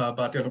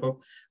বা তেওঁলোকক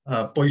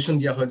পজিশ্যন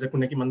দিয়া হয় যে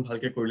কোনে কিমান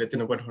ভালকে কৰিলে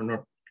তেনেকুৱা ধৰণৰ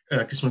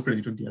কিছুমান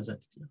ক্ৰেডিটো দিয়া যায়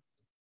তেতিয়া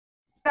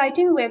I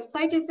think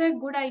website is a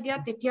good idea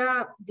তেতিয়া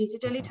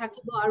digitally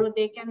থাকিব আৰু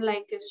they can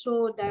like show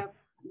the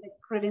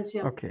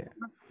credential. Okay,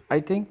 I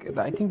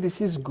think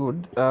this is good.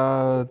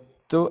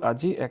 So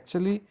Aji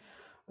actually,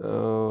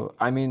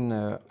 I mean,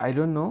 I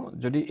don't know.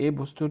 Jodi ei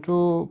bostuto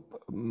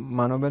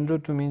Manobendra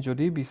tumi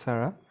jodi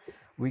bisara,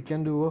 we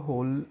can do a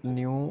whole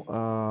new,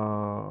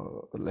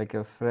 like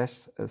a fresh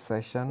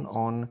session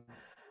on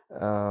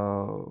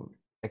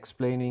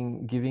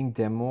explaining, giving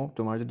demo.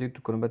 Tomar jodi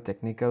konoba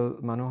technical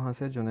manu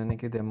hase jone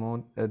neki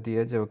demo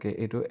diye je okay,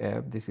 eto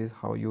app, this is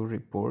how you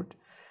report.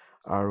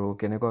 আৰু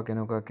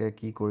কেনেকুৱাকে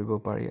কি কৰিব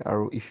পাৰি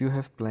আৰু if U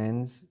have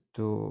planes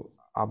to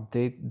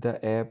update the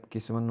app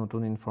কিছুমান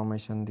নতুন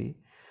information দি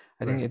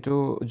আই think এইটো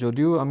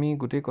যদিও আমি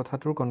গোটেই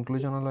কথাটোৰ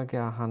কনক্লুজনলৈকে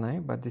অহা নাই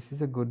বাট this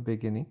is a good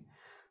beginning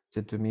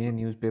যে তুমি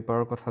নিউজ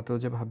পেপাৰৰ কথাটো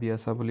যে ভাবি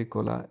আছা বুলি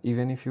ক'লা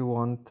even if U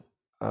want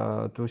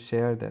to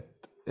share date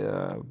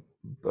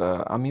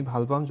আমি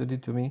ভাল পাম যদি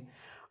তুমি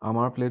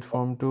আমাৰ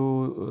প্লেটফৰ্মটো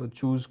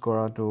চুজ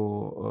কৰা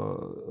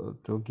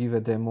to give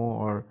a demo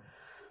or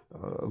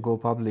go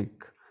public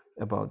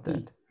about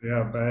that.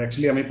 Yeah,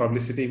 actually আমি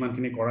publicity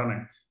ইমানখিনি কৰা নাই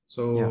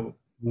so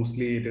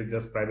mostly it is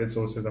just private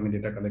sources আমি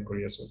data collect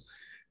কৰি আছো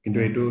কিন্তু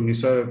এইটো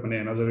নিশ্চয় মানে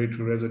এনাজৰি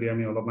থ্ৰুৰে যদি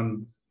আমি অলপমান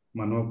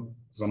মানুহক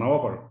জনাব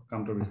পাৰো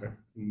কামটোৰ বিষয়ে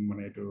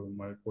মানে এইটো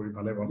মই কৰি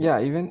ভালে পাম yeah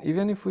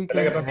even if we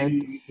can add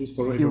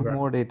few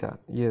more data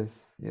yes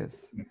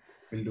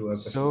we'll do a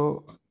session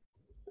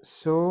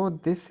so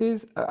this is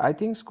I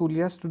think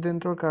স্কুলীয়া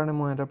ষ্টুডেণ্টৰ কাৰণে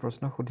মই এটা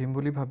প্ৰশ্ন সুধিম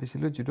বুলি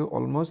ভাবিছিলোঁ যিটো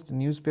অলমষ্ট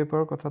নিউজ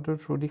পেপাৰৰ কথাটোৰ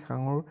থ্ৰু দি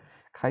সাঙুৰ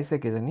খাইছে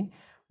কিজানি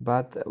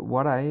but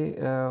what I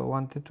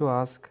wanted to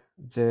ask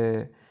যে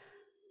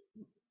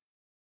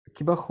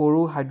কিবা সৰু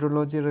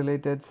hydrology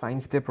related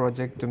science day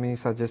project তুমি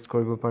সাজেষ্ট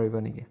কৰিব পাৰিবা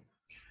নেকি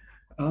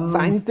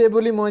সায়েন্স ডে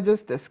বুলি মই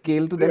জাস্ট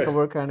স্কেলটো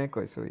দেখাবৰ কাৰণে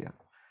কৈছো ইয়া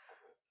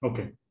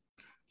ওকে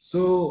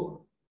সো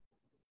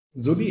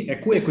যদি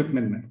একো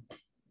ইকুইপমেন্ট নাই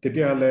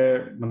তেতিয়াহ'লে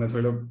মানে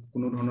ধৰি লওক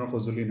কোনো ধৰণৰ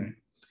সঁজুলি নাই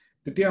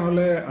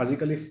তেতিয়াহ'লে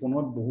আজিকালি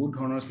ফোনত বহুত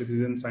ধৰণৰ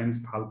চিটিজেন সায়েন্স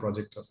ভাল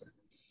প্ৰজেক্ট আছে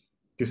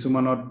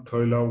কিছুমানত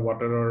ধৰি লওক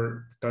ৱাটাৰৰ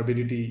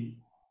টাৰ্বিডিটি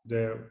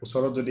যে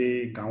ওচৰত যদি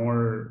গাঁৱৰ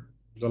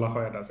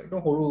জলাশয় এটা আছে একদম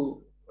সৰু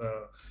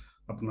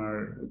আপোনাৰ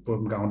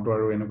গাঁৱটো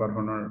আৰু এনেকুৱা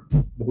ধৰণৰ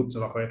বহুত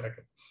জলাশয়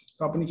থাকে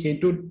তো আপুনি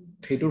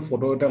সেইটোৰ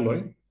ফটো এটা লৈ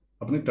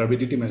আপুনি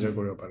টাৰ্বিডিটি মেজাৰ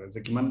কৰিব পাৰে যে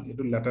কিমান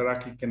এইটো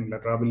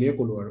লেটাৰা বুলিয়ে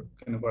ক'লো আৰু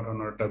কেনেকুৱা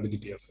ধৰণৰ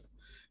টাৰ্বিডিটি আছে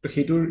তো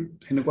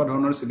সেনেকুৱা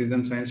ধৰণৰ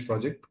চিটিজেন সায়েন্স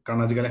প্ৰজেক্ট কাৰণ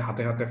আজিকালি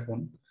হাতে হাতে ফোন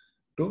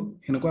তো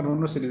সেনেকুৱা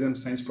ধৰণৰ চিটিজেন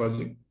সায়েন্স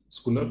প্ৰজেক্ট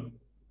স্কুলত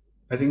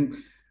আই think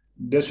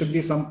there should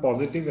be some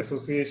positive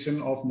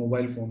association of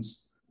mobile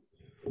phones.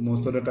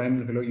 Most of the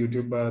time,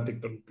 YouTube,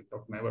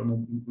 TikTok, never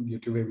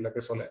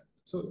YouTube,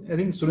 so I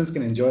think students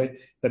can enjoy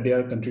that they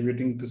are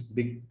contributing to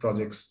big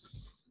projects.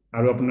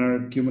 And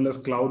apnar cumulus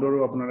cloud or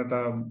apnar eta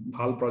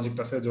bhal project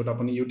ase jot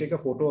apni you take a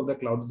photo of the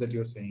clouds that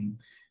you are saying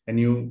and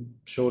you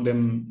show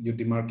them, you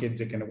demarcate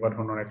je kenekwa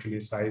dhonor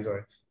actually size hoy,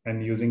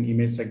 and using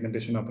image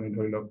segmentation apni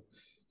dhorilok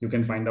you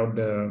can find out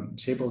the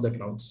shape of the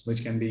clouds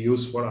which can be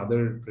used for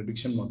other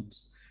prediction models.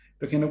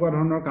 To kenekwa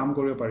dhonor kaam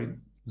koribo pari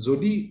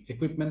jodi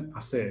equipment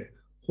ase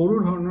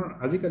horu dhonor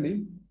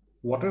ajikali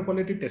water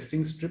quality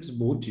testing strips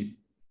bahut cheap.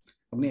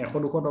 Apni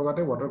 100-200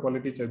 টকাতে water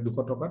quality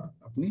 200 টকাত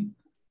apni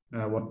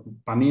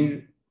পানীৰ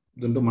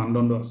যোনটো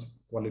মানদণ্ড আছে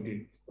quality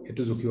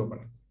হেতু জুখিব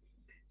পাৰে।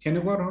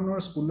 কেনেকুৱা ধৰণৰ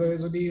স্কুলে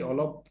যদি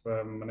অলপ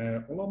মানে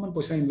অলপমান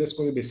পইচা ইনভেষ্ট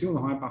কৰি, বেছিও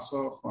নহয়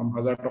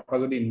 500,000 টকা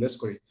যদি ইনভেষ্ট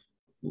কৰি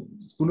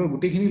স্কুলৰ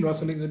গোটেইখিনি ল'ৰা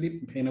ছোৱালীক যদি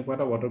এনেকুৱা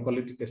এটা ৱাটাৰ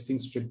কোৱালিটি টেষ্টিং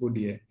ষ্ট্ৰিপবোৰ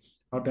দিয়ে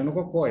আৰু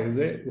তেওঁলোকক কয়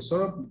যে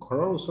ওচৰত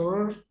ঘৰৰ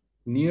ওচৰৰ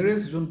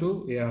নিয়াৰেষ্ট যোনটো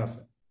এয়া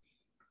আছে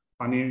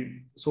পানীৰ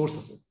সোৰ্স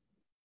আছে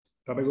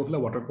তাতে গৈ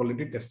পেলাই ৱাটাৰ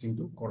কোৱালিটি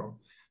টেষ্টিংটো কৰক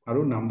আৰু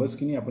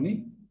নাম্বাৰছখিনি আপুনি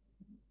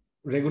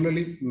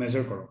ৰেগুলাৰলি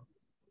মেজাৰ কৰক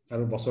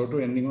আৰু বছৰটো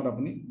এন্ডিঙত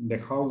আপুনি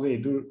দেখাওক যে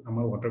এইটো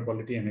আমাৰ ৱাটাৰ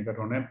কোৱালিটি এনেকুৱা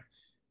ধৰণে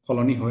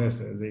ফলনি হৈ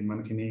আছে যে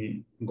ইমানখিনি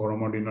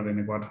গৰমৰ দিনত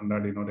এনেকুৱা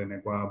ঠাণ্ডাৰ দিনত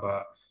এনেকুৱা বা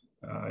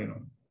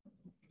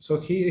so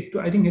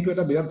I think hetu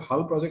eta birat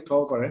bhal project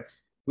hobo pare.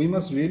 We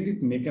must really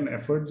make an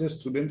effort যে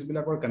students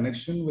bilakor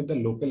connection with the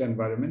local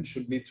environment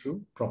should be through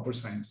proper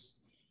science.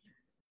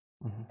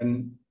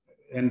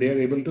 And they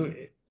are able to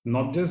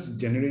not just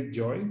generate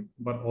joy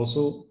but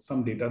also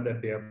some data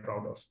that they are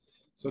proud of.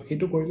 So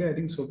hetu korile I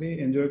think sobe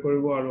enjoy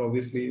koribo aru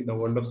obviously the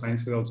world of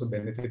science will also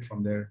benefit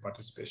from their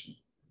participation.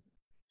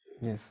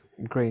 Yes,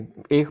 great.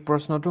 এক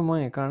প্ৰশ্নটো মই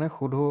একাৰণে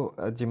খুধো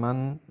যিমান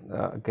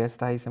guest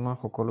আহিছে মই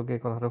সকলোকে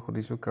কথাটো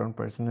খুদিছো কাৰণ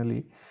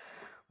পাৰ্সোনালি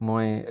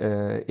মই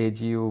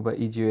AGU বা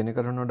EGU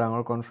এনেকুৱা ধৰণৰ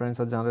ডাঙৰ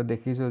কনফাৰেন্সত যাওঁতে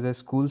দেখিছো যে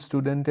স্কুল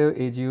ষ্টুডেণ্টে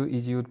AGU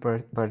EGUত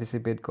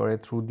পাৰ্টিচিপেট কৰে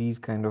through these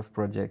kind of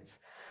projects.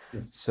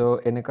 So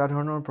এনেকুৱা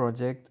ধৰণৰ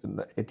প্ৰজেক্ট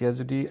এতিয়া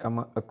যদি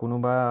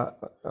কোনোবা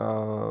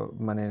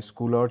মানে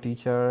স্কুলৰ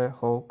টিচাৰে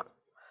হওক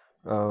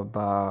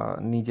বা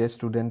নিজে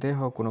ষ্টুডেণ্টে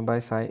হওক কোনোবাই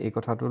চাই এই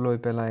কথাটো লৈ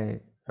পেলাই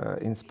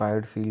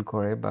inspired feel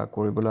kore ba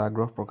koribole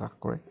agroh prakash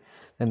kore,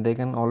 then they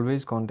can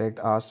always contact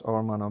us or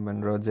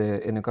Manavendra je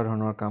eneka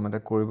dhonor kaam eta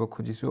koribo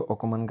khujisu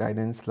okoman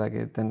guidance lage,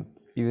 then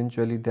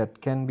eventually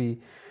that can be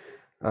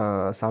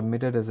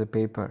submitted as a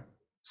paper.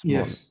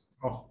 Yes,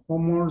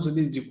 অসমৰ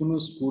যদি যিকোনো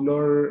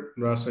স্কুলৰ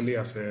ল'ৰা ছোৱালী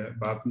আছে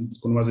বা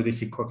কোনোবা যদি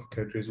শিক্ষক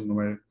শিক্ষয়িত্ৰী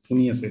কোনোবাই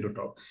শুনি আছে এইটো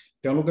টক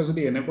তেওঁলোকে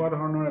যদি এনেকুৱা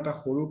ধৰণৰ এটা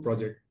সৰু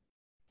প্ৰজেক্ট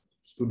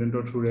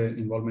ষ্টুডেণ্টৰ থ্ৰুৰে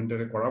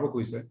ইনভলভমেণ্টেৰে কৰাব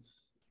কৈছে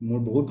মোৰ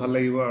বহুত ভাল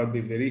লাগিব। আই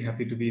B very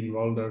happy to B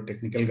involved আৰু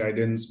টেকনিক্যাল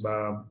গাইডেন্স বা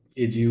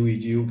AGU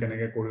EGU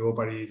কেনেকৈ কৰিব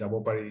পাৰি, যাব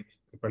পাৰি,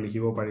 পেপাৰ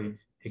লিখিব পাৰি,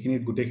 সেইখিনি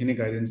গোটেইখিনি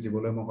গাইডেন্স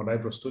দিবলৈ মই সদায়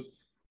প্ৰস্তুত।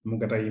 মোক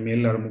এটা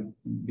ইমেইল আৰু মোক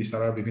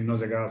বিচাৰা বিভিন্ন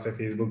জেগা আছে,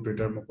 ফেচবুক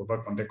টুইটাৰ মোক ক'ৰবাত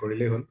কণ্টেক্ট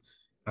কৰিলেই হ'ল।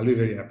 আই বি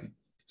ভেৰি হ্যাপি।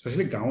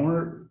 স্পেচিয়েলি গাঁৱৰ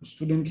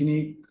ষ্টুডেণ্টখিনি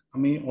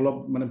আমি অলপ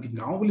মানে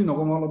গাঁও বুলি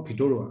নকওঁ, অলপ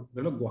ভিতৰুৱা,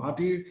 ধৰি লওক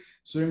গুৱাহাটীৰ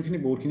ষ্টুডেণ্টখিনি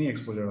বহুতখিনি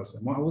এক্সপ'জাৰ আছে।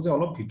 মই ভাবোঁ যে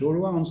অলপ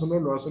ভিতৰুৱা অঞ্চলৰ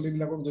ল'ৰা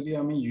ছোৱালীবিলাকক যদি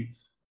আমি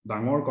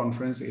ডাঙৰ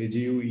কনফাৰেন্স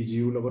AGU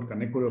EGU লগত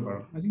কানেক্ট কৰিব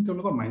পাৰোঁ, আই থিংক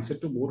তেওঁলোকৰ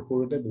মাইণ্ডছেটটো বহুত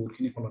সৰুতে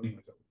বহুতখিনি সলনি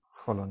হৈ যাব।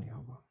 সলনি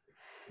হ'ব।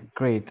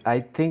 গ্ৰেট। আই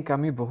থিংক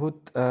আমি বহুত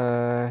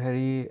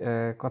হেৰি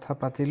কথা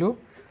পাতিলোঁ।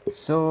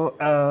 চ'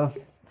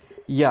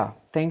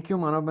 থেংক ইউ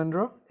মানৱেন্দ্ৰ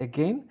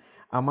এগেইন।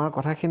 আমাৰ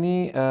কথাখিনি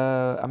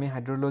আমি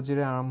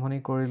হাইড্ৰলজিৰে আৰম্ভণি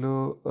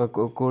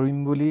কৰিম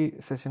বুলি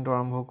ছেশ্যনটো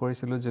আৰম্ভ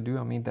কৰিছিলোঁ যদিও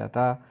আমি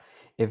ডাটা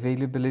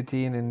এভেইলেবিলিটি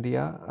ইন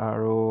ইণ্ডিয়া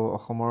আৰু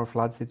অসমৰ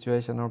flood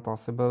ছিটুৱেশ্যনৰ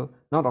possible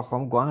not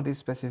Assam Guwahati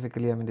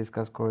specifically আমি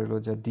ডিছকাছ কৰিলোঁ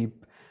যে ডিপ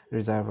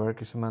ৰিজাৰ্ভাৰ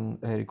কিছুমান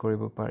হেৰি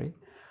কৰিব পাৰি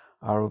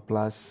আৰু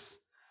প্লাছ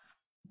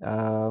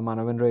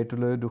মানৱেন্দ্ৰ এইটো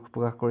লৈ দুখ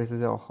প্ৰকাশ কৰিছে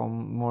যে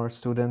অসমৰ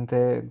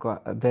ষ্টুডেণ্টে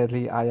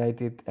দিল্লী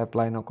IITত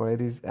এপ্লাই নকৰে।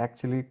 ইট ইজ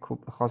একচুৱেলি খুব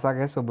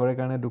সঁচাকৈ চবৰে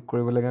কাৰণে দুখ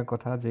কৰিবলগীয়া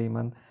কথা যে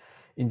ইমান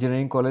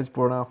ইঞ্জিনিয়াৰিং কলেজ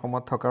পুৰণা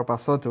অসমত থকাৰ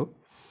পাছতো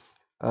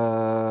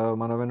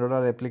মানৱেন্দ্ৰ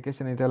দাৰ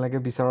এপ্লিকেশ্যন এতিয়ালৈকে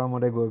বিচৰা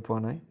মতে গৈ পোৱা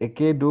নাই।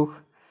 একেই দুখ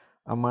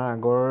আমাৰ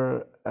আগৰ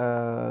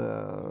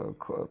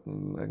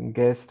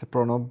গেষ্ট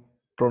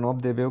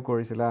প্ৰণৱদেৱেও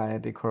কৰিছিলে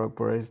IIT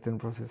খড়গপুৰৰ এছিষ্টেণ্ট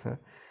প্ৰফেচাৰ,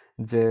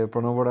 যে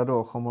প্ৰণৱ দাতো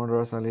অসমৰ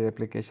ল'ৰা ছোৱালীৰ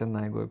এপ্লিকেশ্যন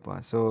নাই গৈ পোৱা।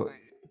 চ'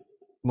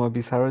 মই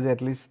বিচাৰোঁ যে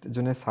এটলিষ্ট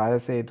যোনে চাই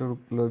আছে এইটো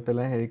লৈ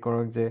পেলাই হেৰি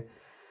কৰক যে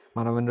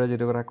মানৱেন্দ্ৰই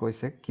যিটো কথা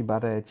কৈছে কিবা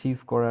এটা এচিভ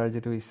কৰাৰ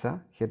যিটো ইচ্ছা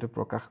সেইটো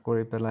প্ৰকাশ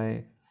কৰি পেলাই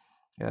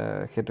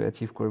সেইটো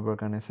এচিভ কৰিবৰ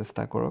কাৰণে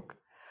চেষ্টা কৰক।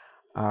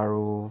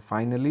 আৰু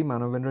ফাইনেলি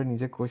মানৱেন্দ্ৰই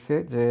নিজে কৈছে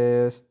যে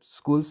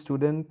স্কুল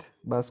ষ্টুডেণ্ট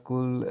বা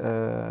স্কুল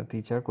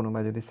টিচাৰ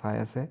কোনোবাই যদি চাই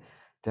আছে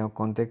তেওঁক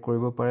কণ্টেক্ট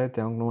কৰিব পাৰে,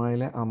 তেওঁক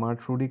নোৱাৰিলে আমাৰ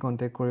থ্ৰু দি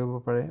কণ্টেক্ট কৰিব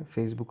পাৰে।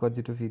 ফেচবুকত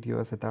যিটো ভিডিঅ'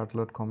 আছে তাৰ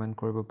তলত কমেণ্ট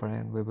কৰিব পাৰে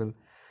and we will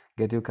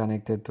get you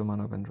connected to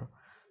Manavendra.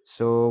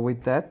 So' with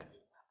date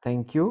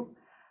thank U.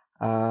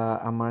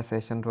 আমাৰ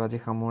ছেশ্যনটো আজি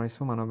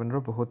সামৰিছোঁ। মানৱেন্দ্ৰ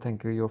বহুত thank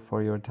U for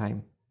your time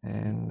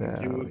and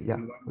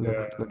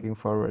looking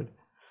forward.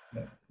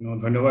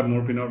 ধন্যবাদ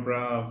মোৰ পিনৰ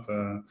পৰা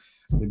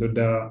বিদ্যুৎ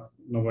দা,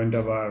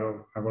 নৱনীতা বা আৰু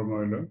সাগৰ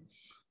মহলৈ।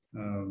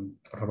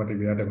 কথা পাতি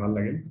বিৰাটে ভাল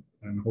লাগিল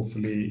and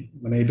hopefully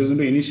মানে এইটো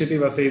যোনটো ইনিচিয়েটিভ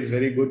আছে ইজ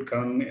ভেৰি গুড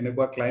কাৰণ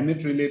এনেকুৱা ক্লাইমেট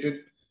ৰিলেটেড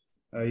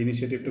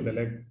ইনিচিয়েটিভটো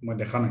বেলেগ মই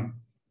দেখা নাই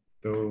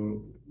তো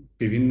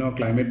বিভিন্ন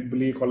ক্লাইমেট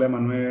বুলি ক'লে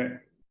মানুহে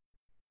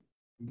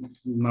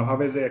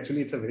নাভাবে যে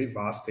actually it's a very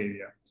vast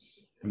area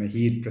মানে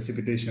হিট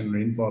প্ৰেচিপিটেশ্যন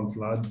ৰেইনফল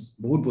ফ্লাডছ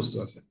বহুত বস্তু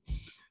আছে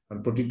আৰু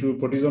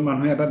প্ৰতিজন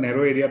মানুহে এটা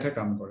নেৰ' এৰিয়াতহে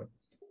কাম কৰে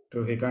তো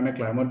সেইকাৰণে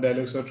ক্লাইমেট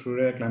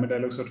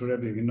ডায়ালগছৰ থ্ৰুৰে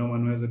বিভিন্ন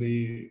মানুহে যদি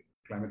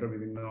ক্লাইমেটৰ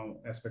বিভিন্ন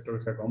এছপেক্টৰ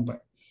বিষয়ে গম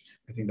পায়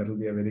I think that will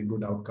be a very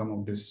good outcome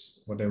of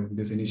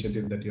this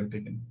initiative that you have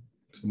taken.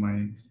 So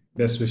my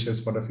best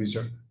wishes for the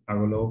future.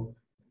 Agolo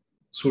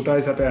Suta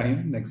is at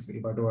ahim next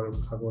episode or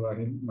Agolo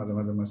ahim maze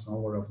ma saw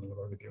or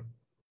apnalor video.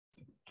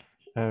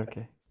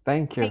 Okay.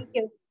 Thank you.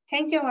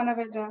 Thank you,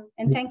 Manavendra,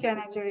 and thank you,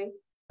 Anajuri.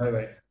 Bye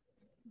bye.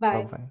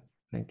 Bye. Bye.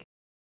 Thank you.